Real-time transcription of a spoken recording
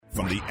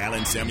From the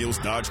Allen Samuels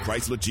Dodge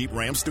Chrysler Jeep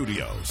Ram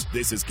Studios,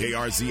 this is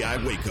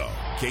KRZI Waco,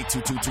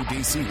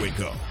 K222DC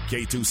Waco,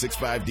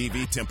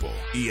 K265DV Temple,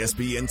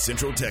 ESPN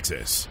Central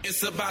Texas.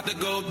 It's about to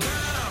go down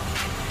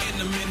in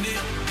a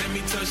minute. Let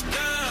me touch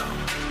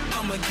down.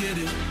 I'ma get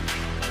it.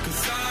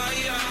 'Cause I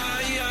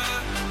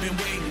been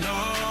waiting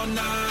all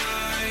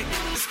night.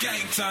 It's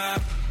game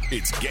time.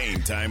 It's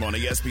game time on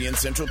ESPN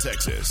Central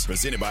Texas,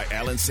 presented by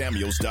Allen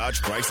Samuels Dodge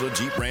Chrysler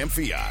Jeep Ram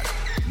Fiat.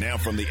 Now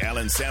from the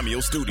Allen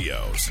Samuels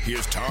Studios,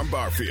 here's Tom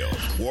Barfield,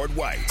 Ward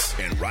White,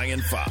 and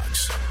Ryan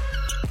Fox.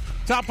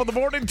 Top of the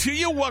morning to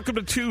you. Welcome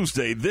to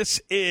Tuesday. This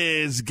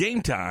is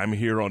game time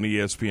here on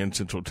ESPN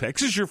Central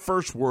Texas. Your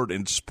first word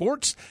in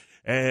sports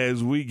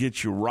as we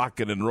get you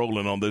rocking and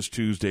rolling on this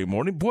Tuesday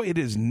morning. Boy, it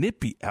is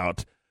nippy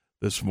out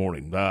this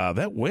morning.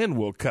 That wind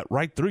will cut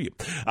right through you.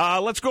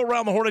 Let's go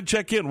around the horn and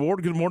check in.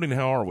 Ward, good morning.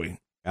 How are we?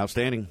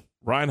 Outstanding.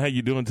 Ryan, how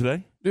you doing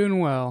today? Doing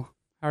well.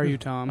 How are you,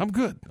 Tom? I'm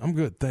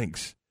good.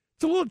 Thanks.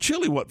 It's a little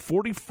chilly,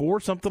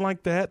 44, something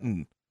like that,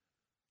 and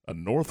a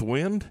north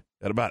wind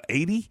at about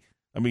 80.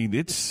 I mean,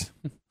 it's,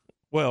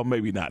 well,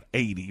 maybe not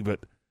 80, but,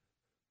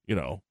 you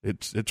know,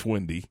 it's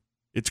windy.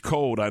 It's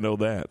cold, I know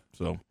that.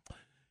 So,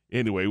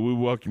 anyway, we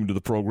welcome you to the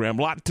program.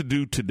 A lot to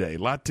do today, a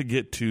lot to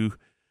get to,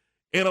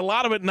 and a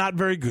lot of it not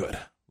very good.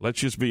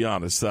 Let's just be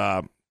honest.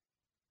 The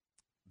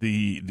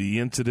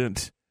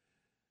incident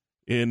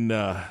in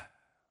on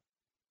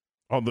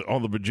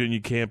the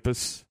Virginia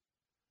campus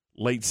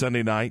late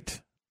Sunday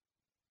night.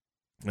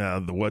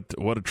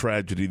 What a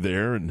tragedy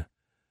there, and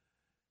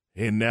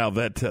now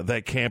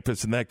that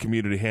campus and that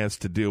community has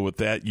to deal with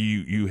that.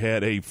 You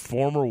had a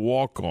former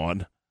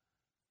walk-on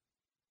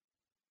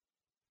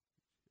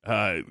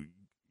on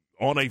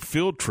a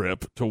field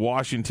trip to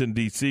Washington,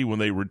 D.C. when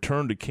they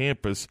returned to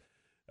campus,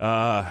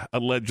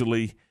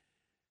 allegedly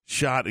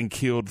shot and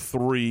killed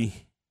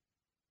three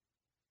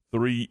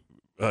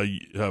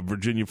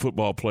Virginia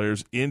football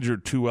players,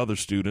 injured two other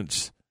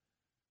students,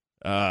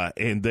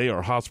 and they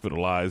are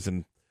hospitalized,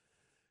 and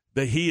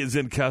he is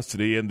in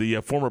custody, and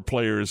the former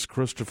player is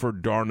Christopher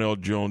Darnell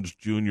Jones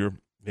Jr.,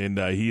 and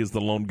he is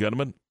the lone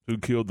gunman who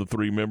killed the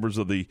three members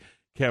of the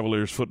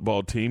Cavaliers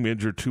football team,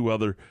 injured two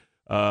other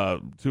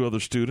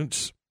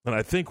students, and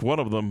I think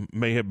one of them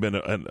may have been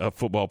a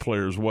football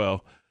player as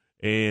well,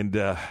 and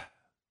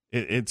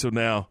so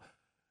now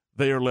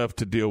they are left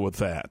to deal with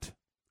that,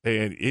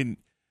 and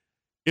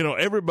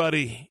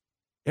everybody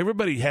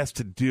has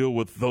to deal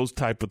with those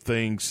type of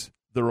things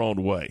their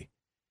own way.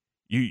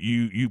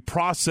 You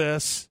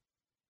process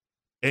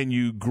and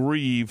you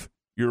grieve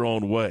your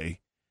own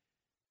way.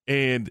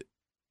 And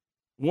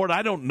Ward,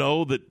 I don't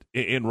know that,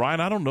 and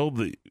Ryan, I don't know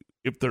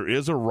if there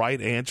is a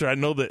right answer. I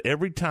know that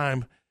every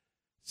time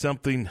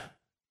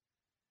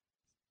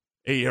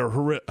a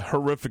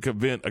horrific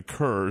event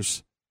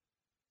occurs,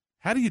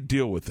 how do you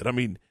deal with it? I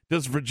mean,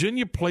 does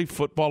Virginia play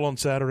football on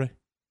Saturday?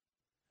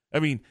 I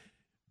mean,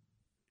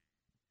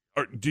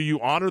 do you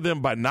honor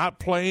them by not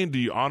playing? Do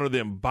you honor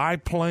them by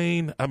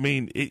playing? I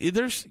mean,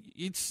 it's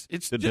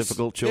a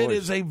difficult choice. It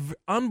is a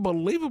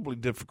unbelievably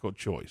difficult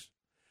choice.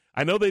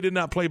 I know they did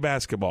not play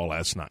basketball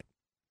last night.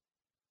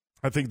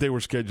 I think they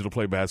were scheduled to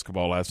play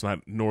basketball last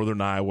night,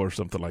 Northern Iowa or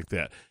something like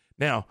that.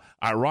 Now,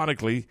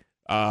 ironically,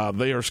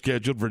 they are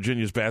scheduled.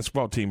 Virginia's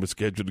basketball team is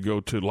scheduled to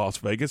go to Las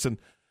Vegas and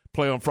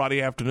play on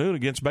Friday afternoon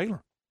against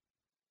Baylor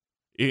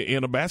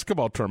in a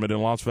basketball tournament in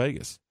Las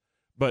Vegas.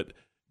 But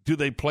do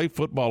they play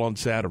football on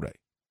Saturday?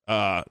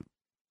 And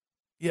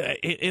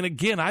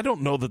again, I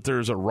don't know that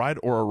there's a right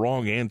or a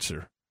wrong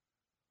answer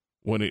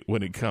when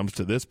it comes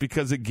to this,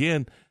 because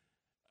again,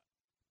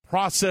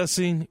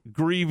 processing,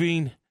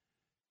 grieving,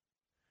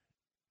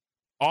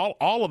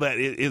 all of that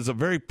is a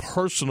very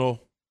personal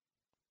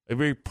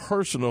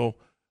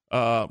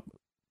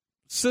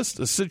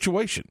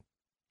situation.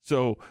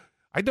 So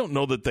I don't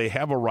know that they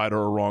have a right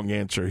or a wrong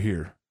answer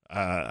here.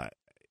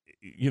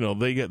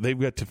 They've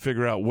got to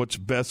figure out what's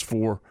best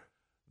for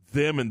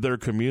them and their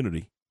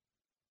community.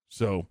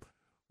 So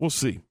we'll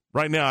see.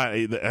 Right now,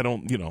 I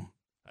don't.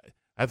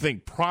 I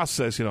think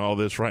processing all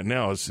this right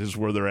now is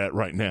where they're at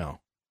right now.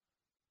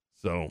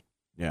 So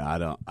yeah, I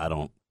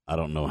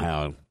don't know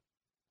how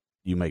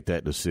you make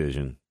that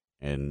decision,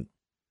 and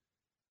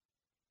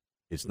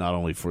it's not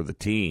only for the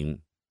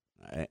team,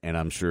 and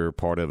I'm sure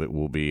part of it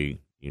will be,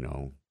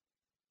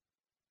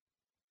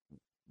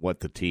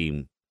 what the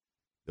team.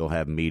 They'll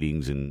have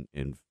meetings and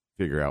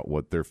figure out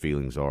what their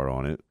feelings are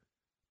on it,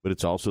 but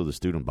it's also the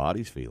student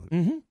body's feeling.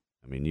 Mm-hmm.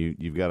 I mean,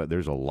 you've got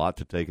there's a lot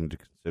to take into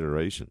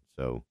consideration.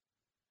 So,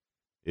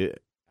 I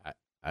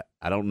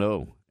don't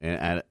know,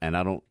 and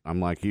I don't. I'm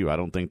like you. I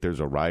don't think there's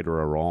a right or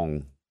a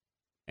wrong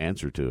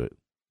answer to it.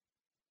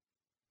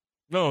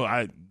 No,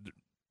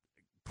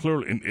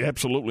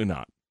 absolutely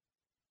not.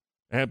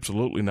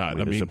 Absolutely not.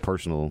 I mean, it's a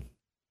personal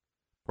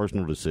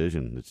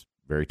decision. It's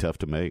very tough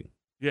to make.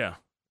 Yeah.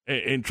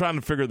 And trying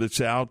to figure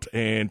this out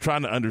and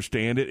trying to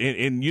understand it.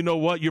 And you know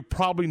what? You're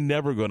probably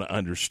never going to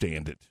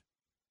understand it.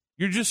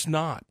 You're just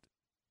not.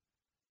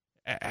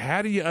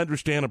 How do you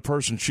understand a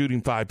person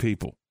shooting 5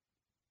 people?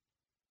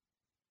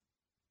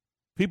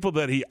 people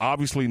that he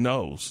obviously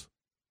knows.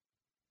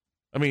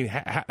 I mean,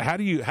 how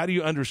do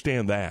you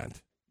understand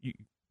that?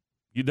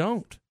 You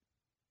don't.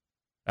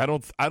 I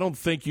don't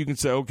think you can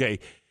say, okay,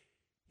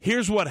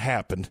 here's what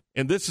happened,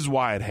 and this is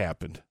why it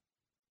happened.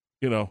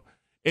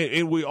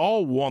 And we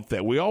all want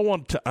that. We all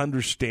want to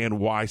understand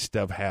why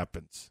stuff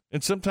happens.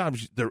 And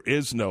sometimes there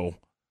is no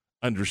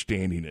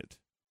understanding it.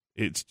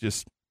 It's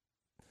just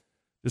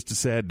a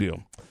sad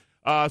deal.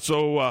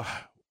 So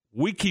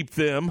we keep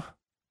them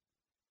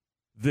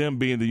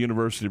being the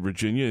University of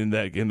Virginia in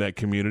that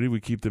community, we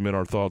keep them in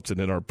our thoughts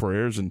and in our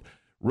prayers, and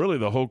really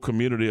the whole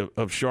community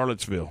of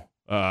Charlottesville.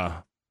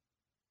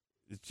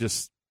 It's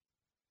just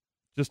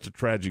a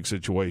tragic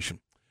situation.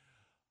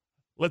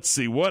 Let's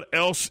see what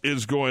else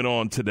is going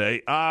on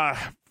today.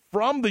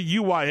 From the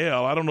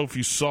UIL, I don't know if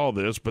you saw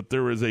this, but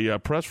there is a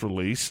press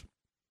release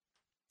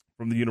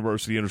from the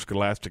University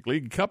Interscholastic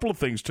League. A couple of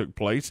things took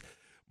place.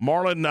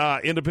 Marlin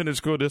Independent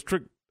School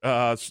District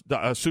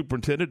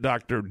Superintendent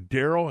Dr.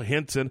 Daryl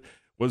Henson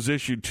was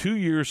issued 2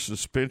 years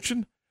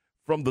suspension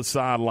from the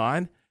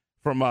sideline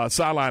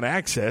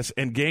access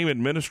and game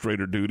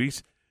administrator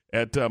duties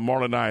at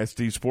Marlin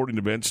ISD sporting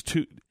events,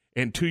 2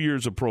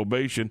 years of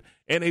probation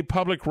and a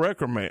public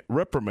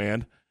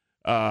reprimand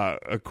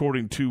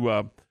according to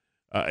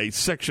a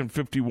Section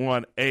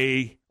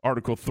 51A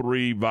Article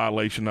 3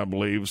 violation, I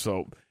believe.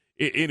 So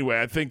anyway,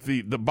 I think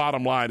the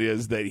bottom line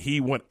is that he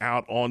went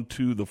out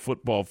onto the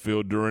football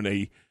field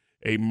during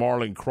a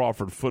Marlin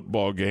Crawford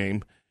football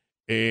game,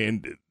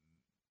 and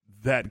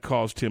that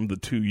cost him the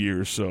 2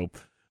 years. So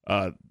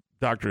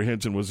Dr.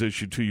 Henson was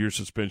issued 2 years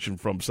suspension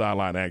from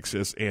sideline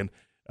access and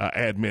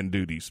admin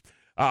duties.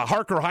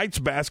 Harker Heights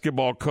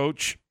basketball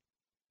coach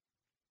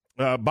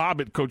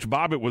Coach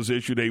Bobbitt was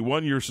issued a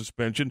 1 year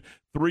suspension,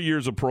 3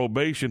 years of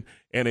probation,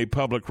 and a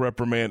public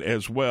reprimand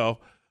as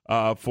well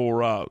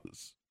for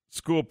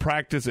school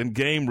practice and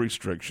game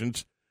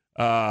restrictions.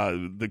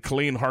 The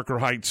Killeen Harker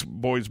Heights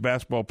boys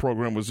basketball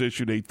program was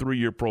issued a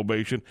 3-year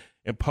probation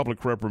and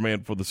public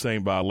reprimand for the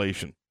same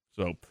violation.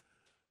 So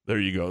there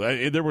you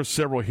go. There were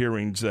several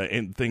hearings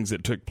and things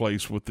that took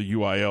place with the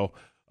UIL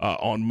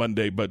on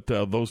Monday, but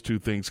those two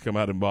things come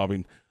out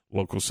involving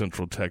local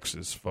Central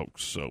Texas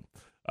folks. So,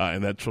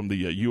 and that's from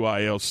the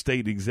UIL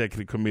State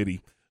Executive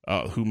Committee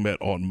who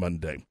met on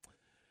Monday.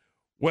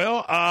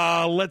 Well,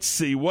 let's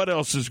see what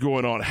else is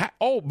going on.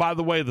 By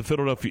the way, the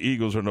Philadelphia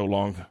Eagles are no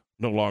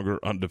longer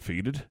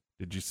undefeated.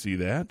 Did you see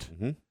that?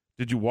 Mm-hmm.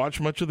 Did you watch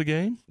much of the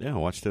game? Yeah, I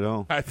watched it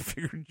all. I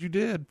figured you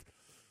did.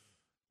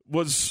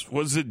 Was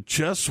it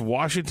just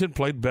Washington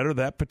played better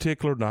that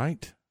particular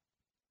night?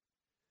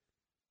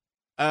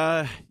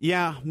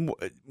 Yeah,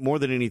 more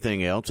than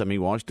anything else. I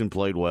mean, Washington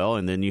played well,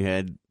 and then you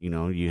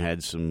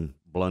had some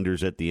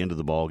blunders at the end of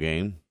the ball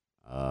game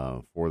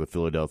for the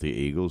Philadelphia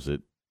Eagles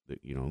that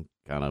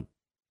kind of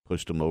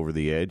pushed them over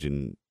the edge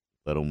and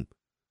let them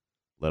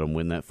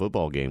win that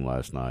football game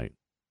last night.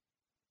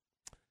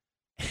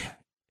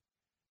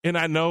 And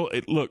I know,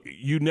 look,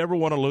 you never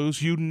want to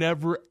lose. You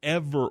never,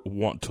 ever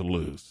want to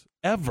lose.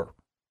 Ever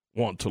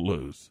want to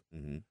lose.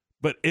 Mm-hmm.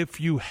 But if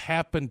you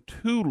happen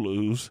to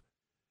lose,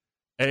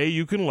 A,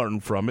 you can learn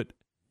from it,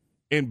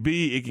 and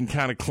B, it can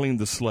kind of clean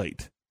the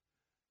slate.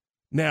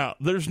 Now,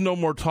 there's no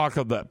more talk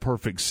of that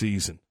perfect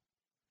season.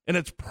 And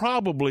it's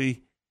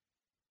probably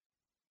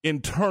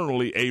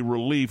internally a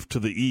relief to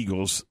the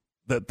Eagles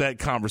that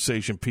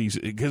conversation piece.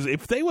 Because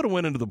if they would have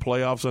went into the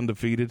playoffs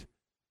undefeated,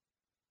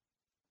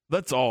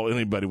 that's all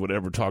anybody would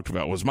ever talk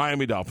about was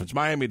Miami Dolphins,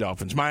 Miami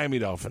Dolphins, Miami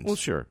Dolphins. Well,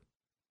 sure.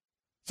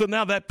 So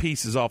now that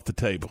piece is off the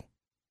table.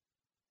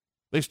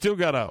 They still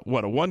got a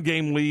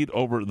 1-game lead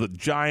over the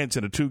Giants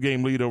and a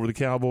 2-game lead over the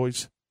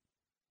Cowboys.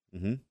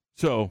 Mm-hmm.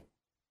 So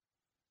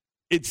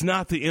it's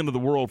not the end of the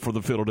world for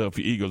the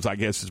Philadelphia Eagles, I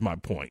guess is my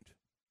point.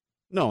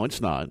 No, it's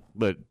not.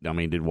 But, I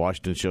mean, did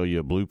Washington show you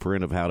a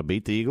blueprint of how to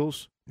beat the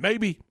Eagles?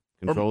 Maybe.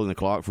 Controlling the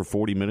clock for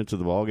 40 minutes of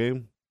the ball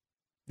game?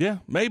 Yeah,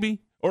 maybe.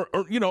 Or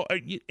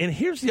and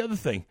here's the other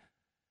thing.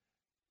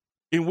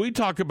 And we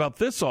talk about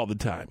this all the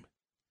time.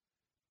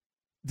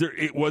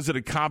 Was it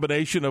a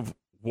combination of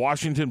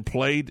Washington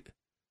played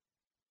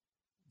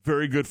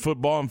very good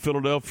football in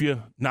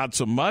Philadelphia? Not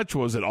so much.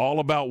 Was it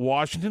all about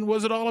Washington?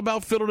 Was it all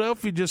about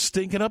Philadelphia just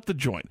stinking up the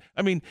joint?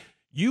 I mean,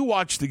 you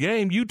watch the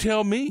game, you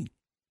tell me.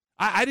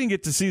 I didn't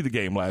get to see the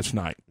game last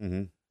night.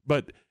 Mm-hmm.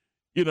 But,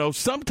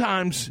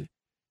 sometimes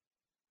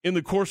in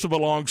the course of a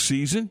long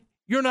season,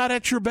 you're not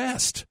at your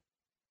best.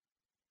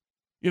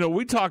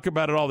 We talk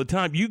about it all the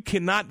time. You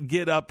cannot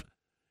get up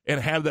and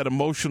have that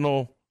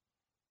emotional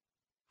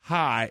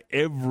high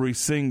every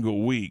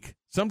single week.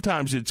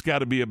 Sometimes it's got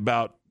to be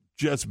about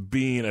just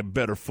being a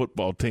better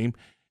football team.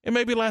 And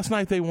maybe last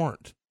night they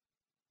weren't.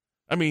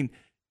 I mean,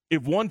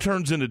 if one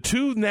turns into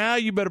two, now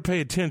you better pay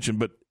attention.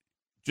 But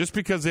just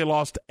because they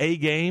lost a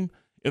game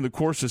in the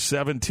course of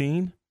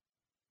 17,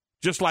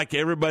 just like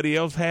everybody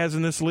else has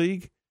in this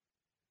league,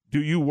 do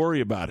you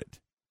worry about it?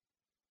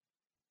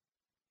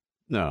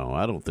 No,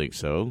 I don't think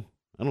so.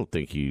 I don't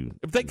think you...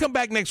 If they come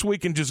back next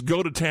week and just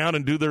go to town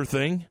and do their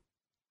thing,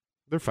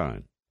 they're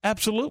fine.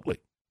 Absolutely.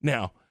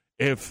 Now,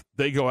 If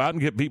they go out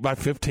and get beat by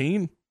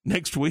 15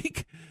 next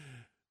week,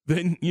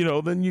 then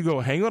you go,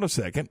 hang on a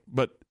second.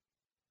 But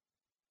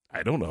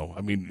I don't know.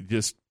 I mean,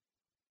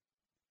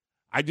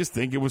 I just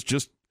think it was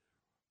just,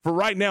 for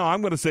right now, I'm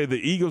going to say the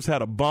Eagles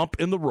had a bump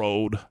in the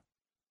road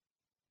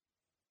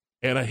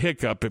and a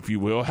hiccup, if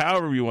you will,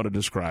 however you want to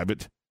describe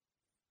it,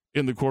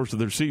 in the course of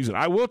their season.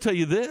 I will tell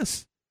you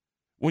this.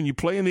 When you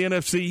play in the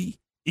NFC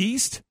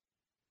East,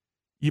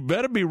 you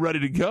better be ready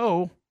to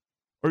go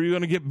or you're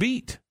going to get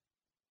beat.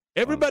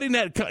 Everybody in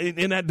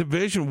that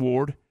division,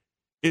 Ward,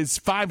 is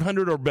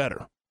 500 or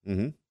better.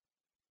 Mm-hmm.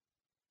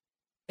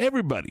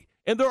 Everybody.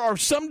 And there are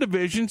some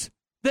divisions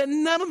that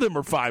none of them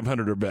are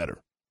 500 or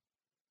better.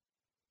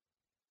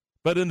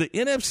 But in the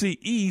NFC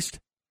East,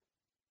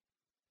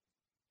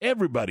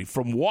 everybody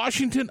from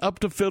Washington up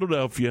to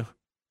Philadelphia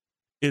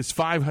is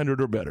 500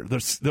 or better.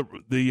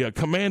 The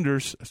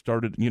Commanders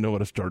started, you know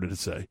what I started to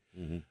say.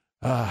 Mm-hmm.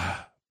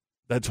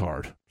 That's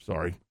hard.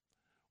 Sorry.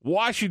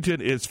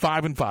 Washington is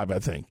 5-5, I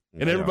think.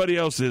 And everybody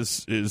else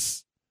is,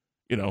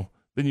 then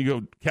you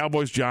go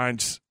Cowboys,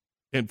 Giants,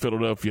 and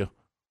Philadelphia,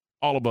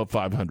 all above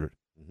 500.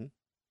 Mm-hmm.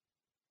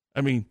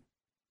 I mean,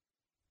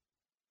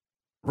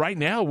 right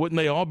now, wouldn't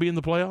they all be in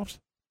the playoffs?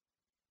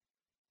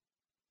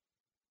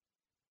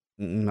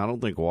 I don't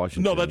think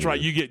Washington. No, that's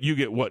right. You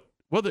get what?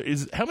 Well,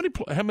 how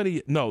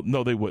many?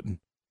 No, they wouldn't.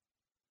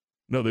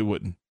 No, they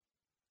wouldn't.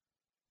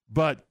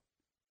 But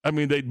I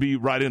mean, they'd be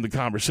right in the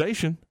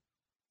conversation.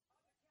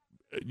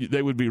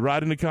 They would be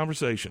right in the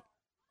conversation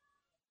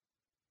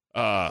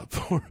for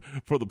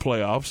the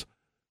playoffs.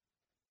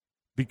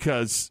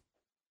 Because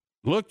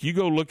look, you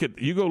go look at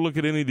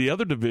any of the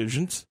other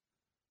divisions,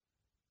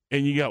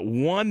 and you got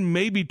one,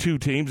 maybe two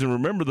teams. And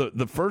remember,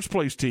 the first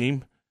place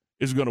team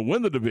is going to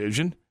win the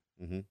division.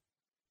 Mm-hmm.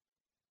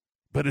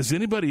 But is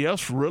anybody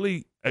else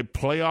really a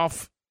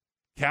playoff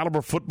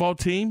caliber football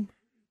team?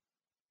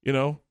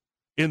 In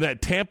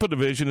that Tampa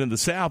division in the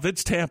South,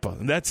 it's Tampa,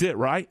 and that's it,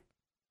 right?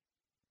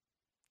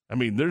 I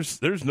mean,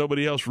 there's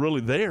nobody else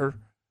really there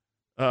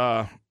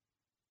to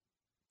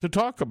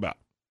talk about.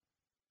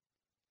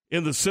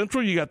 In the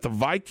Central, you got the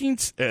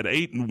Vikings at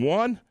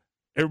 8-1.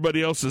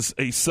 Everybody else is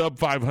a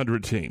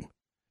sub-500 team.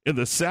 In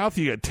the South,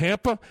 you got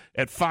Tampa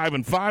at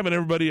 5-5, and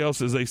everybody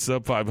else is a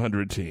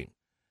sub-500 team.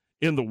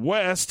 In the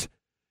West,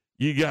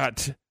 you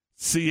got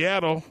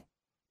Seattle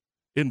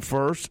in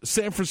first.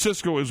 San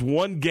Francisco is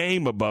one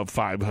game above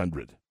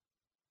 500.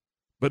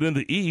 But in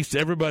the East,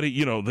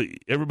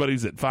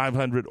 everybody's at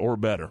 500 or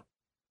better.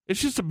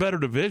 It's just a better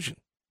division.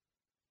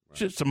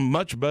 It's just a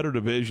much better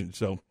division.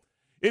 So,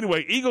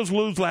 anyway, Eagles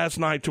lose last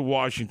night to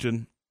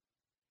Washington.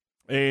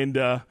 And,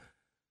 like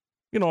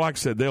I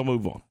said, they'll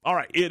move on. All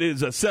right, it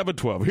is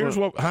 7-12. Here's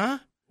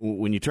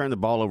When you turn the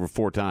ball over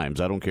 4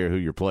 times, I don't care who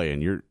you're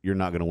playing, you're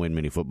not going to win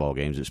many football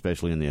games,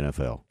 especially in the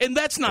NFL. And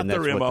that's not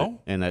their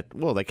MO.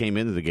 They came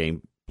into the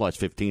game plus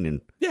 15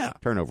 in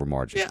turnover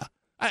margin. Yeah.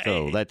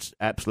 So that's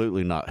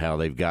absolutely not how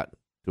they've got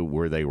to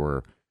where they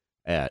were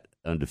at,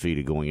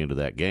 undefeated going into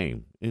that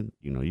game. And,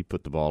 you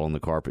put the ball on the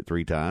carpet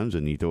 3 times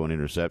and you throw an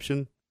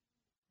interception,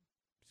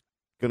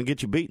 it's going to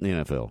get you beat in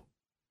the NFL.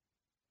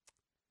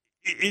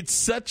 It's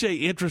such an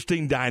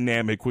interesting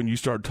dynamic when you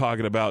start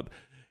talking about,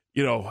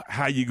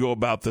 how you go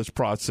about this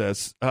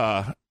process.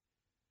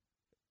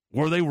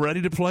 Were they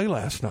ready to play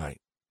last night?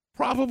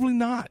 Probably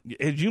not.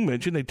 As you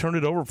mentioned, they turned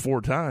it over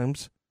 4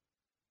 times.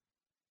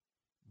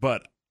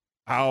 But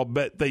I'll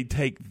bet they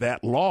take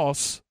that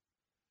loss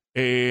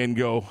and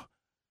go,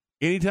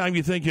 anytime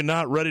you think you're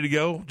not ready to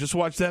go, just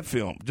watch that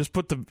film. Just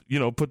put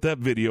that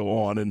video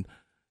on and,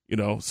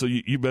 so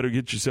you better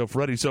get yourself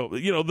ready. So,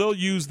 they'll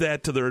use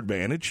that to their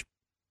advantage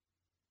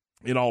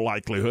in all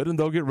likelihood, and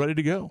they'll get ready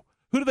to go.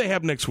 Who do they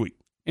have next week?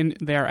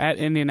 They're at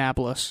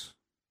Indianapolis.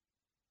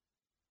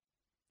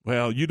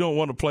 Well, you don't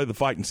want to play the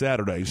Fighting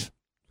Saturdays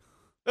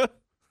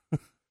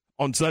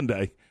on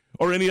Sunday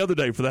or any other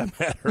day for that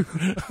matter.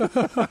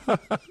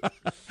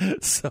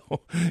 So,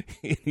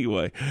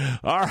 anyway,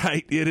 all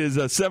right, it is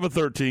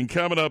 7:13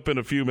 coming up in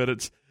a few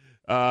minutes.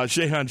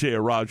 Shehan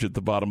Jeyarajah at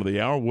the bottom of the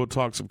hour. We'll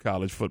talk some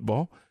college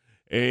football,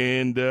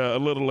 and a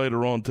little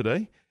later on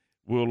today,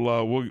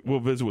 we'll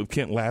visit with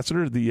Kent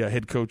Lassiter, the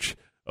head coach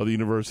of the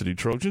University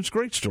Trojans.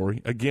 Great story.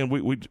 Again,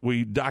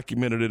 we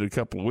documented it a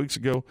couple of weeks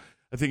ago.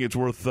 I think it's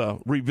worth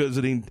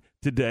revisiting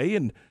today,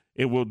 and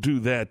we'll do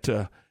that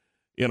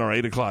in our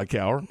 8 o'clock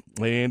hour.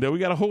 And we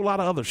got a whole lot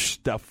of other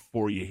stuff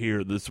for you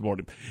here this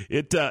morning.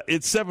 It's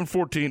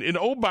 7:14.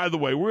 And, by the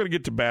way, we're going to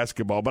get to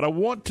basketball, but I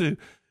want to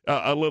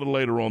a little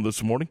later on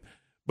this morning.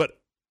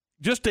 But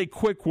just a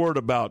quick word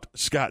about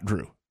Scott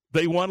Drew.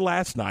 They won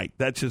last night.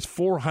 That's his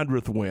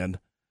 400th win.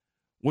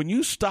 When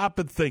you stop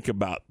and think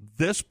about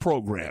this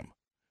program,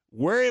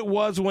 where it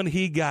was when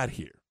he got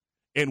here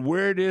and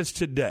where it is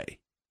today,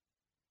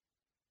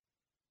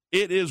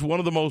 it is one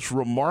of the most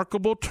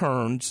remarkable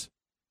turns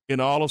in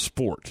all of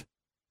sport.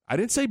 I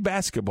didn't say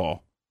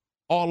basketball,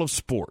 all of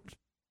sport.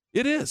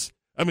 It is.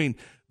 I mean,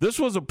 this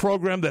was a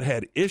program that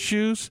had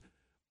issues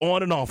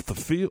on and off the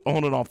field,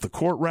 on and off the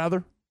court,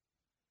 rather.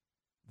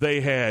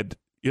 They had,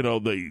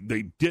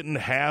 they didn't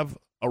have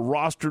a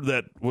roster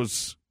that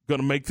was going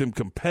to make them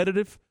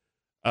competitive.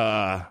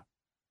 They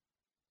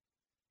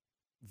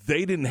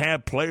didn't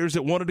have players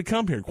that wanted to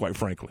come here, quite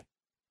frankly.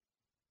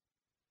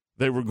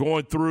 They were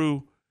going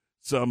through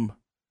some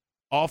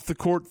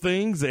off-the-court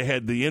things. They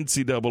had the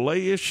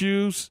NCAA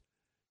issues.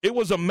 It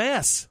was a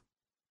mess.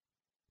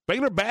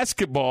 Baylor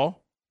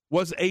basketball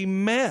was a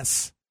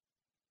mess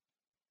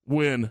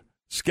when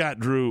Scott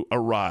Drew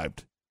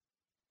arrived.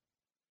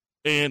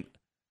 And,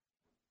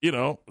 you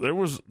know, there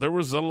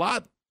was a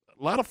lot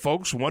of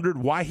folks wondered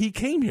why he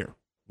came here.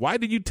 Why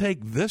did you take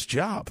this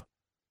job?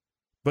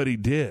 But he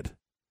did.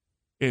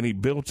 And he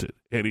built it,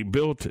 and he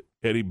built it,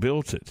 and he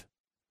built it.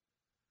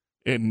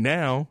 And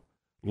now,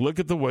 look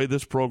at the way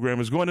this program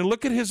is going. And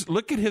look at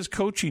his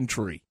coaching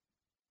tree.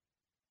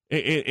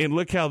 And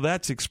look how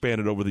that's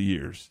expanded over the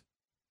years.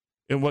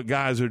 And what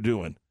guys are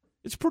doing.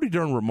 It's pretty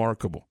darn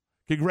remarkable.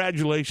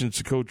 Congratulations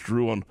to Coach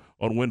Drew on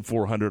Win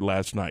 400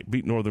 last night.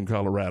 Beat Northern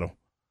Colorado.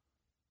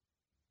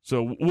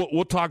 So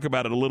we'll talk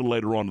about it a little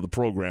later on in the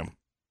program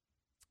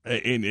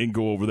and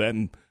go over that.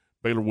 And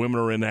Baylor women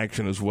are in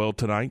action as well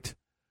tonight.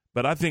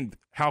 But I think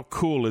how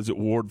cool is it,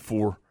 Ward,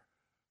 for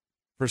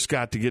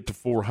Scott to get to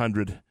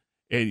 400?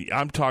 And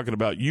I'm talking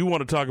about, you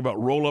want to talk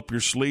about roll up your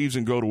sleeves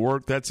and go to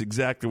work? That's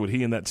exactly what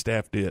he and that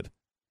staff did.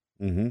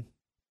 Mm-hmm.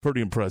 Pretty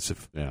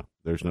impressive. Yeah,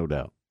 there's no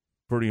doubt.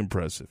 Pretty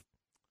impressive.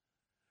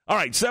 All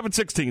right,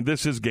 7:16.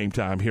 This is Game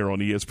Time here on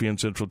ESPN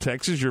Central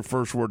Texas. Your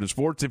first word in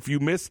sports. If you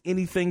miss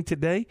anything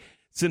today,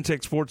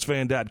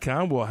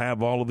 CentexSportsFan.com will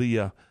have all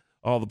the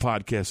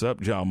podcasts up.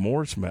 John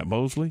Morris, Matt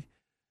Mosley.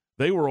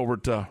 They were over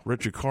at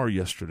Richard Carr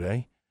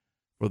yesterday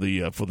for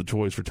the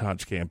Toys for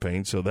Tots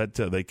campaign. So that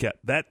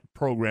that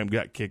program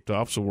got kicked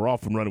off. So we're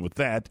off and running with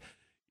that.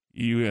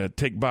 You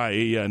take by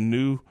a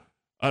new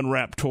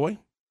unwrapped toy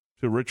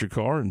to Richard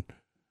Carr and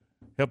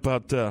help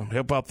out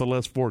the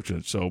less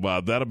fortunate. So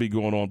that'll be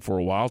going on for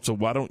a while. So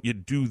why don't you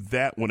do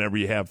that whenever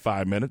you have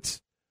 5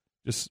 minutes?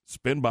 Just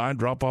spin by and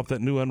drop off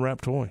that new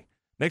unwrapped toy.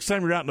 Next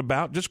time you're out and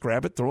about, just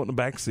grab it, throw it in the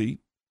back seat.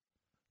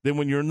 Then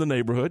when you're in the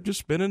neighborhood, just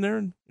spin in there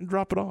and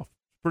drop it off.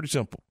 Pretty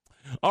simple.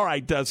 All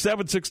right,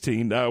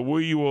 7:16.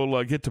 We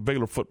will get to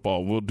Baylor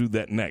football. We'll do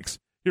that next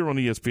here on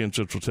ESPN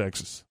Central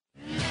Texas.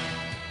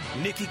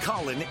 Nikki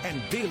Collin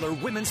and Baylor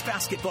women's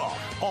basketball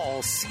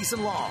all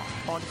season long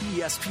on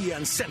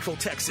ESPN Central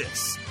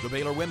Texas. The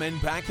Baylor women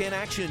back in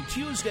action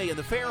Tuesday in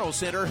the Farrell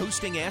Center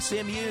hosting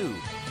SMU.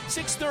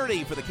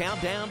 6:30 for the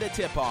countdown to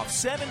tip-off.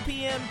 7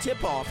 p.m.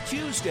 tip-off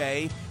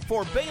Tuesday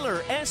for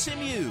Baylor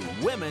SMU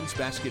women's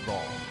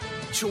basketball.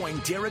 Join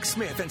Derek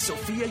Smith and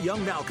Sophia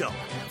Young-Malcolm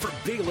for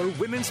Baylor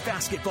women's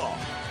basketball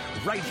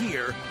right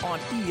here on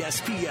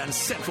ESPN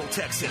Central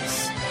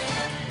Texas.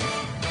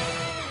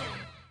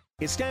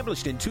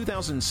 Established in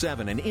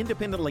 2007 and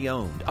independently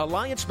owned,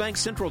 Alliance Bank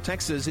Central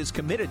Texas is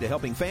committed to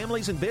helping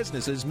families and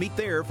businesses meet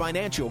their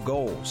financial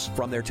goals.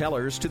 From their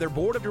tellers to their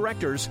board of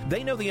directors,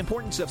 they know the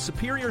importance of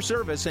superior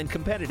service and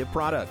competitive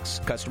products.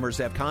 Customers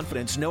have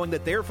confidence knowing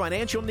that their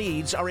financial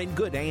needs are in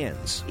good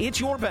hands. It's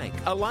your bank,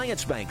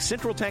 Alliance Bank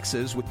Central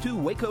Texas, with 2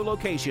 Waco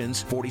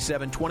locations,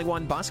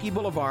 4721 Bosque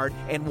Boulevard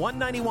and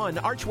 191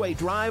 Archway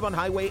Drive on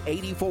Highway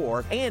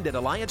 84, and at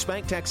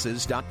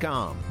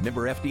AllianceBankTexas.com.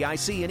 Member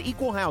FDIC and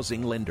Equal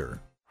Housing Lender.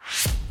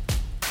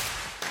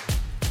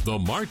 The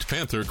Mart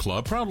Panther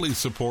Club proudly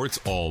supports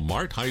all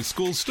Mart High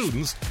School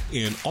students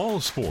in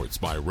all sports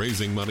by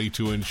raising money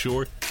to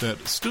ensure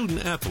that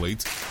student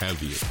athletes have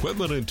the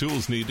equipment and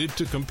tools needed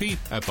to compete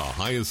at the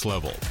highest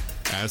level.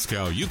 Ask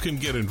how you can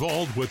get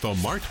involved with the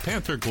Mart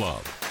Panther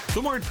Club.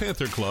 The Mart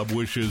Panther Club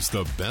wishes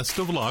the best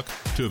of luck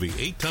to the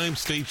 8-time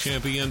state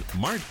champion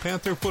Mart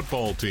Panther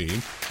football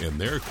team in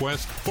their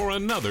quest for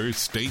another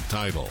state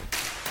title.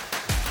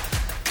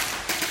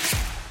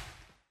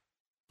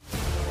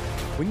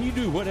 When you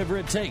do whatever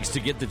it takes to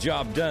get the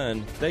job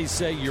done, they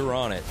say you're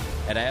on it.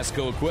 At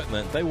ASCO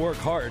Equipment, they work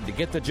hard to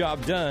get the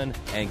job done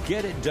and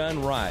get it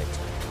done right.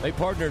 They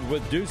partnered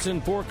with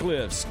Doosan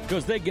Forklifts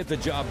because they get the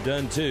job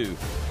done too.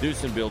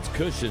 Doosan builds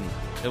cushion,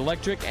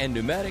 electric, and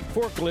pneumatic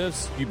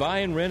forklifts you buy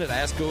and rent at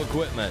ASCO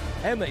Equipment.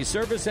 And they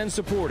service and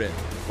support it.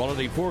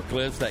 Quality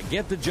forklifts that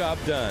get the job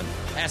done.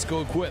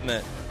 ASCO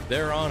Equipment,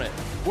 they're on it,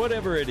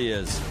 whatever it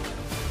is.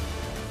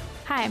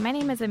 Hi, my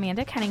name is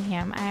Amanda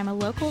Cunningham. I am a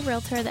local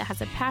realtor that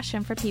has a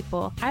passion for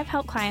people. I've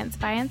helped clients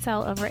buy and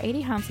sell over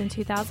 80 homes in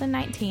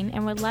 2019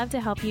 and would love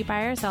to help you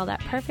buy or sell that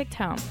perfect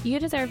home.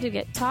 You deserve to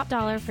get top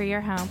dollar for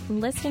your home.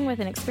 Listing with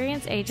an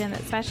experienced agent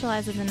that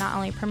specializes in not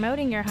only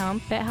promoting your home,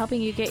 but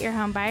helping you get your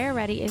home buyer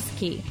ready is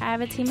key. I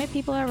have a team of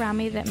people around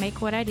me that make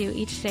what I do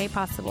each day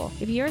possible.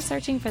 If you are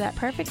searching for that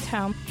perfect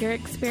home, your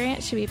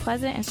experience should be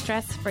pleasant and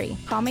stress-free.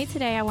 Call me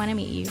today. I want to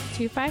meet you.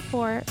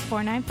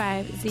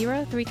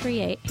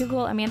 254-495-0338.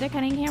 Google Amanda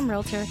Cunningham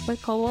Realtor with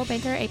Coldwell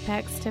Banker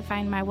Apex to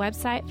find my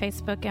website,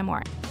 Facebook, and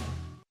more.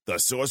 the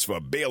source for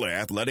Baylor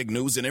athletic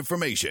news and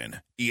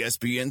information,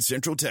 ESPN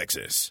Central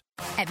Texas.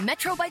 At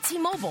Metro by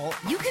T-Mobile,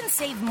 you can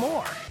save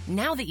more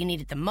now that you need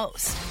it the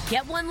most.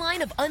 Get one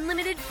line of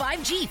unlimited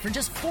 5G for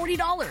just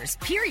 $40,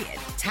 period.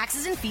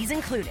 Taxes and fees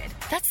included.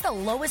 That's the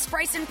lowest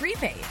price in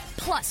prepaid.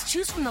 Plus,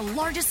 choose from the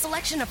largest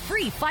selection of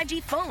free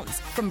 5G phones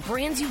from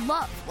brands you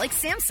love, like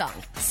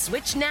Samsung.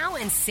 Switch now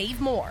and save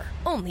more.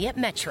 Only at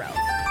Metro.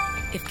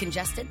 If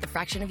congested, the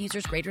fraction of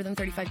users greater than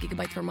 35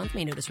 gigabytes per month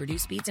may notice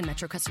reduced speeds, and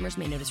Metro customers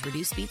may notice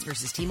reduced speeds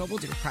versus T-Mobile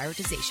due to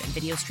prioritization.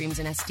 Video streams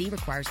in SD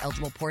requires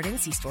eligible port-in.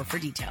 See store for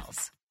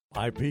details.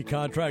 5P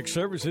Contract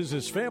Services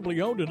is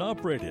family-owned and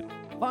operated.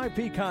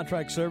 5P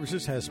Contract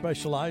Services has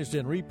specialized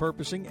in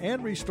repurposing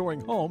and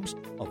restoring homes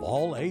of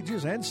all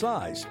ages and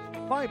size.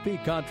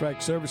 5P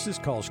Contract Services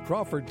calls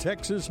Crawford,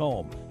 Texas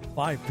home.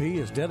 5P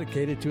is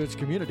dedicated to its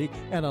community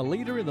and a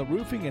leader in the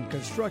roofing and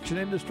construction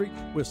industry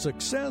with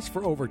success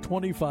for over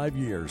 25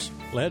 years.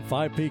 Let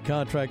 5P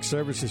Contract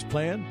Services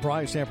plan,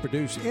 price, and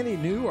produce any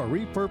new or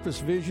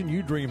repurposed vision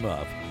you dream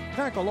of.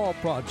 Tackle all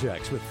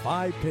projects with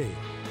 5P.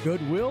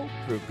 Goodwill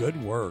through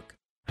good work.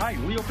 Hi,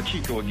 Leo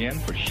Pacheco again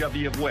for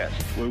Chevy of West,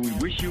 where we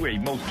wish you a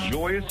most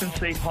joyous and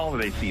safe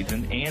holiday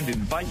season and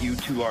invite you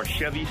to our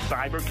Chevy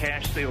Cyber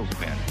Cash sales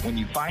event. When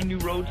you find new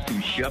roads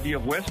to Chevy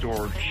of West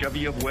or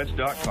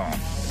ChevyofWest.com.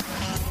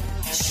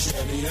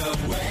 Chevy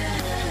of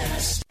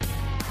West.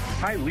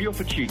 Hi, Leo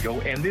Pacheco,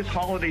 and this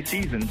holiday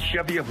season,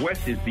 Chevy of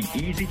West is the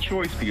easy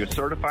choice for your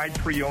certified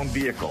pre-owned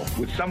vehicle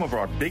with some of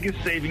our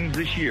biggest savings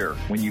this year.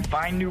 When you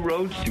find new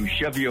roads to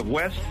Chevy of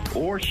West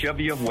or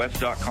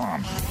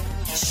ChevyofWest.com.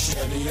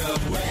 Chevy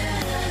of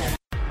West.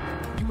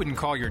 You wouldn't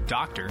call your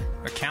doctor,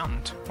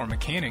 accountant, or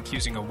mechanic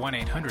using a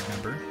 1-800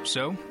 number,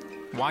 so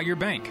why your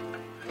bank?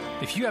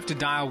 If you have to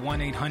dial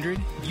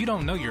 1-800, you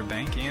don't know your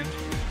bank, and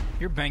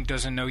your bank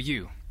doesn't know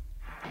you.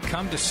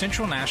 Come to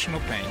Central National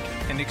Bank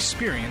and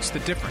experience the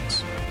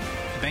difference.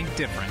 Bank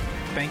different.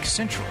 Bank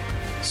Central.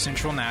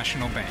 Central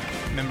National Bank.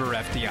 Member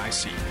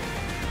FDIC.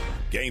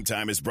 Game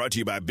Time is brought to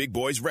you by Big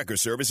Boys Wrecker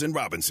Service in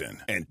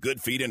Robinson and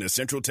Good Feet in the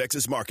Central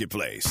Texas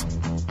Marketplace.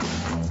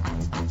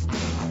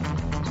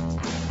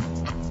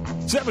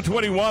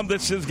 7:21,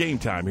 this is Game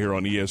Time here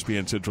on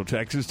ESPN Central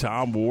Texas.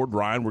 Tom, Ward,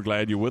 Ryan, we're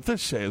glad you're with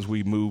us as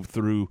we move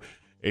through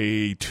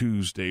a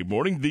Tuesday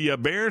morning. The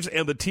Bears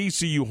and the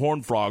TCU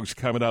Horned Frogs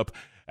coming up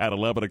at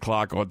 11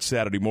 o'clock on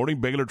Saturday morning.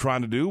 Baylor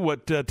trying to do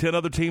what 10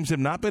 other teams have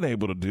not been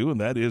able to do,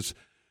 and that is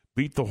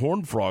beat the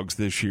Horned Frogs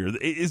this year.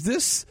 Is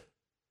this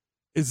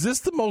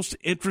the most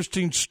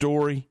interesting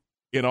story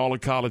in all of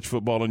college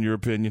football, in your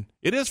opinion?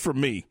 It is for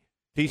me.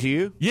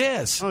 TCU?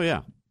 Yes. Oh,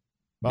 yeah.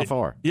 By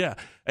far. Yeah.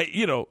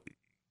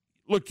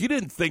 Look, you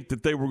didn't think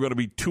that they were going to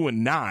be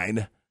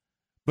 2-9,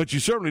 but you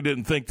certainly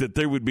didn't think that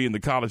they would be in the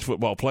college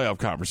football playoff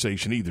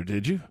conversation either,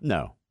 did you?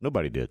 No,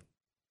 nobody did.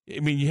 I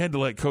mean, you had to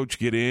let Coach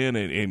get in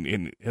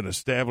and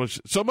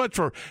establish so much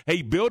for,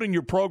 hey, building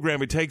your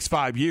program, it takes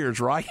 5 years,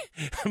 right?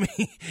 I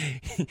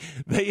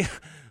mean,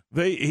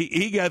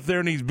 he got there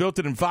and he's built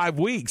it in 5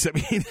 weeks. I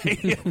mean,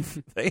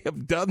 they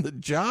have done the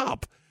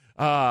job.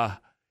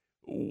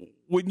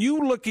 When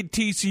you look at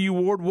TCU,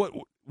 Ward,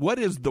 what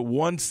is the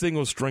one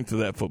single strength of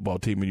that football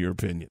team, in your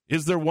opinion?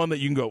 Is there one that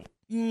you can go,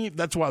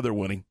 that's why they're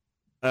winning?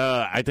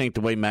 I think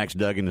the way Max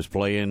Duggan is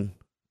playing,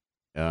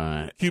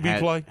 QB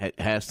play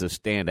has to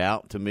stand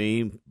out to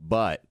me,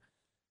 but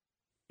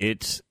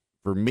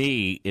for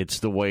me, it's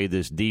the way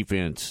this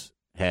defense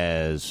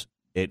has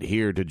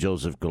adhered to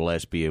Joseph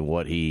Gillespie and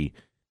what he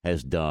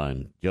has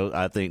done.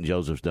 I think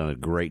Joseph's done a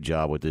great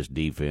job with this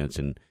defense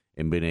and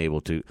been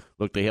able to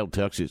look. They held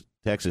Texas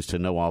to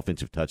no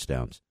offensive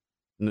touchdowns.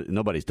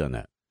 Nobody's done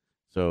that.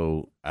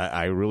 So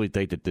I really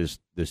think that this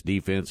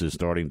defense is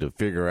starting to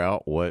figure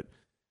out what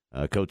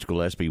Coach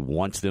Gillespie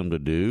wants them to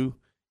do.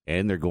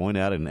 And they're going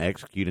out and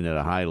executing at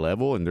a high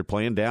level, and they're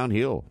playing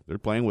downhill. They're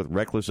playing with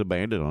reckless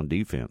abandon on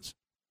defense.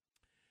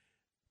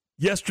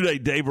 Yesterday,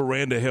 Dave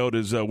Aranda held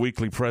his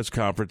weekly press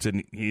conference,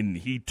 and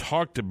he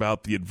talked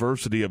about the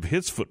adversity of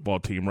his football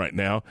team right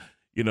now.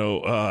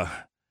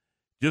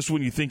 Just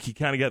when you think he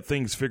kind of got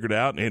things figured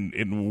out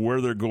and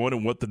where they're going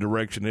and what the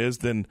direction is,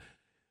 then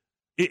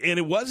and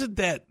it wasn't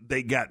that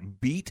they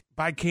got beat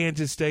by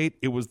Kansas State.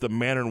 It was the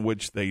manner in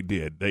which they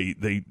did.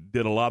 They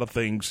did a lot of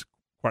things,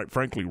 quite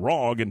frankly,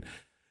 wrong, and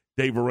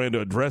Dave Aranda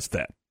addressed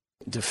that.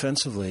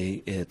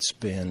 Defensively, it's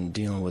been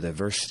dealing with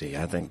adversity.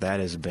 I think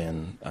that has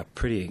been a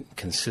pretty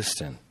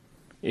consistent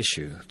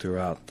issue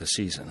throughout the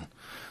season.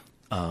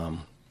 I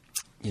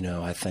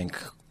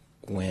think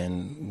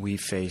when we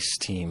face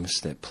teams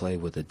that play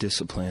with a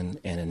discipline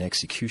and an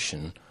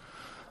execution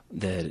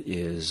that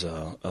is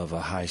of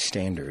a high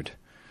standard,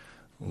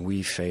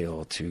 we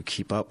fail to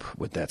keep up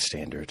with that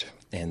standard.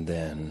 And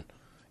then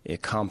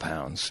it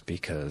compounds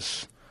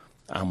because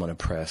I'm going to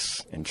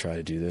press and try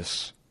to do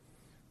this.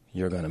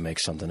 You're going to make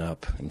something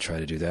up and try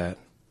to do that.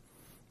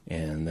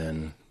 And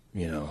then,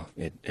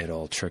 it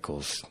all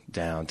trickles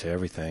down to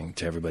everything,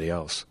 to everybody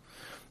else.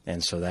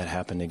 And so that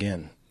happened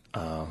again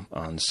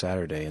on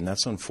Saturday. And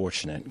that's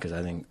unfortunate because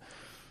I think,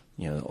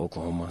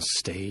 Oklahoma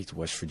State,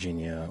 West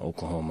Virginia,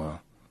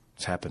 Oklahoma,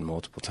 It's happened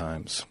multiple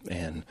times.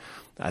 And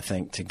I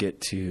think to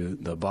get to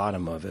the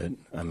bottom of it,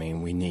 I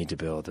mean, we need to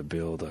be able to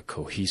build a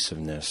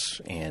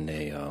cohesiveness and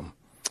a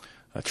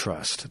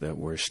trust that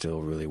we're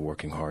still really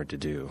working hard to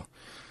do,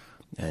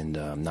 and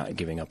not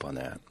giving up on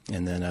that.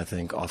 And then I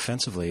think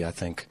offensively, a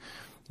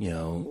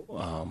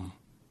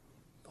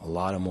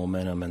lot of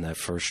momentum in that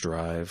first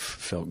drive,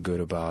 felt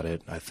good about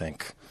it. I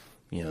think,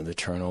 the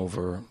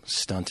turnover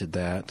stunted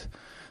that.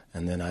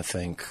 And then I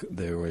think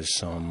there was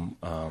some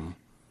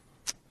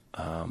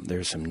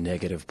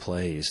negative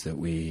plays that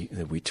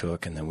we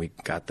took, and then we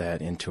got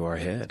that into our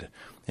head.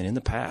 And in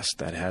the past,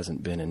 that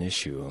hasn't been an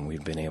issue, and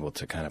we've been able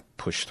to kind of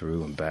push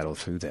through and battle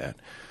through that.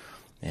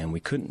 And we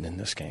couldn't in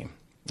this game,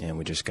 and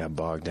we just got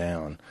bogged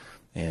down.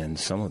 And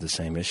some of the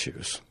same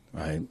issues,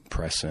 right?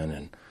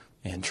 Pressing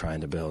and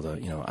trying to build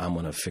I'm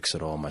going to fix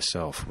it all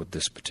myself with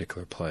this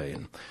particular play.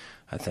 And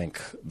I think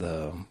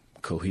the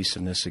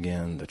cohesiveness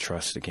again, the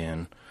trust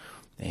again,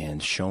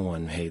 and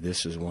showing, hey,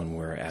 this is when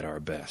we're at our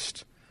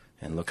best.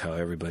 And look how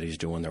everybody's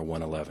doing their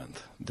 111th.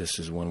 This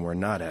is when we're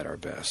not at our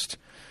best.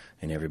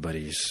 And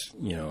everybody's,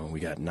 we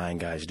got 9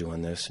 guys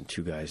doing this and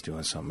 2 guys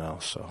doing something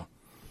else. So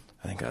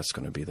I think that's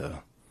going to be the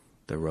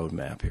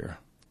roadmap here.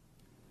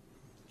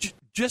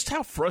 Just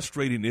how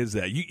frustrating is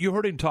that? You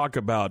heard him talk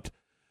about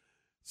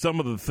some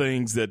of the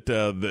things that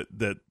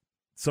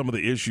some of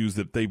the issues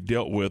that they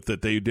dealt with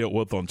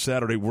on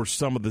Saturday were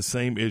some of the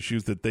same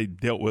issues that they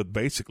dealt with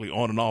basically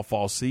on and off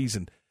all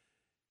season.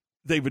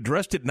 They've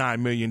addressed it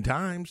 9 million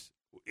times.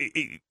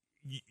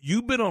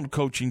 You've been on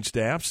coaching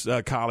staffs,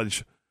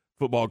 college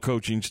football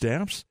coaching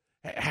staffs.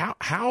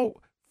 How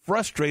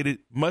frustrated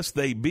must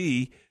they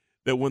be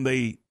that when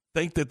they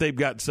think that they've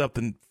got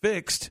something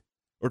fixed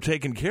or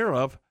taken care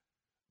of,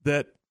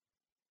 that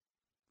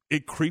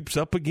it creeps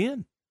up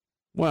again?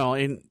 Well,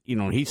 and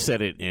he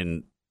said it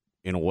in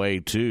a way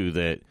too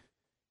that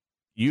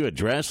you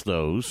address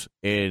those,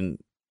 and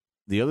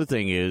the other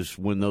thing is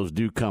when those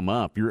do come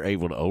up, you're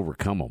able to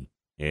overcome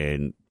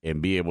them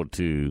and be able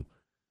to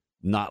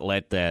not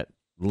let that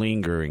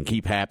linger and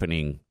keep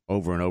happening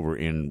over and over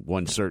in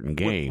one certain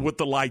game with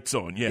the lights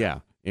on. Yeah,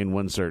 in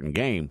one certain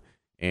game,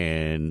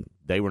 and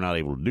they were not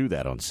able to do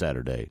that on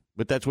Saturday.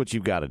 But that's what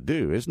you've got to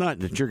do. It's not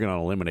that you're going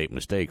to eliminate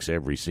mistakes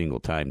every single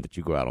time that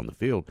you go out on the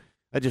field.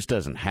 That just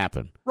doesn't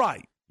happen.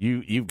 Right.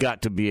 You've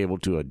got to be able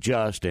to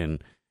adjust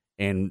and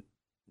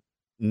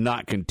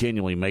not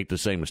continually make the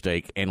same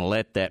mistake and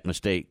let that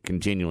mistake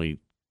continually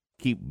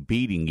keep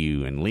beating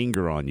you and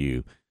linger on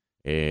you.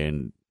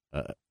 And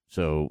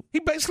so he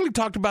basically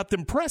talked about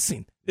them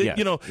pressing.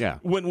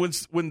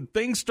 When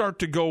things start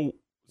to go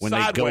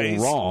sideways, they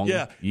go wrong,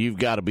 you've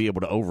got to be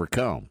able to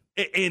overcome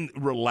and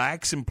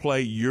relax and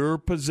play your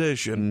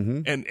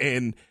position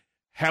and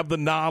have the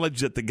knowledge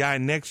that the guy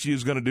next to you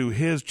is going to do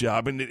his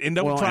job and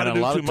don't try to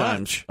do too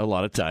much. A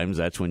lot of times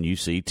that's when you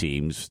see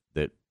teams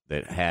that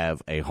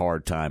have a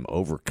hard time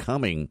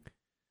overcoming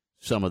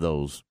some of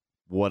those,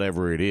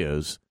 whatever it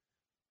is,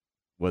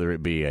 whether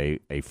it be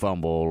a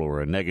fumble or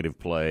a negative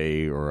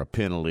play or a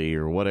penalty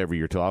or whatever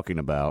you're talking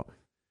about.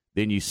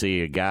 Then you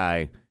see a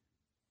guy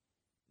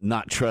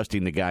not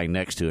trusting the guy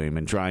next to him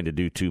and trying to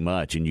do too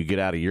much, and you get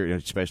out of your,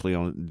 especially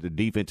on the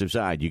defensive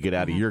side, you get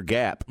out of your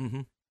gap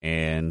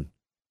and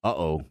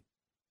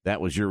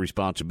that was your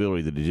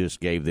responsibility that it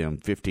just gave them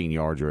 15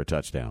 yards or a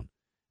touchdown.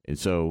 And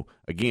so,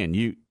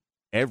 again,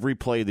 every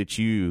play that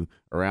you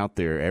are out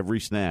there, every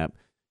snap,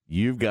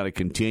 you've got to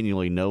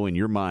continually know in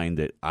your mind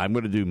that I'm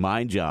going to do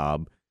my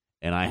job,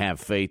 and I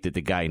have faith that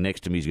the guy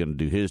next to me is going to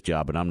do his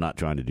job, and I'm not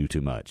trying to do too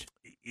much.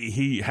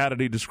 How did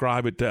he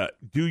describe it?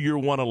 Do your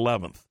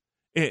 111th.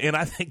 And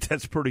I think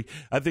that's pretty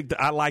 –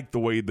 I like the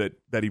way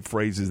that he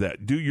phrases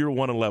that. Do your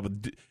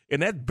 111th.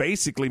 And that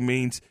basically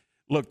means –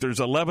 look, there's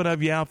 11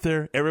 of you out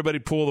there. Everybody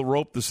pull the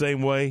rope the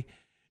same way,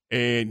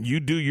 and you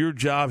do your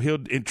job. He'll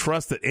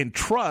trust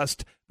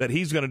that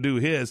he's going to do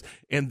his.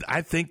 And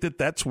I think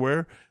that's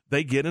where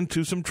they get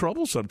into some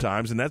trouble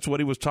sometimes, and that's what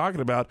he was talking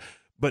about.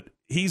 But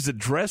he's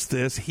addressed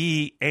this.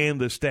 He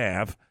and the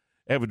staff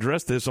have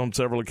addressed this on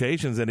several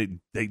occasions, and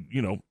they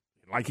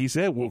like he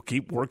said, we'll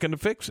keep working to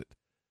fix it.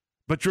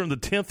 But you're in the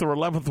 10th or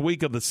 11th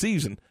week of the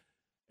season.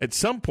 At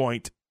some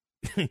point,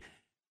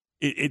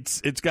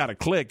 It's got to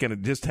click, and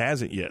it just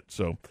hasn't yet.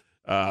 So,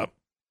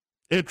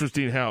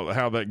 interesting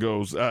how that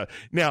goes.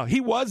 Now, he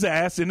was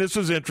asked, and this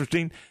was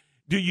interesting,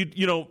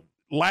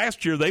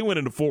 last year they went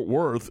into Fort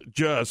Worth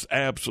just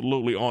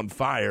absolutely on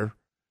fire,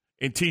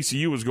 and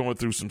TCU was going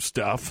through some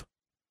stuff.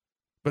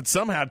 But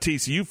somehow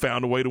TCU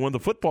found a way to win the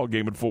football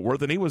game in Fort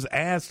Worth, and he was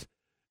asked,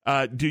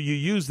 do you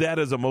use that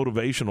as a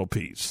motivational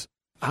piece?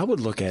 I would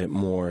look at it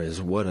more as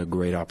what a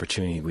great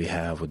opportunity we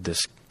have with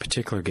this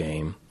particular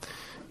game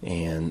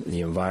and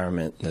the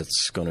environment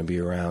that's going to be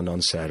around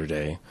on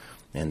Saturday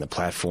and the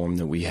platform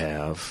that we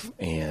have.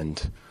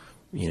 And,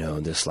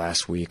 this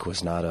last week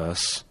was not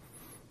us,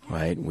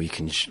 right? We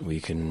can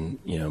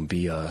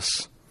be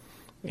us.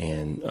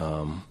 And,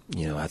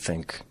 I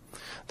think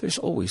there's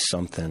always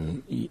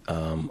something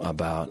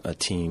about a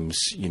team's,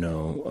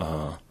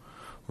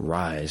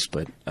 rise,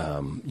 but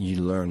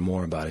you learn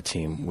more about a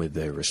team with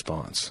their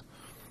response.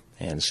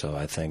 And so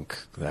I think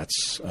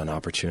that's an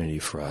opportunity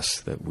for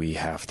us that we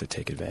have to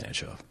take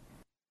advantage of.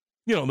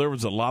 You know, there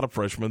was a lot of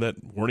freshmen that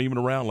weren't even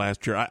around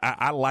last year.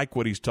 I like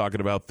what he's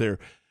talking about there.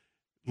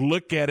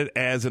 Look at it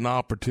as an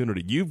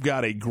opportunity. You've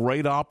got a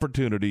great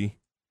opportunity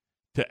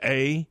to,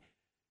 A,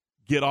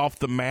 get off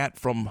the mat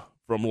from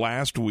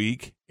last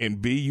week,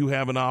 and B, you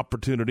have an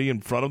opportunity in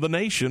front of the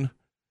nation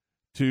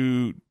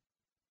to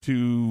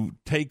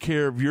take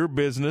care of your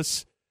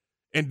business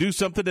and do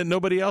something that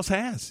nobody else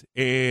has.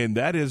 And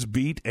that is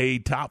beat a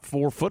top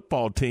 4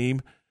 football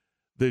team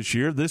this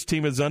year. This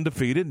team is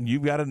undefeated, and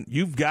you've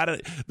got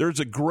to there's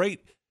a great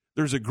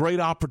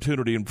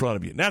opportunity in front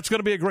of you. Now it's going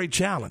to be a great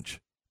challenge,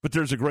 but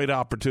there's a great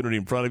opportunity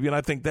in front of you, and I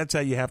think that's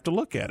how you have to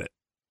look at it.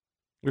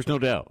 There's no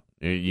doubt.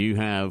 You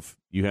have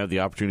the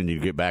opportunity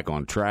to get back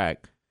on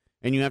track,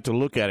 and you have to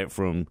look at it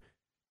from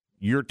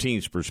your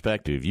team's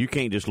perspective. You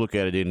can't just look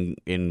at it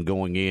in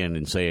going in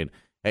and saying,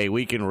 hey,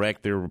 we can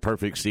wreck their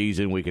perfect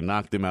season, we can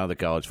knock them out of the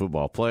college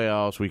football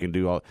playoffs, we can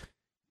do all.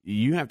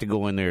 You have to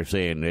go in there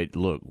saying, hey,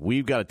 look,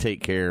 we've got to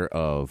take care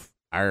of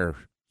our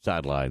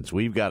sidelines.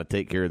 We've got to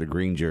take care of the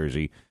green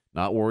jersey,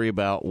 not worry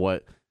about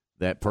what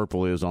that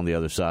purple is on the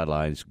other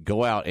sidelines.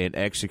 Go out and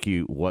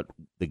execute what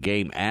the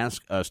game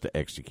asks us to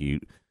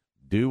execute.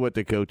 Do what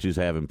the coaches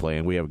have in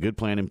plan. We have a good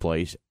plan in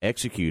place.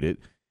 Execute it,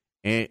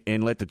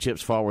 and let the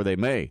chips fall where they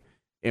may.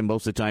 And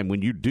most of the time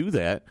when you do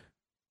that,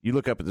 you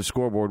look up at the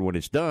scoreboard when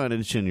it's done,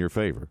 and it's in your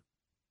favor.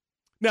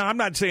 Now, I'm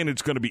not saying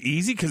it's going to be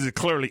easy because it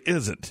clearly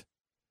isn't.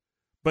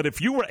 But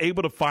if you were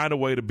able to find a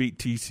way to beat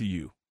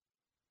TCU,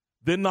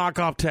 then knock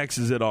off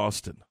Texas at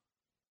Austin,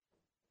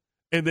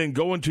 and then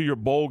go into your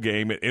bowl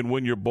game and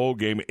win your bowl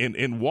game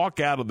and walk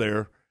out of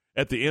there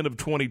at the end of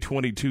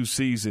 2022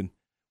 season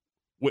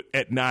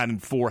at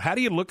 9-4, how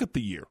do you look at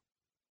the year?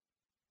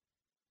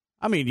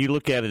 I mean, you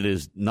look at it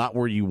as not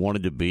where you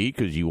wanted to be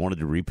because you wanted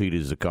to repeat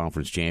as a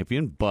conference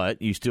champion,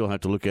 but you still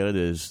have to look at it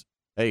as,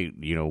 hey,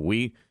 you know,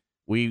 we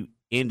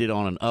ended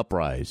on an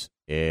uprise,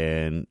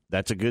 and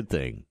that's a good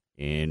thing.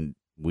 And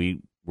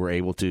we were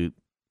able to,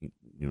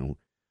 you know,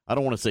 I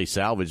don't want to say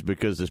salvage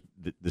because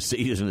the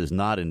season is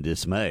not in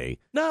dismay.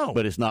 No.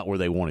 But it's not where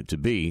they want it to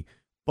be.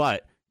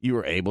 But you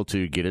were able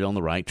to get it on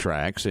the right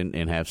tracks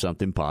and have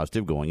something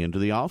positive going into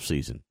the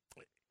offseason.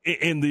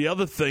 And the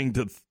other thing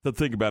to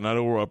think about, and I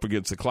know we're up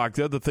against the clock,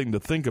 the other thing to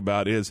think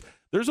about is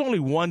there's only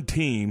one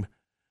team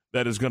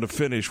that is going to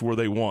finish where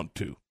they want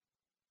to.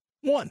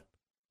 One.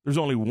 There's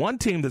only one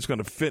team that's going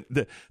to fit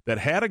that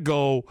had a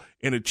goal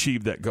and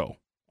achieved that goal.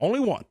 Only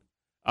one.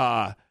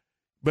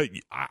 But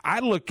I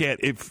look at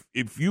if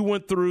you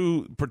went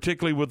through,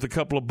 particularly with a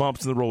couple of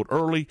bumps in the road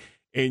early,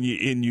 and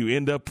you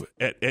end up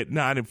at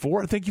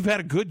 9-4, I think you've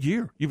had a good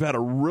year. You've had a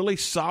really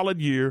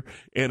solid year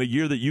and a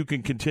year that you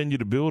can continue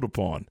to build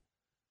upon.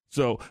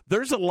 So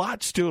there's a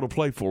lot still to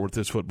play for with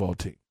this football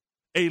team.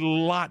 A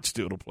lot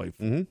still to play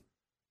for. Mm-hmm.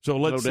 So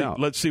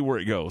let's see where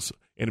it goes.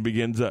 And it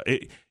begins,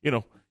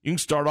 you can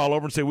start all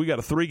over and say we got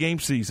a 3-game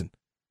season.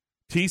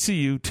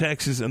 TCU,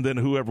 Texas, and then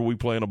whoever we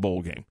play in a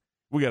bowl game.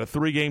 We got a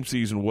 3-game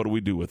season. What do we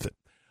do with it?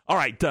 All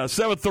right,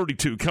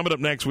 7:32. Coming up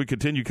next, we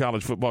continue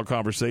college football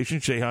conversation.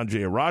 Shehan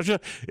Jeyarajah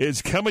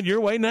is coming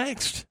your way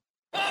next.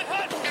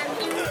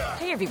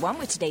 Hey everyone,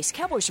 with today's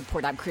Cowboys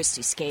Report, I'm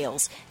Christy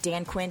Scales.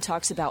 Dan Quinn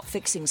talks about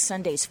fixing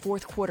Sunday's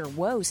fourth quarter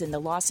woes in the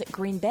loss at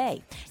Green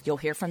Bay. You'll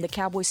hear from the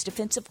Cowboys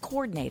defensive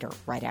coordinator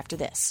right after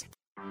this.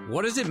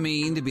 What does it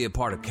mean to be a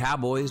part of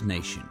Cowboys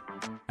Nation?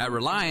 At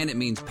Reliant, it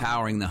means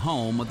powering the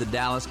home of the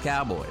Dallas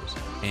Cowboys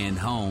and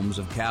homes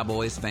of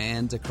Cowboys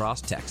fans across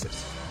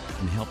Texas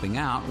and helping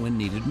out when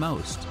needed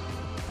most.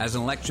 As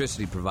an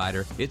electricity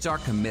provider, it's our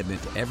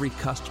commitment to every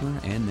customer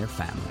and their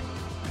family,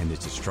 and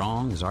it's as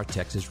strong as our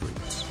Texas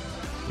roots.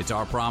 It's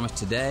our promise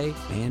today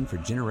and for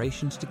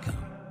generations to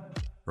come.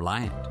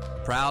 Reliant,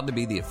 proud to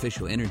be the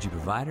official energy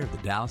provider of the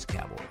Dallas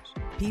Cowboys.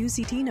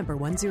 PUCT number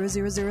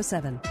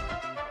 10007.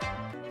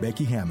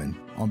 Becky Hammond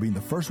on being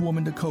the first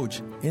woman to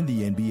coach in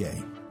the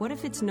NBA. What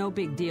if it's no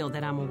big deal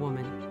that I'm a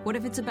woman? What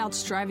if it's about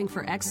striving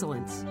for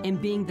excellence and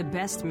being the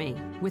best me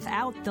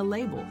without the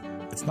label?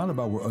 It's not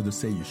about where others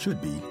say you should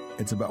be.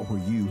 It's about where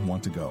you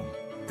want to go.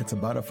 It's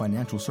about a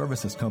financial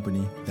services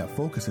company that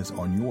focuses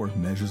on your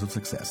measures of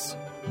success.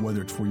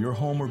 Whether it's for your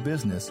home or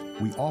business,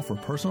 we offer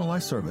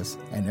personalized service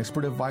and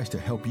expert advice to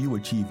help you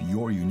achieve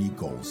your unique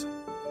goals.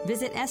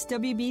 Visit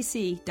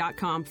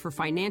swbc.com for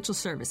financial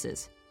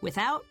services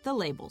without the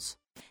labels.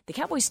 The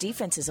Cowboys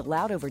defense has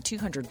allowed over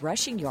 200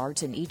 rushing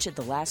yards in each of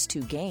the last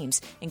 2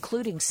 games,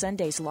 including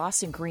Sunday's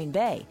loss in Green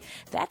Bay.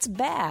 That's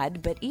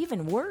bad, but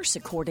even worse,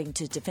 according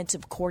to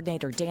defensive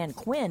coordinator Dan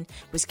Quinn,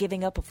 was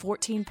giving up a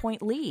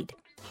 14-point lead.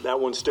 That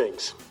one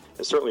stinks.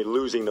 And certainly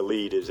losing the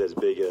lead is as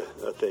big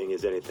a thing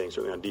as anything.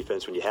 Certainly on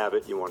defense, when you have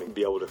it, you want to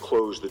be able to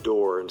close the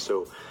door. And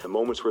so the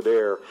moments were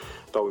there.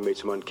 I thought we made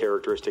some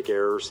uncharacteristic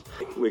errors.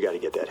 We got to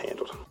get that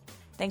handled.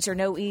 Things are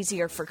no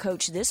easier for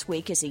Coach this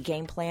week as he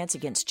game plans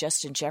against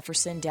Justin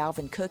Jefferson,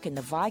 Dalvin Cook, and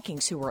the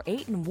Vikings, who are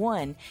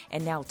 8-1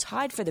 and now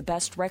tied for the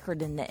best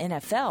record in the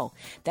NFL.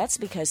 That's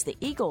because the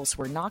Eagles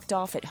were knocked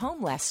off at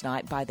home last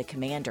night by the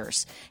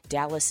Commanders.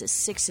 Dallas is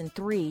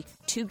 6-3,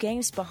 2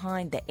 games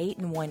behind the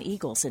 8-1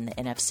 Eagles in the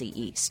NFC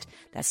East.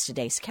 That's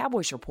today's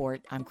Cowboys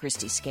Report. I'm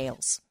Christy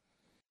Scales.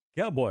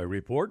 Cowboy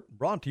Report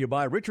brought to you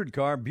by Richard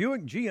Carr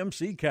Buick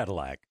GMC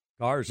Cadillac.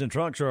 Cars and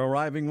trucks are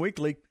arriving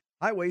weekly.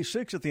 Highway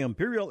 6 at the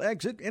Imperial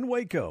exit in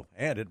Waco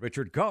and at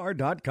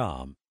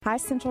richardcarr.com. Hi,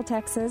 Central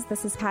Texas.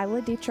 This is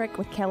Kyla Dietrich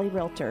with Kelly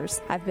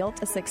Realtors. I've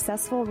built a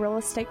successful real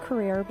estate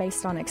career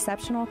based on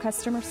exceptional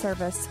customer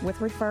service with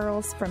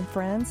referrals from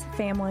friends,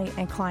 family,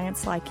 and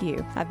clients like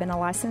you. I've been a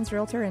licensed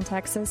realtor in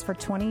Texas for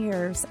 20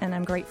 years, and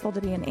I'm grateful to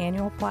be an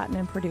annual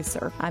platinum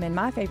producer. I'm in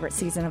my favorite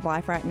season of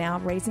life right now,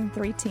 raising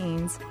 3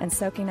 teens and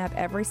soaking up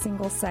every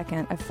single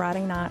second of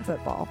Friday night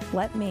football.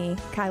 Let me,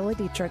 Kyla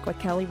Dietrich with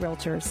Kelly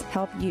Realtors,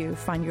 help you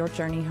find your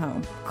journey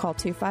home. Call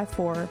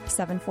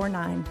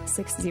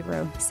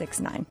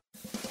 254-749-6069.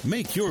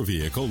 Make your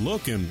vehicle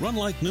look and run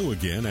like new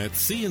again at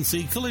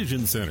CNC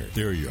Collision Center.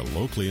 They're your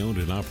locally owned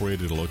and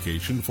operated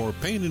location for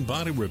paint and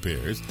body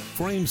repairs,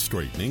 frame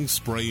straightening,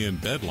 spray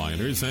and bed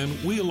liners, and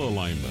wheel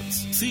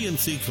alignments.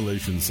 CNC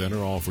Collision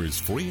Center offers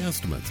free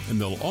estimates, and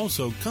they'll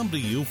also come to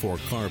you for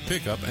car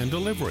pickup and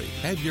delivery.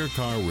 Have your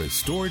car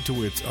restored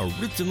to its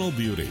original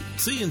beauty.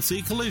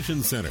 CNC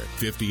Collision Center,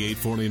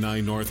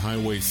 5849 North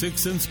Highway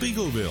 6 in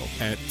Spiegelville,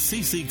 at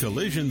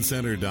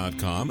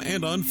cccollisioncenter.com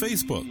and on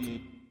Facebook.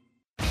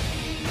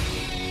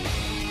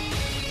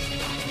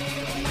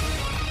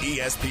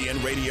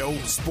 ESPN Radio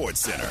Sports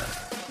Center.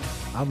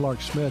 I'm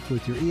Lark Smith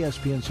with your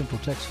ESPN Central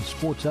Texas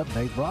Sports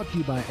Update, brought to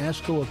you by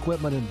ASCO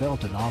Equipment in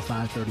Belton off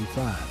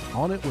I-35.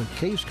 On it with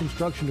Case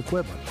Construction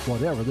Equipment,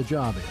 whatever the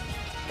job is.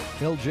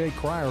 L.J.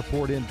 Cryer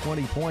poured in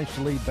 20 points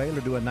to lead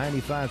Baylor to a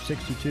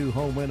 95-62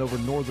 home win over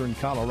Northern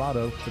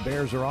Colorado. The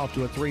Bears are off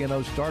to a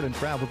 3-0 start and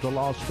travel to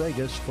Las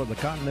Vegas for the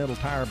Continental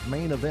Tire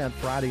main event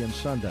Friday and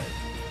Sunday.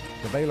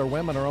 The Baylor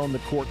women are on the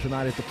court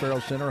tonight at the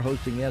Farrell Center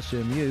hosting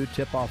SMU.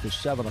 Tip-off is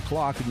 7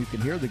 o'clock, and you can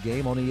hear the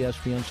game on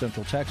ESPN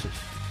Central Texas.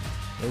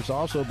 There's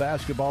also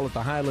basketball at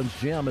the Highlands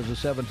Gym as the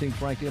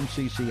 17th-ranked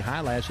MCC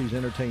Highlassies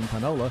entertain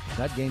Panola.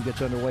 That game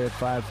gets underway at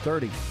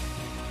 5:30.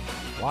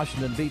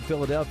 Washington beat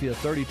Philadelphia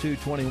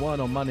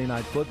 32-21 on Monday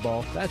Night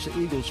Football. That's the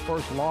Eagles'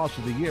 first loss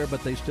of the year,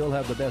 but they still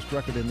have the best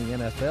record in the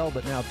NFL,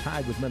 but now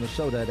tied with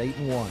Minnesota at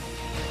 8-1.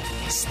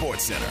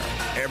 Sports Center,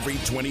 every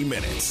 20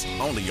 minutes,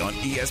 only on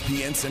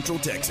ESPN Central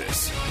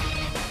Texas.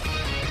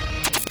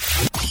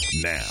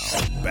 Now,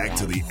 back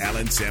to the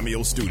Allen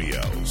Samuel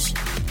Studios.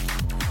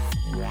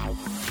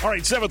 All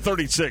right,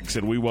 7:36,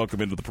 and we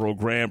welcome into the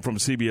program from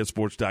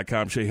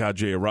CBSSports.com, Shehan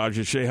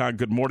Jeyarajah. Shehan,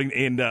 good morning,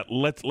 and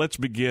let's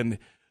begin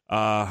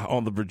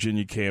on the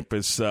Virginia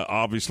campus.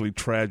 Obviously,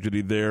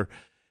 tragedy there,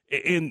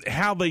 and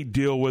how they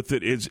deal with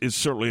it is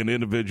certainly an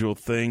individual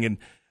thing, and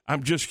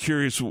I'm just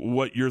curious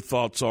what your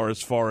thoughts are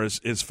as far as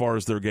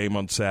their game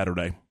on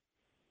Saturday.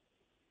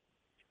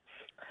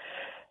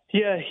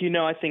 Yeah,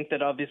 I think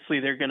that obviously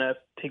they're going to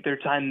take their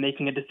time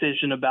making a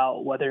decision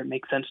about whether it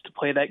makes sense to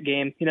play that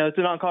game. It's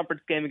a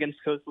non-conference game against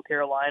Coastal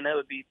Carolina. It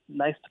would be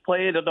nice to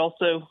play it. It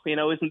also,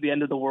 isn't the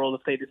end of the world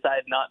if they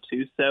decide not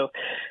to. So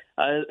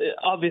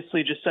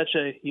obviously just such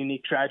a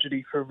unique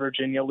tragedy for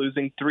Virginia,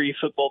 losing 3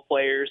 football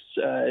players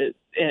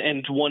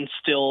and one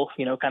still,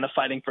 kind of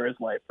fighting for his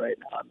life right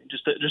now. I mean,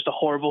 just a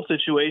horrible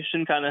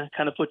situation, kind of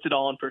puts it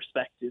all in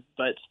perspective.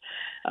 But,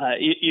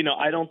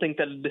 I don't think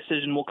that a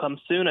decision will come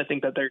soon. I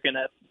think that they're going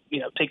to,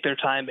 take their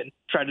time and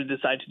try to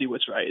decide to do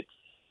what's right.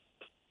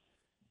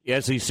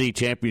 The SEC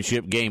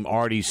championship game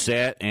already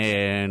set,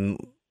 and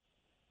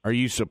are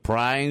you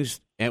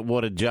surprised at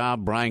what a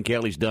job Brian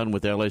Kelly's done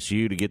with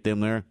LSU to get them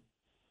there?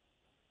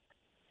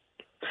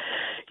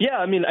 Yeah,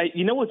 I mean,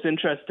 what's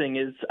interesting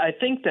is I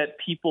think that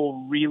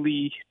people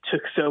really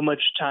took so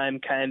much time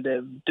kind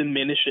of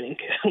diminishing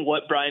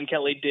what Brian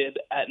Kelly did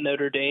at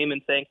Notre Dame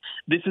and saying,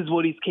 this is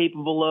what he's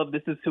capable of,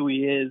 this is who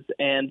he is.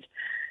 And,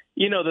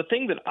 the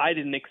thing that I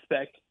didn't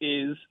expect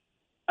is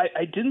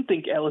I didn't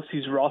think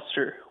LSU's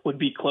roster would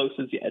be close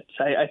as yet.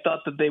 I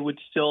thought that they would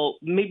still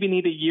maybe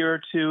need a year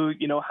or two,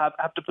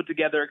 have to put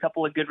together a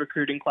couple of good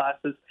recruiting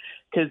classes.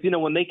 Because,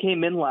 when they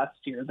came in last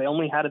year, they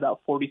only had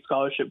about 40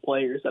 scholarship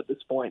players at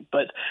this point.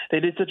 But they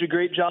did such a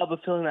great job of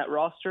filling that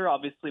roster,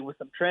 obviously with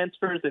some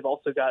transfers. They've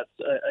also got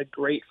a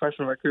great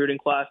freshman recruiting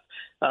class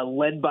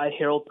led by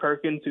Harold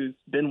Perkins, who's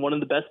been one of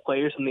the best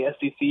players in the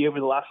SEC over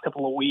the last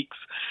couple of weeks.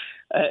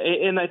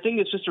 And I think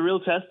it's just a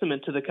real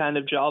testament to the kind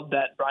of job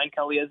that Brian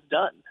Kelly has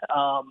done.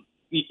 I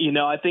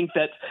think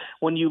that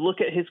when you look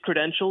at his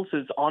credentials,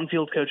 his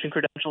on-field coaching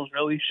credentials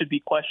really should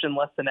be questioned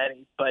less than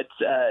any. But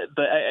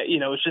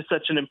it's just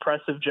such an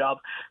impressive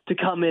job to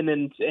come in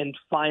and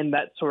find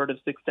that sort of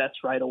success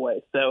right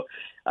away. So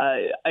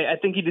I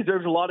think he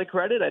deserves a lot of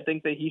credit. I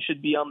think that he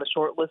should be on the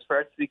short list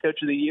for SEC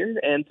Coach of the Year.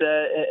 And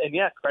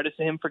credit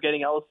to him for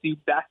getting LSU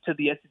back to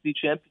the SEC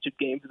championship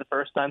game for the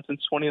first time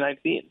since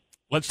 2019.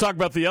 Let's talk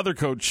about the other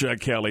coach,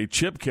 Kelly,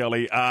 Chip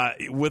Kelly.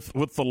 With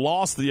the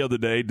loss the other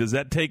day, does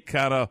that take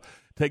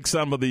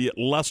some of the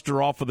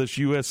luster off of this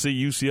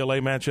USC-UCLA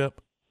matchup?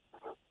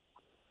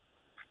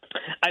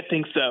 I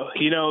think so.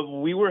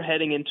 We were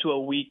heading into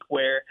a week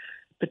where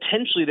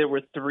potentially there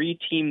were 3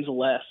 teams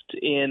left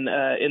in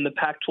the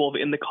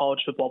Pac-12 in the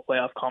college football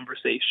playoff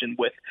conversation,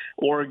 with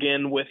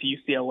Oregon, with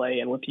UCLA,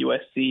 and with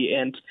USC.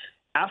 And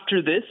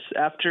after UCLA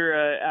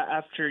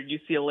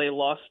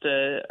lost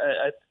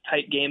a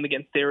tight game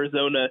against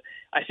Arizona,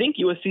 I think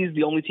USC is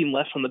the only team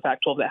left from the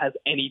Pac-12 that has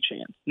any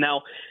chance.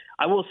 Now,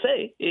 I will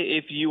say,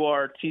 if you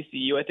are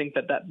TCU, I think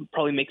that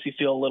probably makes you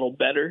feel a little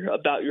better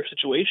about your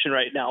situation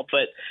right now.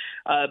 But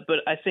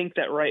I think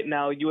that right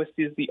now USC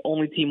is the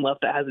only team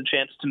left that has a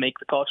chance to make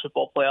the college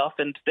football playoff,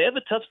 and they have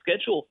a tough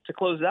schedule to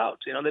close out.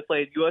 They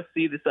played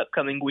USC this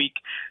upcoming week.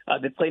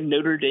 They play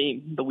Notre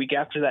Dame the week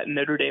after that.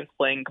 Notre Dame's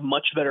playing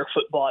much better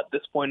football at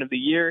this point of the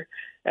year.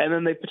 And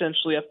then they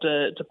potentially have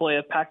to play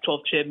a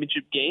Pac-12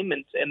 championship game,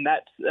 and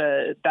that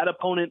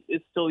opponent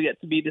is still yet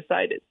to be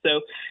decided.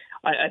 So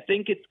I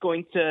think it's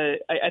going to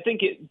 – I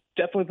think it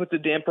definitely puts a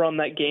damper on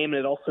that game, and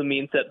it also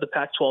means that the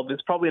Pac-12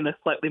 is probably in a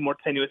slightly more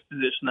tenuous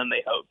position than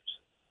they hoped.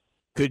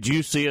 Could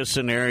you see a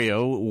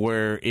scenario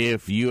where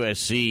if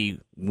USC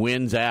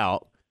wins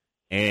out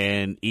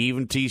and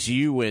even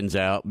TCU wins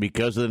out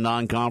because of the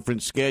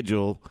non-conference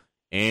schedule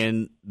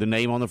and the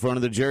name on the front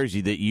of the jersey,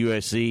 that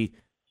USC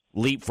 –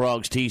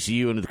 leapfrogs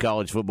TCU into the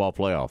college football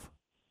playoff?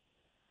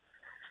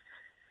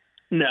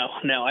 No,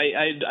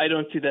 I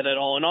don't see that at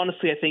all. And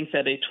honestly, I think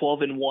that a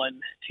 12-1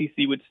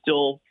 TCU would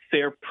still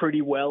fare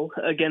pretty well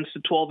against a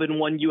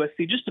 12-1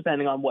 USC, just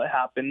depending on what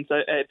happens.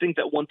 I think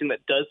that one thing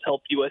that does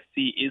help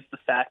USC is the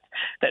fact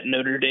that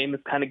Notre Dame has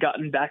kind of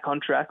gotten back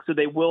on track, so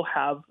they will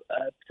have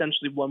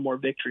potentially one more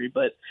victory.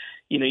 But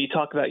you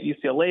talk about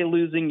UCLA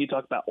losing, you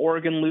talk about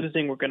Oregon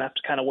losing. We're going to have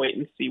to kind of wait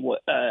and see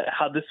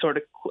how this sort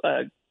of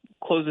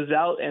closes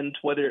out, and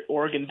whether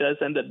Oregon does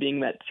end up being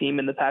that team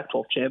in the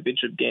Pac-12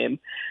 championship game.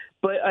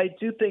 But I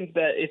do think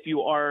that if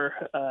you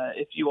are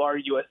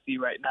USC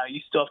right now, you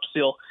still have to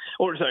feel,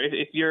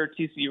 if you're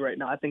TCU right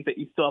now, I think that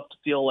you still have to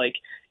feel like,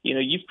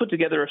 you've put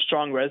together a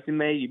strong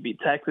resume. You beat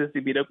Texas,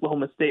 you beat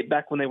Oklahoma State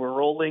back when they were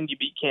rolling, you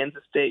beat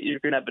Kansas State. You're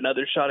going to have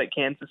another shot at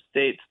Kansas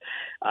State.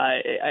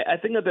 I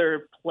think that there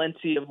are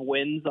plenty of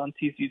wins on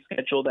TCU's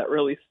schedule that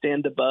really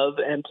stand above,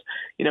 and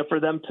for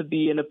them to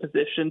be in a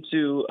position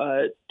to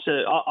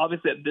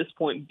obviously at this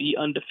point be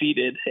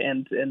undefeated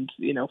and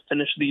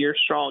finish the year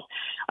strong.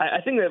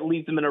 I think that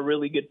leaves them in a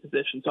really good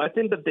position. So I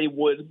think that they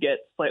would get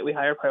slightly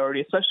higher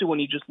priority, especially when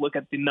you just look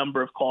at the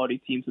number of quality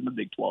teams in the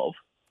Big 12.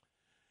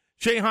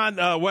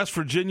 Shehan, West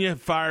Virginia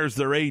fires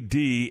their AD.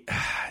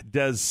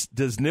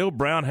 Does Neil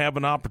Brown have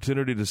an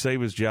opportunity to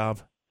save his job?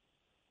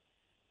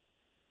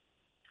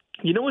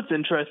 What's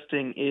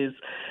interesting is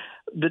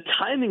the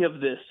timing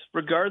of this,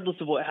 regardless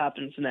of what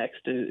happens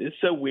next, is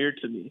so weird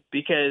to me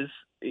because,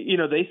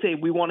 they say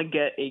we want to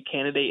get a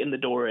candidate in the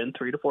door in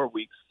 3 to 4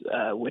 weeks,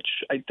 which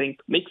I think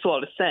makes a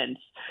lot of sense.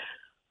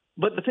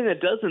 But the thing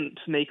that doesn't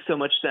make so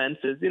much sense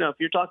is, if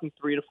you're talking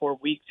 3 to 4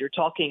 weeks, you're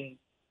talking,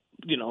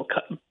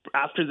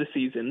 after the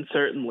season,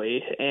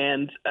 certainly.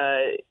 And,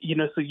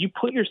 so you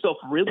put yourself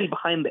really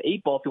behind the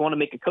 8 ball if you want to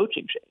make a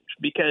coaching change,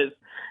 because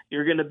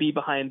you're going to be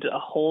behind a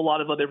whole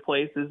lot of other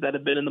places that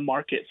have been in the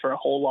market for a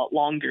whole lot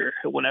longer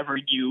whenever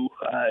you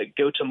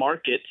go to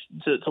market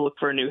to look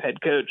for a new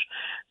head coach.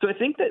 So I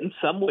think that in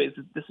some ways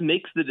this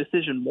makes the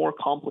decision more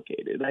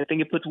complicated. I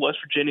think it puts West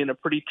Virginia in a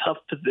pretty tough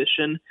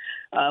position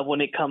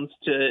when it comes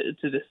to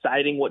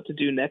deciding what to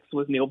do next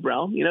with Neil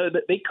Brown.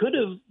 They could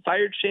have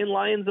fired Shane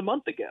Lyons a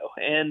month ago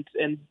and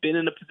been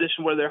in a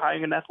position where they're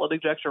hiring an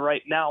athletic director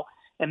right now,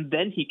 and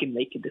then he can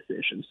make a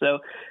decision. So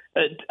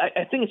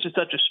I think it's just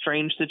such a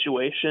strange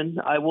situation.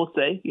 I will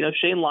say,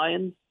 Shane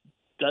Lyons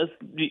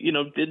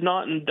did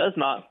not and does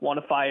not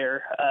want to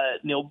fire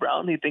Neil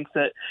Brown. He thinks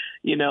that,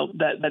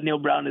 that Neil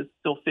Brown is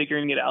still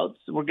figuring it out.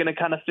 So we're going to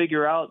kind of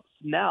figure out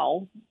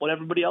now what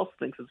everybody else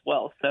thinks as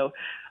well. So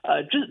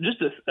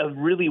just a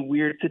really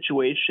weird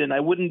situation.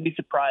 I wouldn't be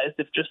surprised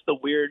if just the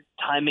weird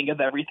timing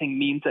of everything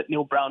means that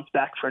Neil Brown's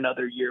back for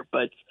another year.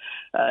 But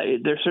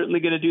they're certainly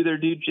going to do their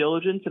due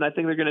diligence, and I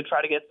think they're going to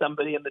try to get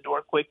somebody in the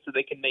door quick so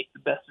they can make the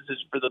best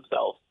decision for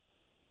themselves.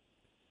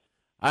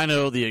 I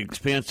know the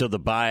expense of the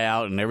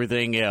buyout and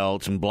everything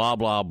else and blah,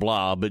 blah,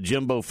 blah, but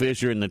Jimbo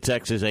Fisher and the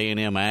Texas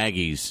A&M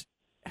Aggies,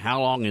 how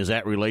long is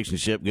that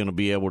relationship going to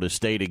be able to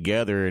stay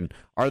together, and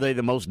are they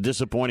the most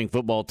disappointing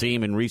football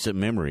team in recent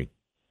memory?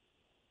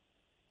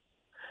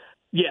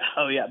 Yeah,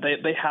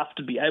 they have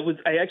to be. I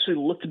actually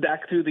looked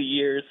back through the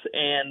years,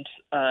 and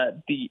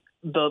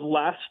the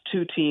last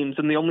 2 teams,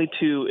 and the only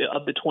 2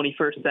 of the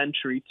 21st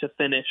century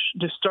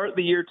to start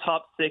the year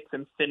top 6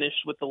 and finish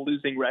with the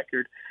losing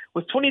record,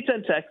 was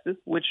 2010 Texas,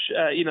 which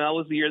that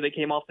was the year they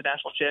came off the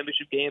national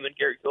championship game, and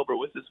Garrett Gilbert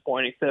was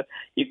disappointing. So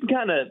you can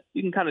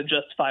kind of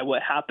justify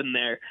what happened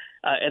there.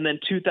 And then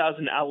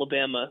 2000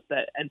 Alabama,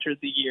 that entered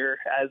the year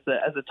as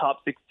a top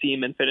 6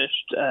 team and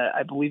finished,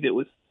 I believe it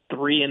was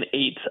 3-8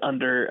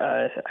 under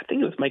I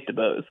think it was Mike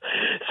DeBose.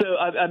 So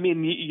I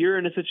mean, you're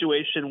in a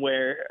situation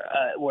where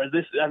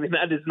this, I mean,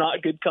 that is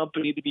not good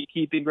company to be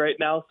keeping right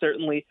now.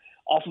 Certainly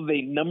off of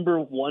a number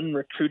one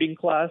recruiting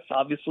class,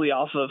 obviously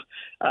off of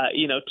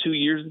 2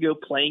 years ago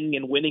playing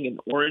and winning an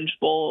Orange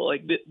Bowl.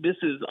 Like this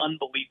is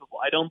unbelievable.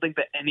 I don't think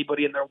that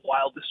anybody in their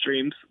wildest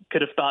dreams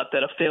could have thought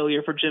that a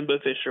failure for Jimbo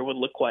Fisher would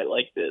look quite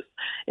like this.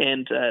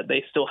 And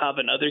they still have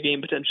another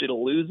game potentially to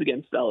lose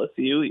against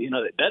LSU.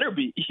 They better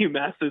beat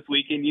UMass this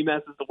weekend.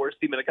 UMass is the worst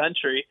team in the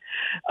country.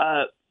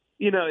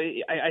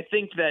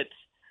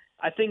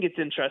 I think it's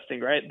interesting,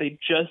 right? They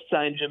just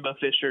signed Jimbo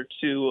Fisher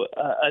to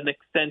an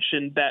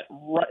extension that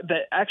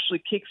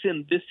actually kicks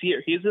in this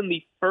year. He's in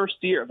the first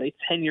year of a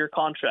 10-year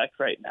contract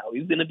right now.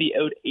 He's going to be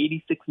owed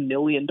 $86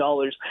 million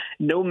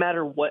no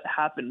matter what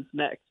happens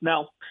next.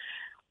 Now,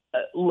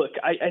 look,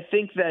 I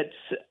think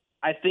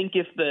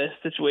if the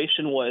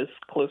situation was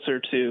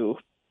closer to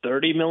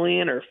 $30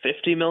 million or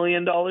 $50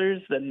 million,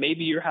 then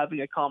maybe you're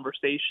having a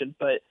conversation.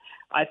 But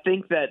I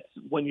think that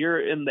when you're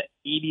in the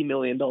 $80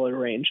 million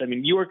range, I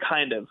mean, you are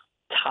kind of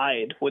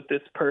tied with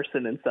this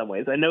person in some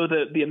ways. I know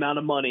the amount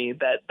of money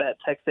that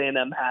Texas A&M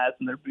has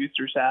and their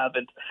boosters have,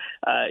 and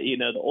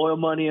the oil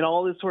money and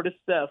all this sort of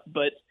stuff,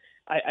 but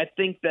I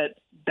think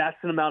that's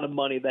an amount of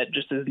money that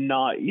just is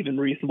not even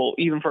reasonable,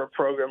 even for a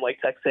program like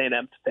Texas A&M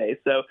to pay.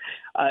 So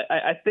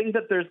I think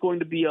that there's going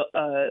to be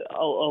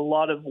a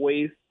lot of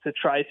ways to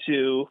try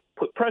to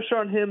put pressure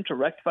on him to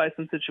rectify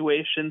some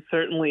situations.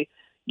 Certainly,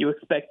 you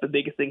expect the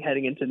biggest thing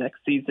heading into next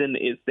season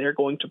is they're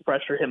going to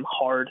pressure him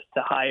hard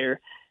to hire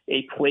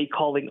a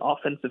play-calling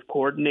offensive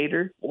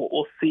coordinator.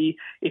 We'll see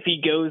if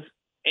he goes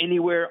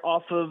anywhere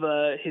off of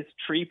his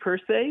tree per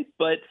se,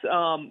 but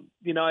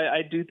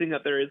I do think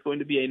that there is going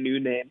to be a new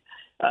name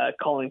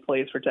calling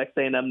plays for Texas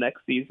A&M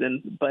next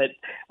season, but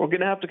we're going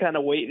to have to kind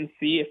of wait and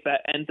see if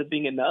that ends up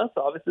being enough.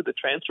 Obviously, the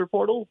transfer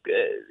portal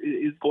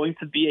is going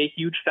to be a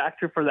huge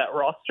factor for that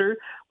roster.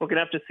 We're going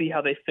to have to see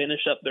how they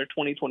finish up their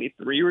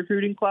 2023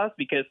 recruiting class,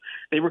 because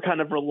they were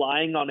kind of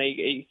relying on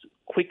a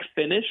quick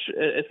finish,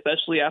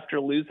 especially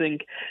after losing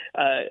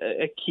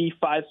a key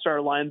 5-star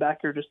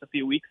linebacker just a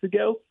few weeks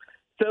ago.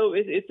 So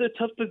it's a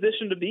tough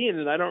position to be in,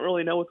 and I don't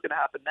really know what's going to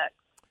happen next.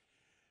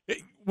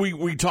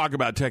 We talk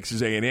about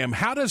Texas A&M.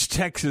 How does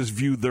Texas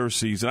view their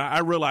season? I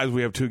realize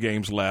we have 2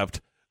 games left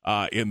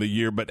in the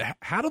year, but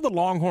how do the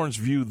Longhorns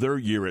view their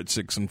year at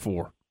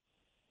 6-4?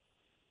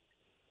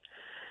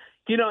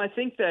 I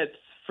think that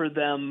for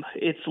them,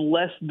 it's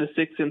less the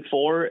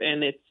 6-4,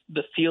 and it's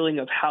the feeling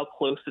of how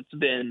close it's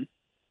been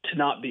to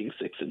not being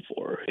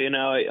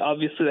 6-4.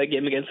 Obviously that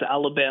game against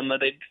Alabama,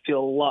 they'd feel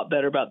a lot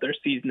better about their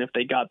season if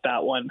they got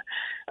that one.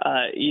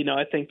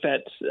 I think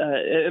that,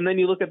 and then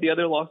you look at the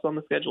other losses on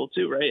the schedule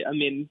too, right? I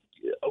mean,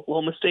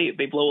 Oklahoma State,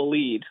 they blow a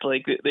lead.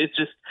 Like, it's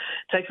just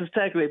Texas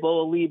Tech, they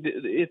blow a lead.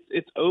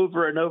 It's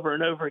over and over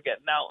and over again.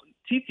 Now,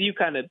 TCU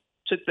kind of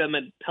took them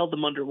and held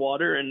them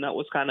underwater, and that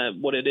was kind of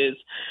what it is.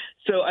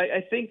 So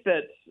I think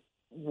that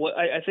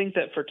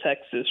for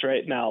Texas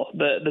right now,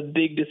 the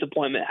big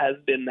disappointment has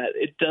been that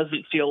it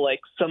doesn't feel like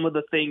some of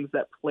the things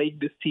that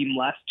plagued this team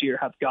last year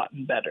have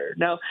gotten better.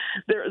 Now,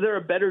 they're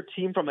a better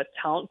team from a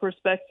talent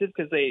perspective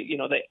because they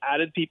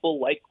added people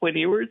like Quinn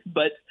Ewers,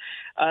 but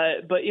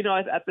at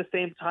the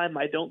same time,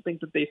 I don't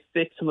think that they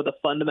fixed some of the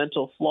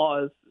fundamental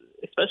flaws,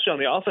 especially on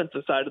the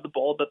offensive side of the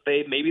ball, that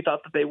they maybe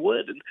thought that they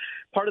would. And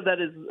part of that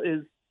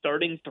is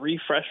starting 3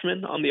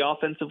 freshmen on the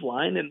offensive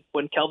line. And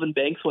when Kelvin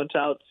Banks went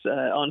out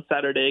on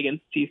Saturday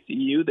against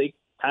TCU, they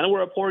kind of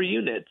were a poor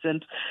unit.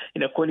 And,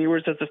 Quinn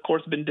Ewers has, of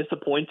course, been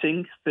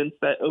disappointing since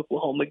that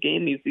Oklahoma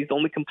game. He's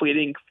only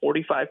completing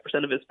 45%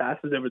 of his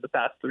passes over the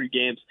past 3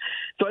 games.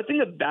 So I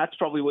think that's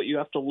probably what you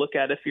have to look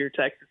at if you're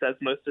Texas as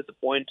most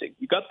disappointing.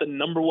 You got the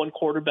number 1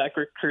 quarterback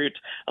recruit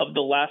of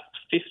the last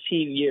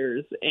 15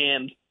 years,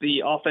 and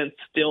the offense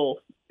still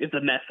is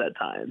a mess at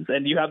times.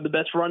 And you have the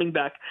best running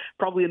back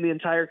probably in the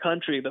entire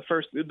country.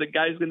 The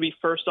guy who's going to be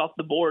first off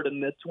the board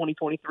in the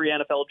 2023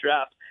 NFL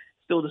draft.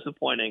 Still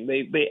disappointing.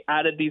 They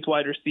added these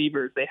wide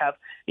receivers. They have,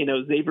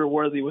 Xavier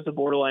Worthy was a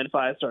borderline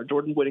 5-star.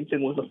 Jordan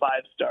Whittington was a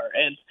 5-star.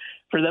 And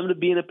for them to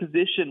be in a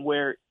position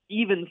where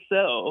even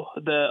so,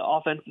 the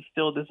offense is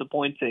still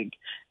disappointing.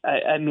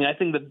 I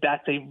think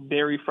that's a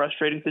very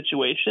frustrating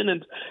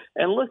situation.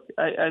 And look,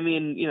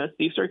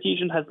 Steve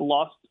Sarkisian has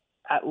lost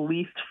at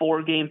least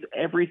 4 games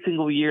every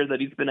single year that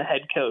he's been a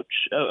head coach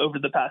over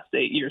the past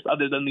 8 years,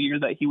 other than the year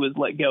that he was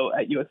let go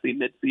at USC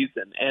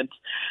midseason. And,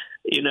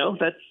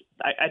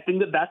 I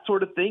think that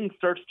sort of thing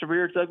starts to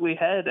rear its ugly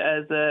head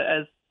as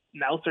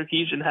now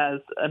Sarkisian has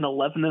an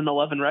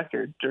 11-11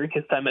 record during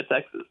his time at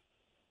Texas.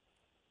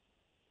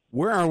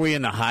 Where are we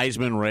in the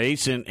Heisman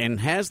race? And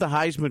has the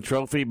Heisman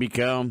Trophy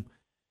become,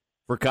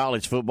 for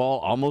college football,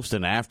 almost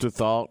an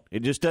afterthought?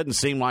 It just doesn't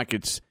seem like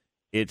it's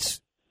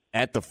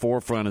at the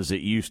forefront as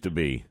it used to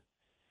be.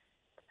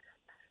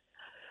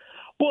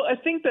 Well, I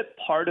think that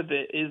part of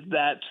it is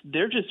that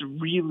there just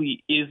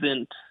really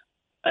isn't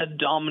a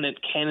dominant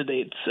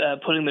candidate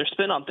putting their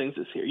spin on things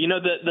this year.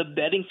 The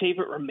betting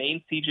favorite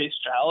remains C.J.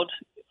 Stroud.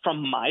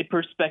 From my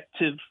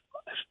perspective,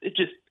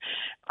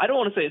 I don't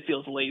want to say it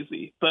feels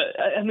lazy, but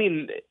I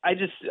mean, I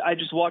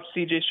just watched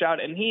C.J. Stroud,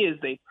 and he is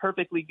a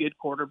perfectly good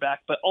quarterback,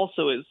 but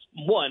also is,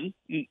 one,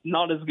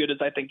 not as good as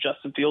I think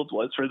Justin Fields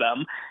was for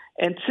them,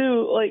 and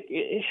two, like,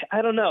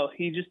 I don't know,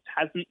 he just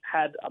hasn't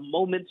had a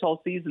moment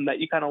all season that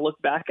you kind of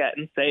look back at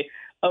and say,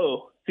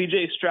 oh,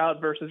 C.J.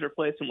 Stroud versus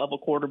replacement level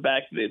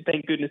quarterback,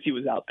 thank goodness he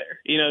was out there.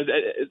 You know,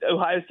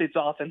 Ohio State's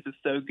offense is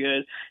so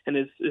good and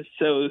is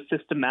so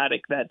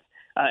systematic that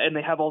and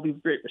they have all these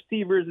great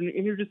receivers,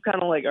 and you're just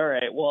kind of like, all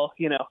right, well,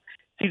 you know,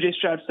 C.J.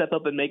 Stroud step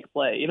up and make a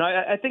play. You know,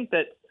 I think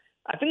that's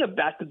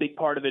the big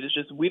part of it is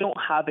just we don't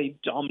have a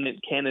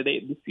dominant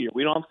candidate this year.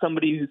 We don't have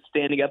somebody who's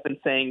standing up and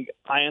saying,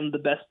 I am the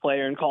best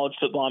player in college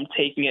football, I'm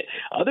taking it,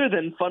 other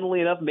than,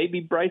 funnily enough, maybe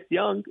Bryce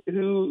Young,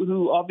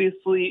 who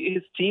obviously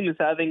his team is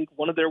having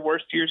one of their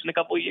worst years in a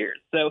couple of years.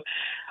 So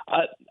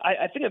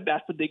I think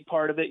that's a big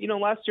part of it. You know,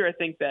 last year I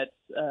think that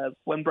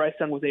when Bryce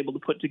Young was able to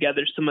put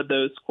together some of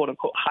those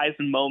quote-unquote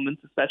Heisman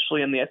moments,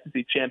 especially in the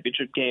SEC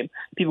championship game,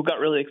 people got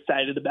really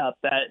excited about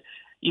that.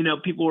 You know,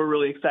 people were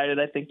really excited,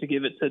 I think, to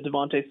give it to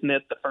Devontae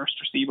Smith, the first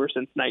receiver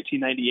since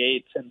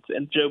 1998,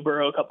 and Joe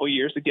Burrow a couple of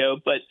years ago.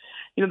 But,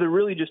 you know, there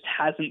really just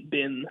hasn't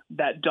been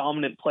that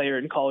dominant player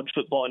in college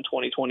football in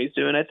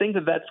 2022. And I think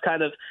that's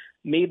kind of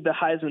made the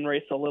Heisman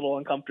race a little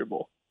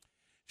uncomfortable.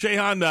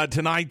 Shehan,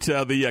 tonight,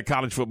 the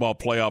college football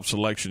playoff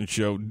selection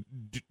show,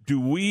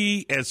 do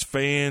we as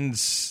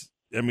fans,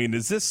 I mean,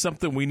 is this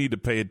something we need to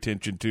pay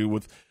attention to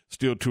with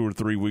still 2 or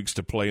 3 weeks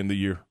to play in the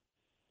year?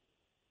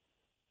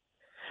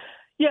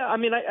 Yeah, I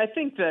mean, I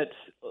think that,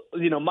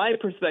 you know, my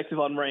perspective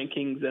on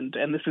rankings,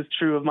 and this is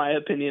true of my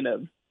opinion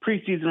of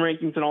preseason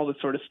rankings and all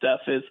this sort of stuff,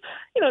 is,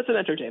 you know, it's an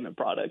entertainment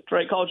product,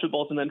 right? College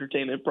football is an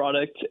entertainment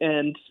product.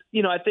 And,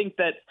 you know, I think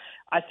that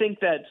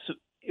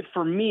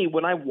for me,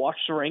 when I watch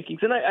the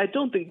rankings, and I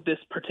don't think this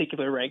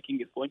particular ranking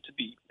is going to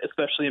be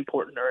especially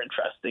important or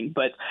interesting,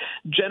 but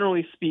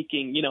generally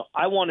speaking, you know,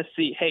 I want to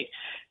see, hey,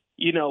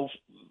 you know,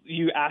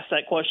 you asked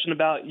that question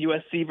about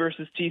USC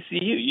versus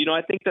TCU. You know,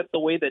 I think that the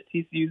way that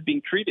TCU is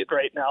being treated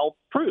right now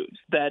proves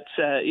that,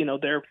 you know,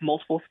 they're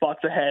multiple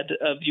spots ahead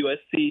of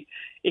USC.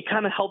 It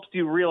kind of helps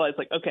you realize,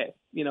 like, okay,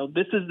 you know,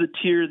 this is the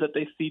tier that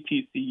they see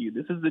TCU.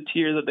 This is the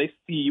tier that they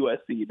see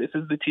USC. This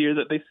is the tier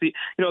that they see,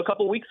 you know, a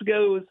couple of weeks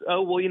ago, it was,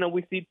 oh, well, you know,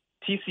 we see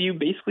TCU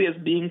basically as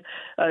being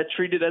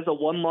treated as a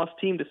one-loss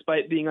team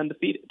despite being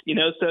undefeated, you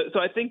know. So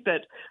I think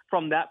that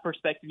from that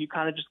perspective, you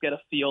kind of just get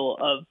a feel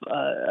of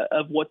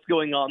what's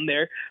going on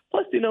there.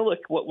 Plus, you know,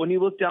 look, when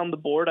you look down the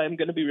board, I'm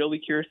going to be really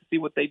curious to see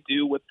what they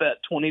do with that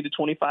 20 to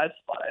 25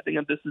 spot. I think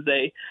that this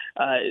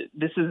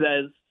is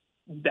as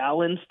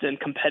balanced and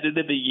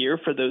competitive a year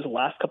for those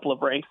last couple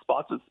of ranked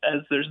spots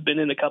as there's been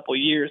in a couple of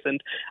years, and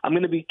I'm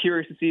going to be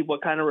curious to see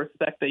what kind of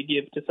respect they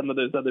give to some of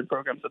those other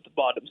programs at the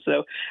bottom.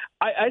 So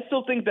I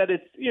still think that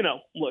it's, you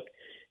know, look,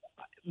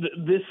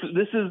 this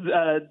is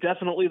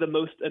definitely the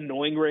most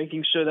annoying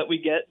ranking show that we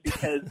get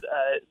because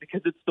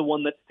it's the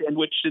one that's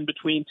sandwiched in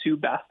between two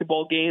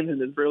basketball games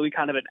and is really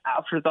kind of an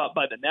afterthought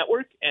by the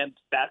network, and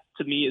that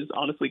to me is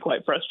honestly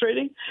quite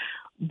frustrating.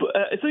 But,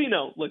 so, you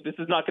know, look, this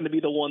is not going to be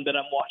the one that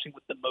I'm watching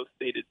with the most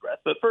bated breath.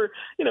 But for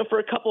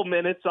a couple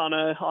minutes on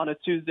a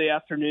Tuesday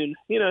afternoon,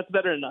 you know, it's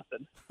better than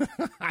nothing.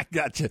 I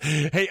got you.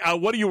 Hey,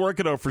 what are you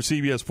working on for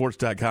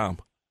CBSSports.com?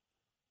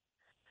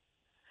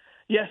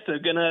 Yes, so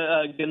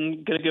gonna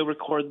go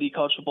record the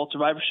College Football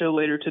Survivor Show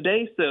later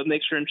today. So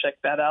make sure and check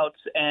that out.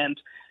 And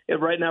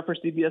right now for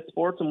CBS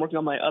Sports, I'm working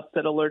on my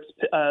upset alerts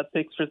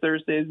picks for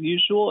Thursday as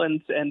usual,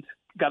 and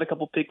got a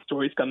couple pick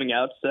stories coming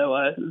out. So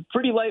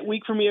pretty light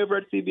week for me over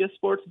at CBS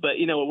Sports, but,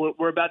 you know,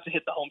 we're about to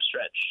hit the home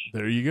stretch.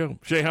 There you go.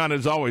 Shehan,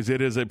 as always,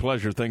 it is a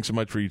pleasure. Thanks so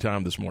much for your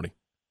time this morning.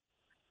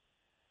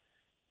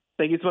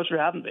 Thank you so much for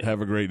having me. Have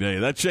a great day.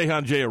 That's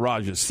Shehan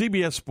Jeyarajah,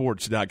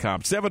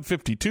 CBSSports.com.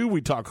 7:52, we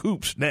talk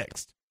hoops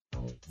next.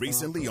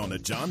 Recently on the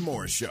John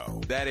Morris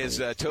Show. That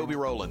is Toby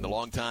Rowland, the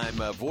longtime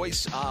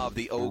voice of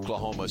the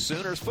Oklahoma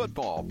Sooners.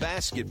 Football,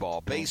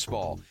 basketball,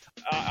 baseball.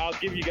 I'll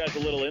give you guys a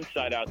little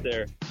insight out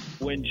there.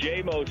 When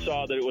J-Mo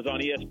saw that it was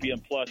on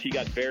ESPN Plus, he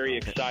got very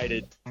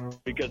excited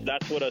because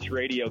that's what us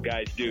radio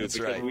guys do. That's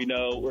because right. We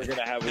know we're going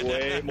to have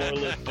way more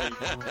listeners.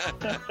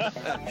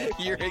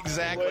 You're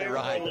exactly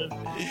right.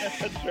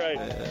 That's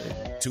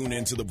right. Tune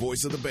in to the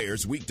Voice of the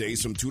Bears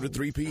weekdays from 2 to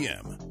 3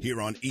 p.m.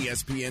 here on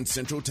ESPN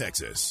Central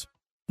Texas.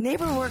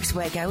 NeighborWorks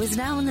Waco is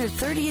now in their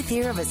 30th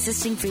year of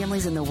assisting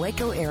families in the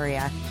Waco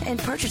area and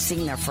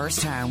purchasing their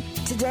first home.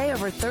 Today,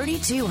 over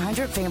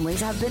 3,200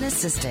 families have been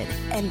assisted,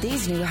 and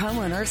these new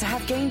homeowners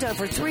have gained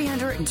over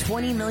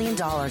 $320 million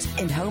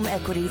in home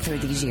equity through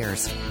these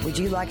years. Would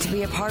you like to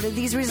be a part of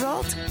these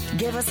results?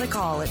 Give us a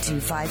call at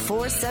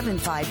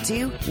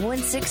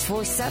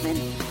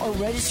 254-752-1647 or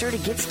register to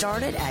get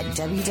started at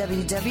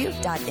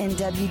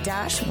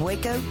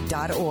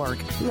www.nw-waco.org.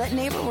 Let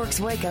NeighborWorks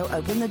Waco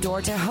open the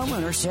door to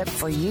homeownership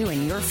for you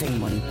and your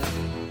family.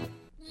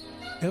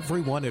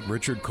 Everyone at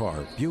Richard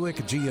Carr, Buick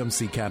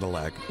GMC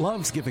Cadillac,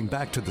 loves giving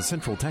back to the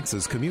Central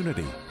Texas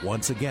community.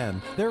 Once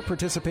again, they're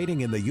participating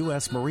in the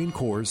U.S. Marine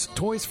Corps'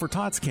 Toys for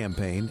Tots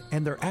campaign,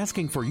 and they're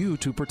asking for you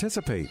to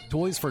participate.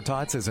 Toys for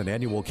Tots is an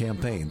annual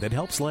campaign that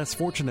helps less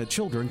fortunate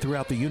children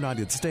throughout the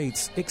United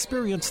States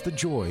experience the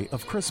joy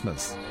of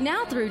Christmas.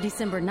 Now through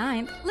December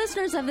 9th,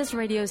 listeners of this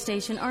radio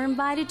station are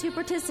invited to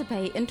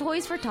participate in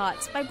Toys for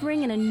Tots by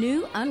bringing a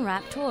new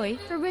unwrapped toy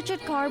for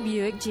Richard Carr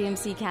Buick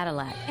GMC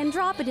Cadillac and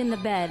drop it in the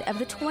bed of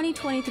the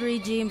 2023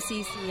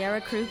 GMC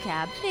Sierra Crew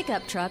Cab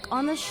pickup truck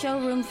on the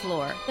showroom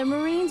floor. The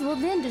Marines will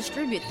then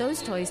distribute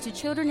those toys to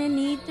children in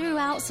need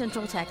throughout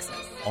Central Texas.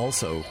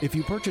 Also, if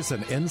you purchase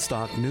an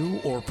in-stock new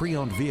or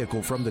pre-owned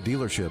vehicle from the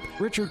dealership,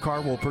 Richard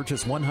Carr will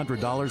purchase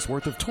 $100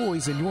 worth of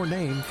toys in your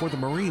name for the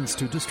Marines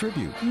to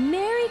distribute.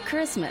 Merry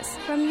Christmas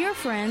from your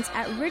friends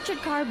at Richard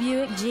Carr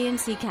Buick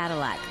GMC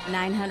Cadillac,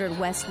 900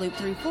 West Loop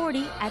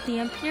 340 at the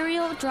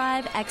Imperial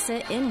Drive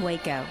exit in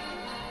Waco.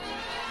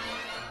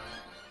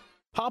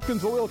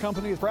 Hopkins Oil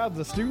Company is proud of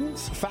the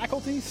students,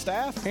 faculty,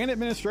 staff, and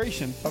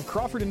administration of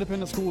Crawford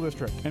Independent School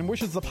District and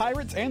wishes the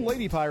Pirates and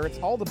Lady Pirates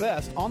all the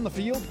best on the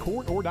field,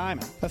 court, or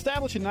diamond.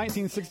 Established in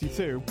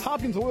 1962,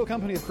 Hopkins Oil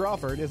Company of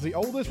Crawford is the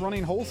oldest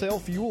running wholesale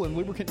fuel and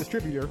lubricant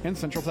distributor in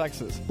Central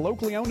Texas.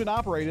 Locally owned and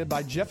operated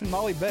by Jeff and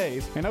Molly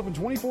Bays and open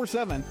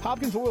 24/7,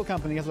 Hopkins Oil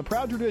Company has a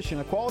proud tradition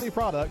of quality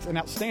products and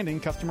outstanding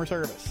customer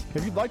service.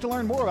 If you'd like to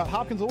learn more about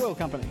Hopkins Oil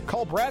Company,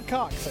 call Brad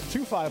Cox at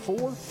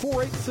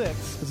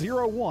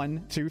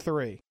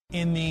 254-486-0123.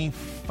 In the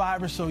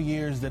 5 or so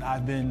years that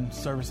I've been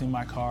servicing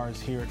my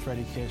cars here at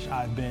Freddie Kish,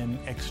 I've been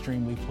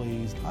extremely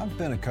pleased. I've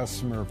been a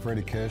customer of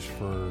Freddie Kish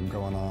for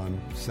going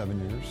on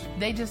 7 years.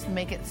 They just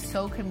make it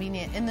so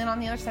convenient. And then on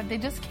the other side, they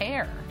just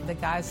care. The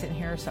guys sitting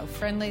here are so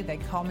friendly. They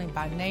call me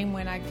by name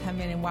when I come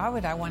in, and why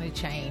would I want to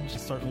change? I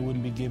certainly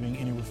wouldn't be giving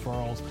any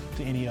referrals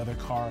to any other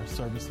car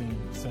servicing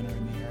center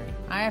in the area.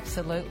 I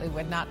absolutely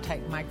would not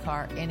take my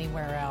car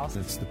anywhere else.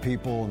 It's the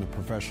people and the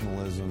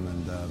professionalism,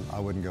 and I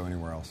wouldn't go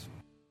anywhere else.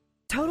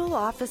 Total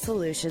Office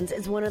Solutions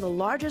is one of the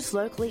largest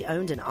locally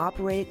owned and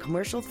operated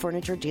commercial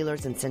furniture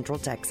dealers in Central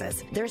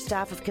Texas. Their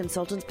staff of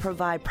consultants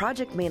provide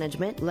project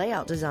management,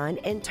 layout design,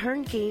 and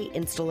turnkey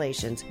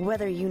installations.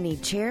 Whether you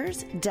need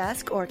chairs,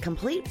 desk, or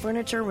complete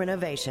furniture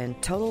renovation,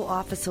 Total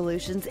Office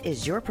Solutions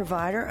is your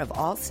provider of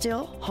all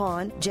steel,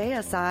 Hahn,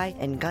 JSI,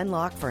 and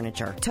Gunlock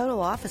furniture. Total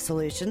Office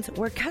Solutions,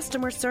 where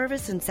customer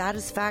service and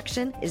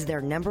satisfaction is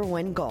their number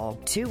one goal.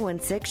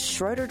 216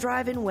 Schroeder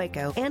Drive in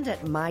Waco and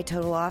at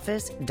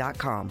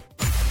mytotaloffice.com.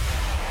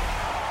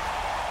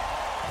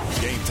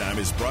 Game Time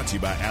is brought to you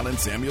by Allen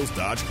Samuels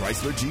Dodge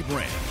Chrysler Jeep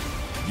Ram,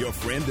 your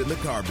friend in the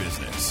car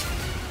business.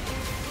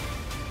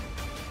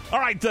 All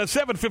right,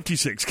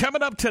 7:56.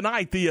 Coming up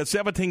tonight, the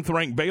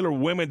 17th-ranked Baylor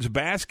women's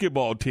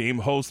basketball team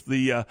hosts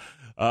the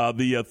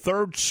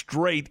third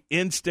straight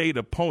in-state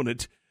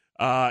opponent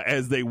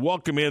as they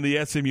welcome in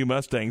the SMU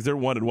Mustangs. They're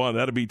 1-1.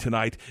 That'll be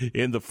tonight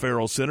in the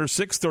Farrell Center.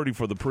 6:30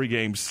 for the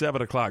pregame,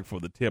 7 o'clock for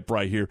the tip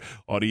right here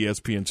on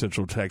ESPN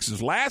Central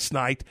Texas. Last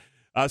night,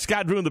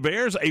 Scott Drew and the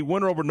Bears, a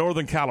winner over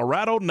Northern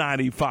Colorado,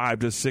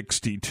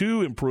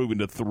 95-62, improving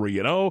to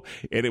 3-0.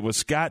 And it was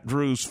Scott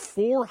Drew's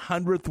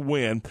 400th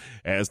win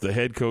as the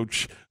head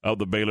coach of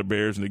the Baylor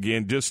Bears. And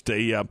again, just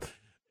in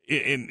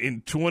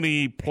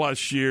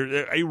 20-plus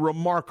years, a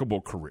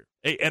remarkable career,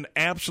 an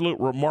absolute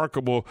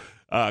remarkable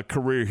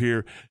career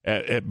here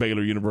at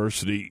Baylor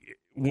University.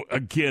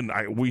 Again,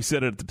 we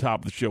said it at the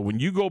top of the show.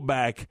 When you go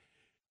back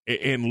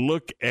and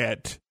look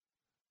at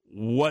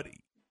what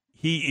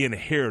he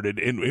inherited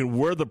and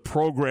where the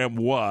program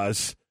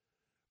was,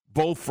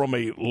 both from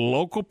a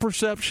local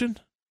perception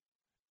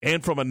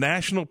and from a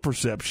national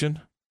perception,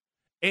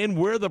 and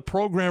where the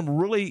program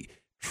really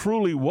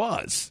truly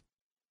was,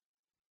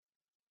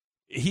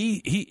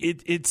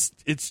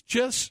 it's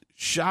just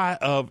shy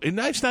of, and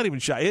it's not even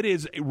shy. It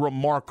is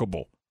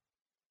remarkable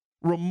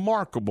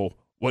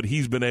what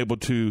he's been able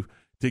to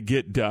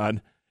get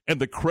done. And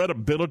the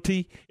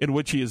credibility in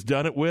which he has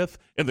done it with,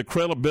 and the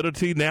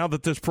credibility now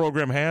that this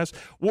program has.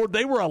 Ward,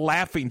 they were a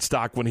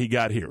laughingstock when he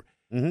got here.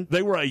 Mm-hmm.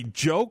 They were a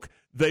joke.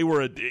 They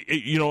were,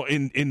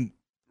 in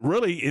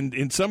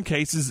some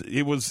cases,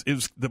 it was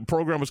the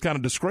program was kind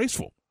of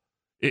disgraceful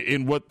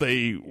in what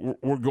they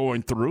were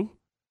going through.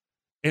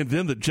 And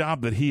then the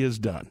job that he has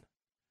done,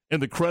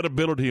 and the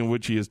credibility in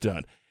which he has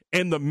done,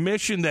 and the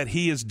mission that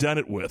he has done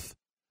it with,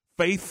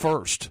 faith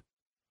first,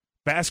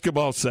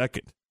 basketball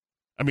second.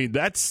 I mean,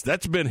 that's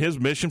been his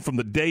mission from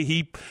the day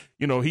he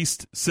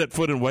set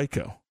foot in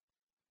Waco.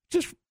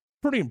 Just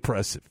pretty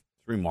impressive.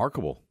 It's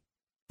remarkable.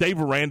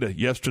 Dave Aranda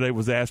yesterday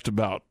was asked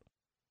about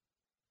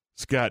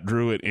Scott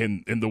Drew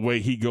and the way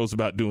he goes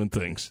about doing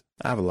things.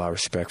 I have a lot of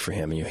respect for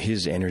him.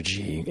 His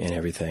energy and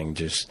everything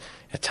just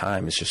at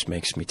times just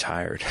makes me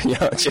tired.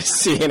 Just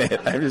seeing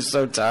it. I'm just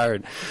so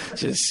tired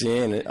just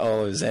seeing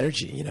all of his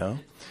energy,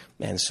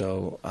 And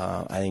so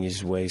I think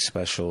he's way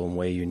special and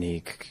way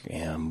unique,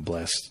 and I'm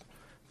blessed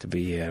to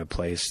be at a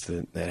place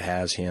that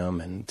has him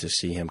and to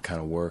see him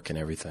kind of work and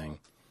everything.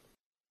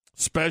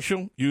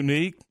 Special,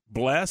 unique,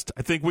 blessed.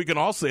 I think we can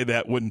all say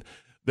that when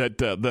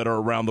that are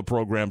around the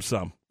program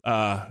some.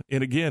 And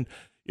again,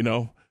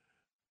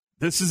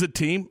 this is a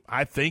team,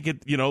 I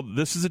think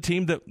this is a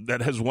team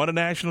that has won a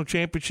national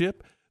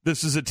championship.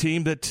 This is a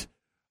team that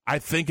I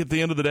think at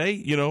the end of the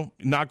day,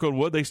 knock on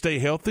wood, they stay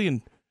healthy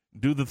and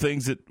do the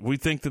things that we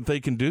think that they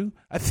can do.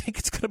 I think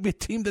it's going to be a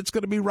team that's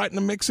going to be right in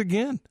the mix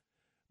again.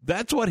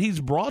 That's what he's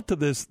brought to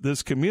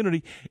this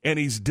community, and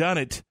he's done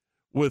it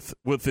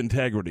with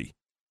integrity.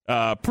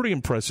 Pretty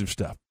impressive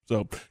stuff.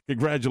 So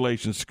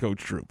congratulations to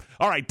Coach Drew.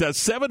 All right,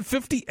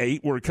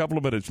 7:58. We're a couple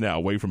of minutes now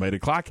away from 8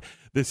 o'clock.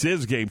 This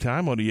is Game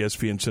Time on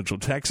ESPN Central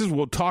Texas.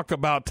 We'll talk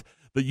about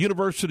the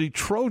University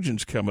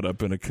Trojans coming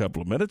up in a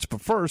couple of minutes. But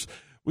first,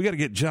 we got to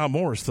get John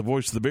Morris, the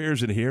voice of the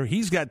Bears, in here.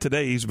 He's got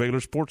today's Baylor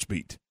Sports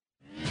Beat.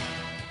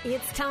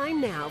 It's time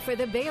now for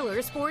the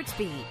Baylor Sports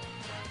Beat.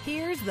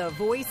 Here's the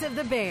voice of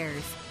the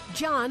Bears,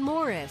 John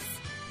Morris.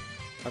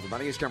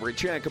 Everybody, it's time for a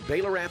check of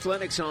Baylor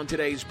athletics on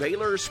today's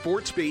Baylor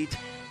Sports Beat.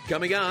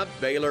 Coming up,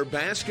 Baylor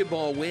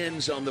basketball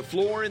wins on the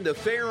floor in the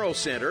Farrell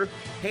Center,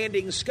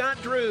 handing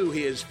Scott Drew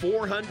his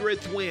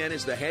 400th win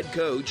as the head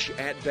coach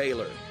at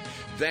Baylor.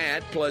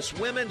 That plus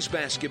women's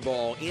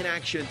basketball in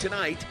action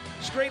tonight,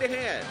 straight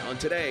ahead on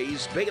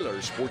today's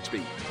Baylor Sports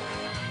Beat.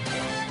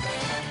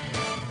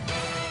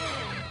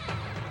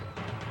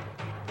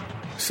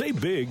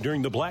 Save big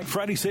during the Black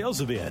Friday sales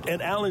event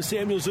at Allen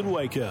Samuels in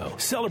Waco.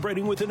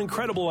 Celebrating with an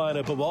incredible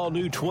lineup of all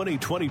new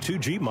 2022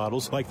 Jeep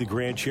models like the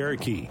Grand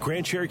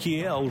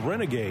Cherokee L,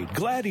 Renegade,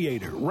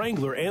 Gladiator,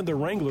 Wrangler, and the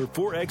Wrangler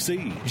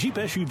 4xe. Jeep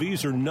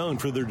SUVs are known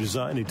for their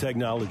design and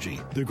technology.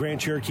 The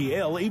Grand Cherokee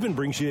L even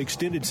brings you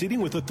extended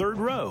seating with a third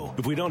row.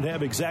 If we don't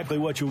have exactly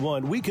what you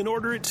want, we can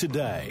order it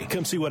today.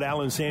 Come see what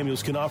Allen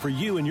Samuels can offer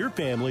you and your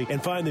family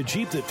and find the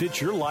Jeep that fits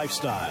your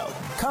lifestyle.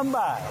 Come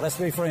by. Let's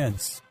be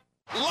friends.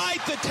 Light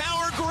the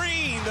tower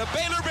green. The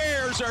Baylor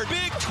Bears are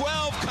Big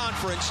 12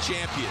 Conference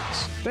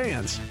champions.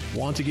 Fans,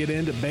 want to get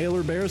into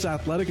Baylor Bears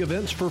athletic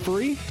events for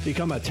free?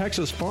 Become a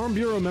Texas Farm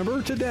Bureau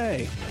member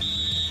today.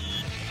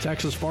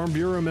 Texas Farm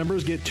Bureau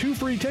members get 2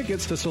 free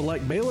tickets to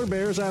select Baylor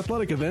Bears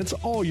athletic events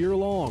all year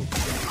long.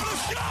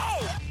 Let's go!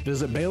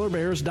 Visit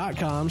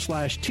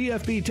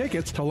BaylorBears.com/TFB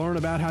tickets to learn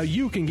about how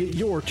you can get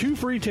your 2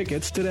 free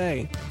tickets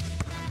today.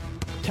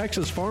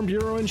 Texas Farm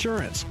Bureau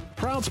Insurance,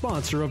 proud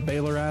sponsor of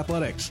Baylor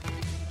Athletics.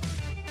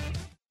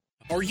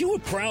 Are you a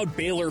proud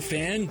Baylor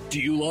fan?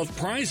 Do you love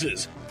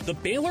prizes? The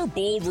Baylor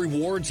Bold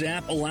Rewards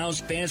app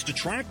allows fans to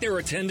track their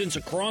attendance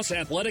across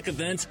athletic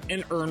events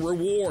and earn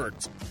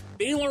rewards.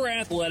 Baylor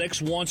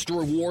Athletics wants to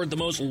reward the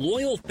most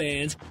loyal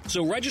fans,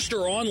 so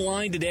register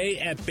online today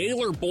at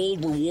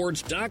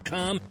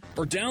BaylorBoldRewards.com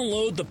or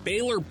download the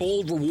Baylor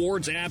Bold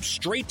Rewards app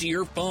straight to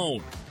your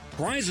phone.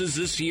 Prizes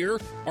this year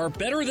are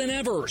better than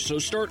ever, so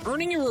start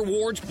earning your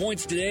rewards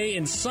points today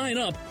and sign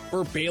up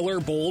for Baylor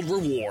Bold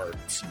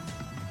Rewards.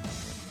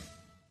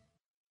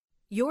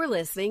 You're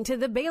listening to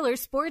the Baylor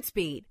Sports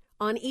Beat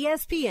on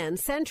ESPN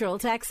Central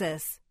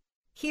Texas.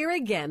 Here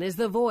again is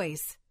the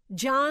voice,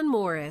 John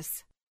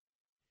Morris.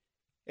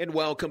 And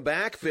welcome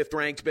back.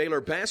 5th-ranked Baylor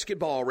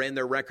basketball ran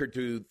their record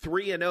to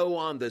 3-0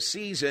 on the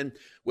season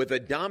with a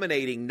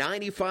dominating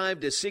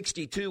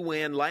 95-62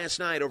 win last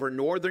night over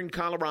Northern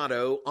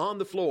Colorado on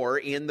the floor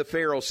in the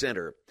Farrell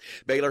Center.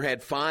 Baylor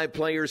had 5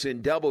 players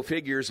in double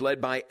figures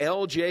led by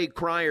L.J.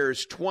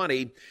 Cryer's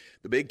 20.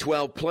 The Big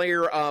 12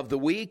 Player of the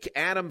Week,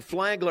 Adam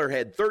Flagler,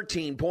 had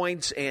 13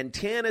 points and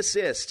 10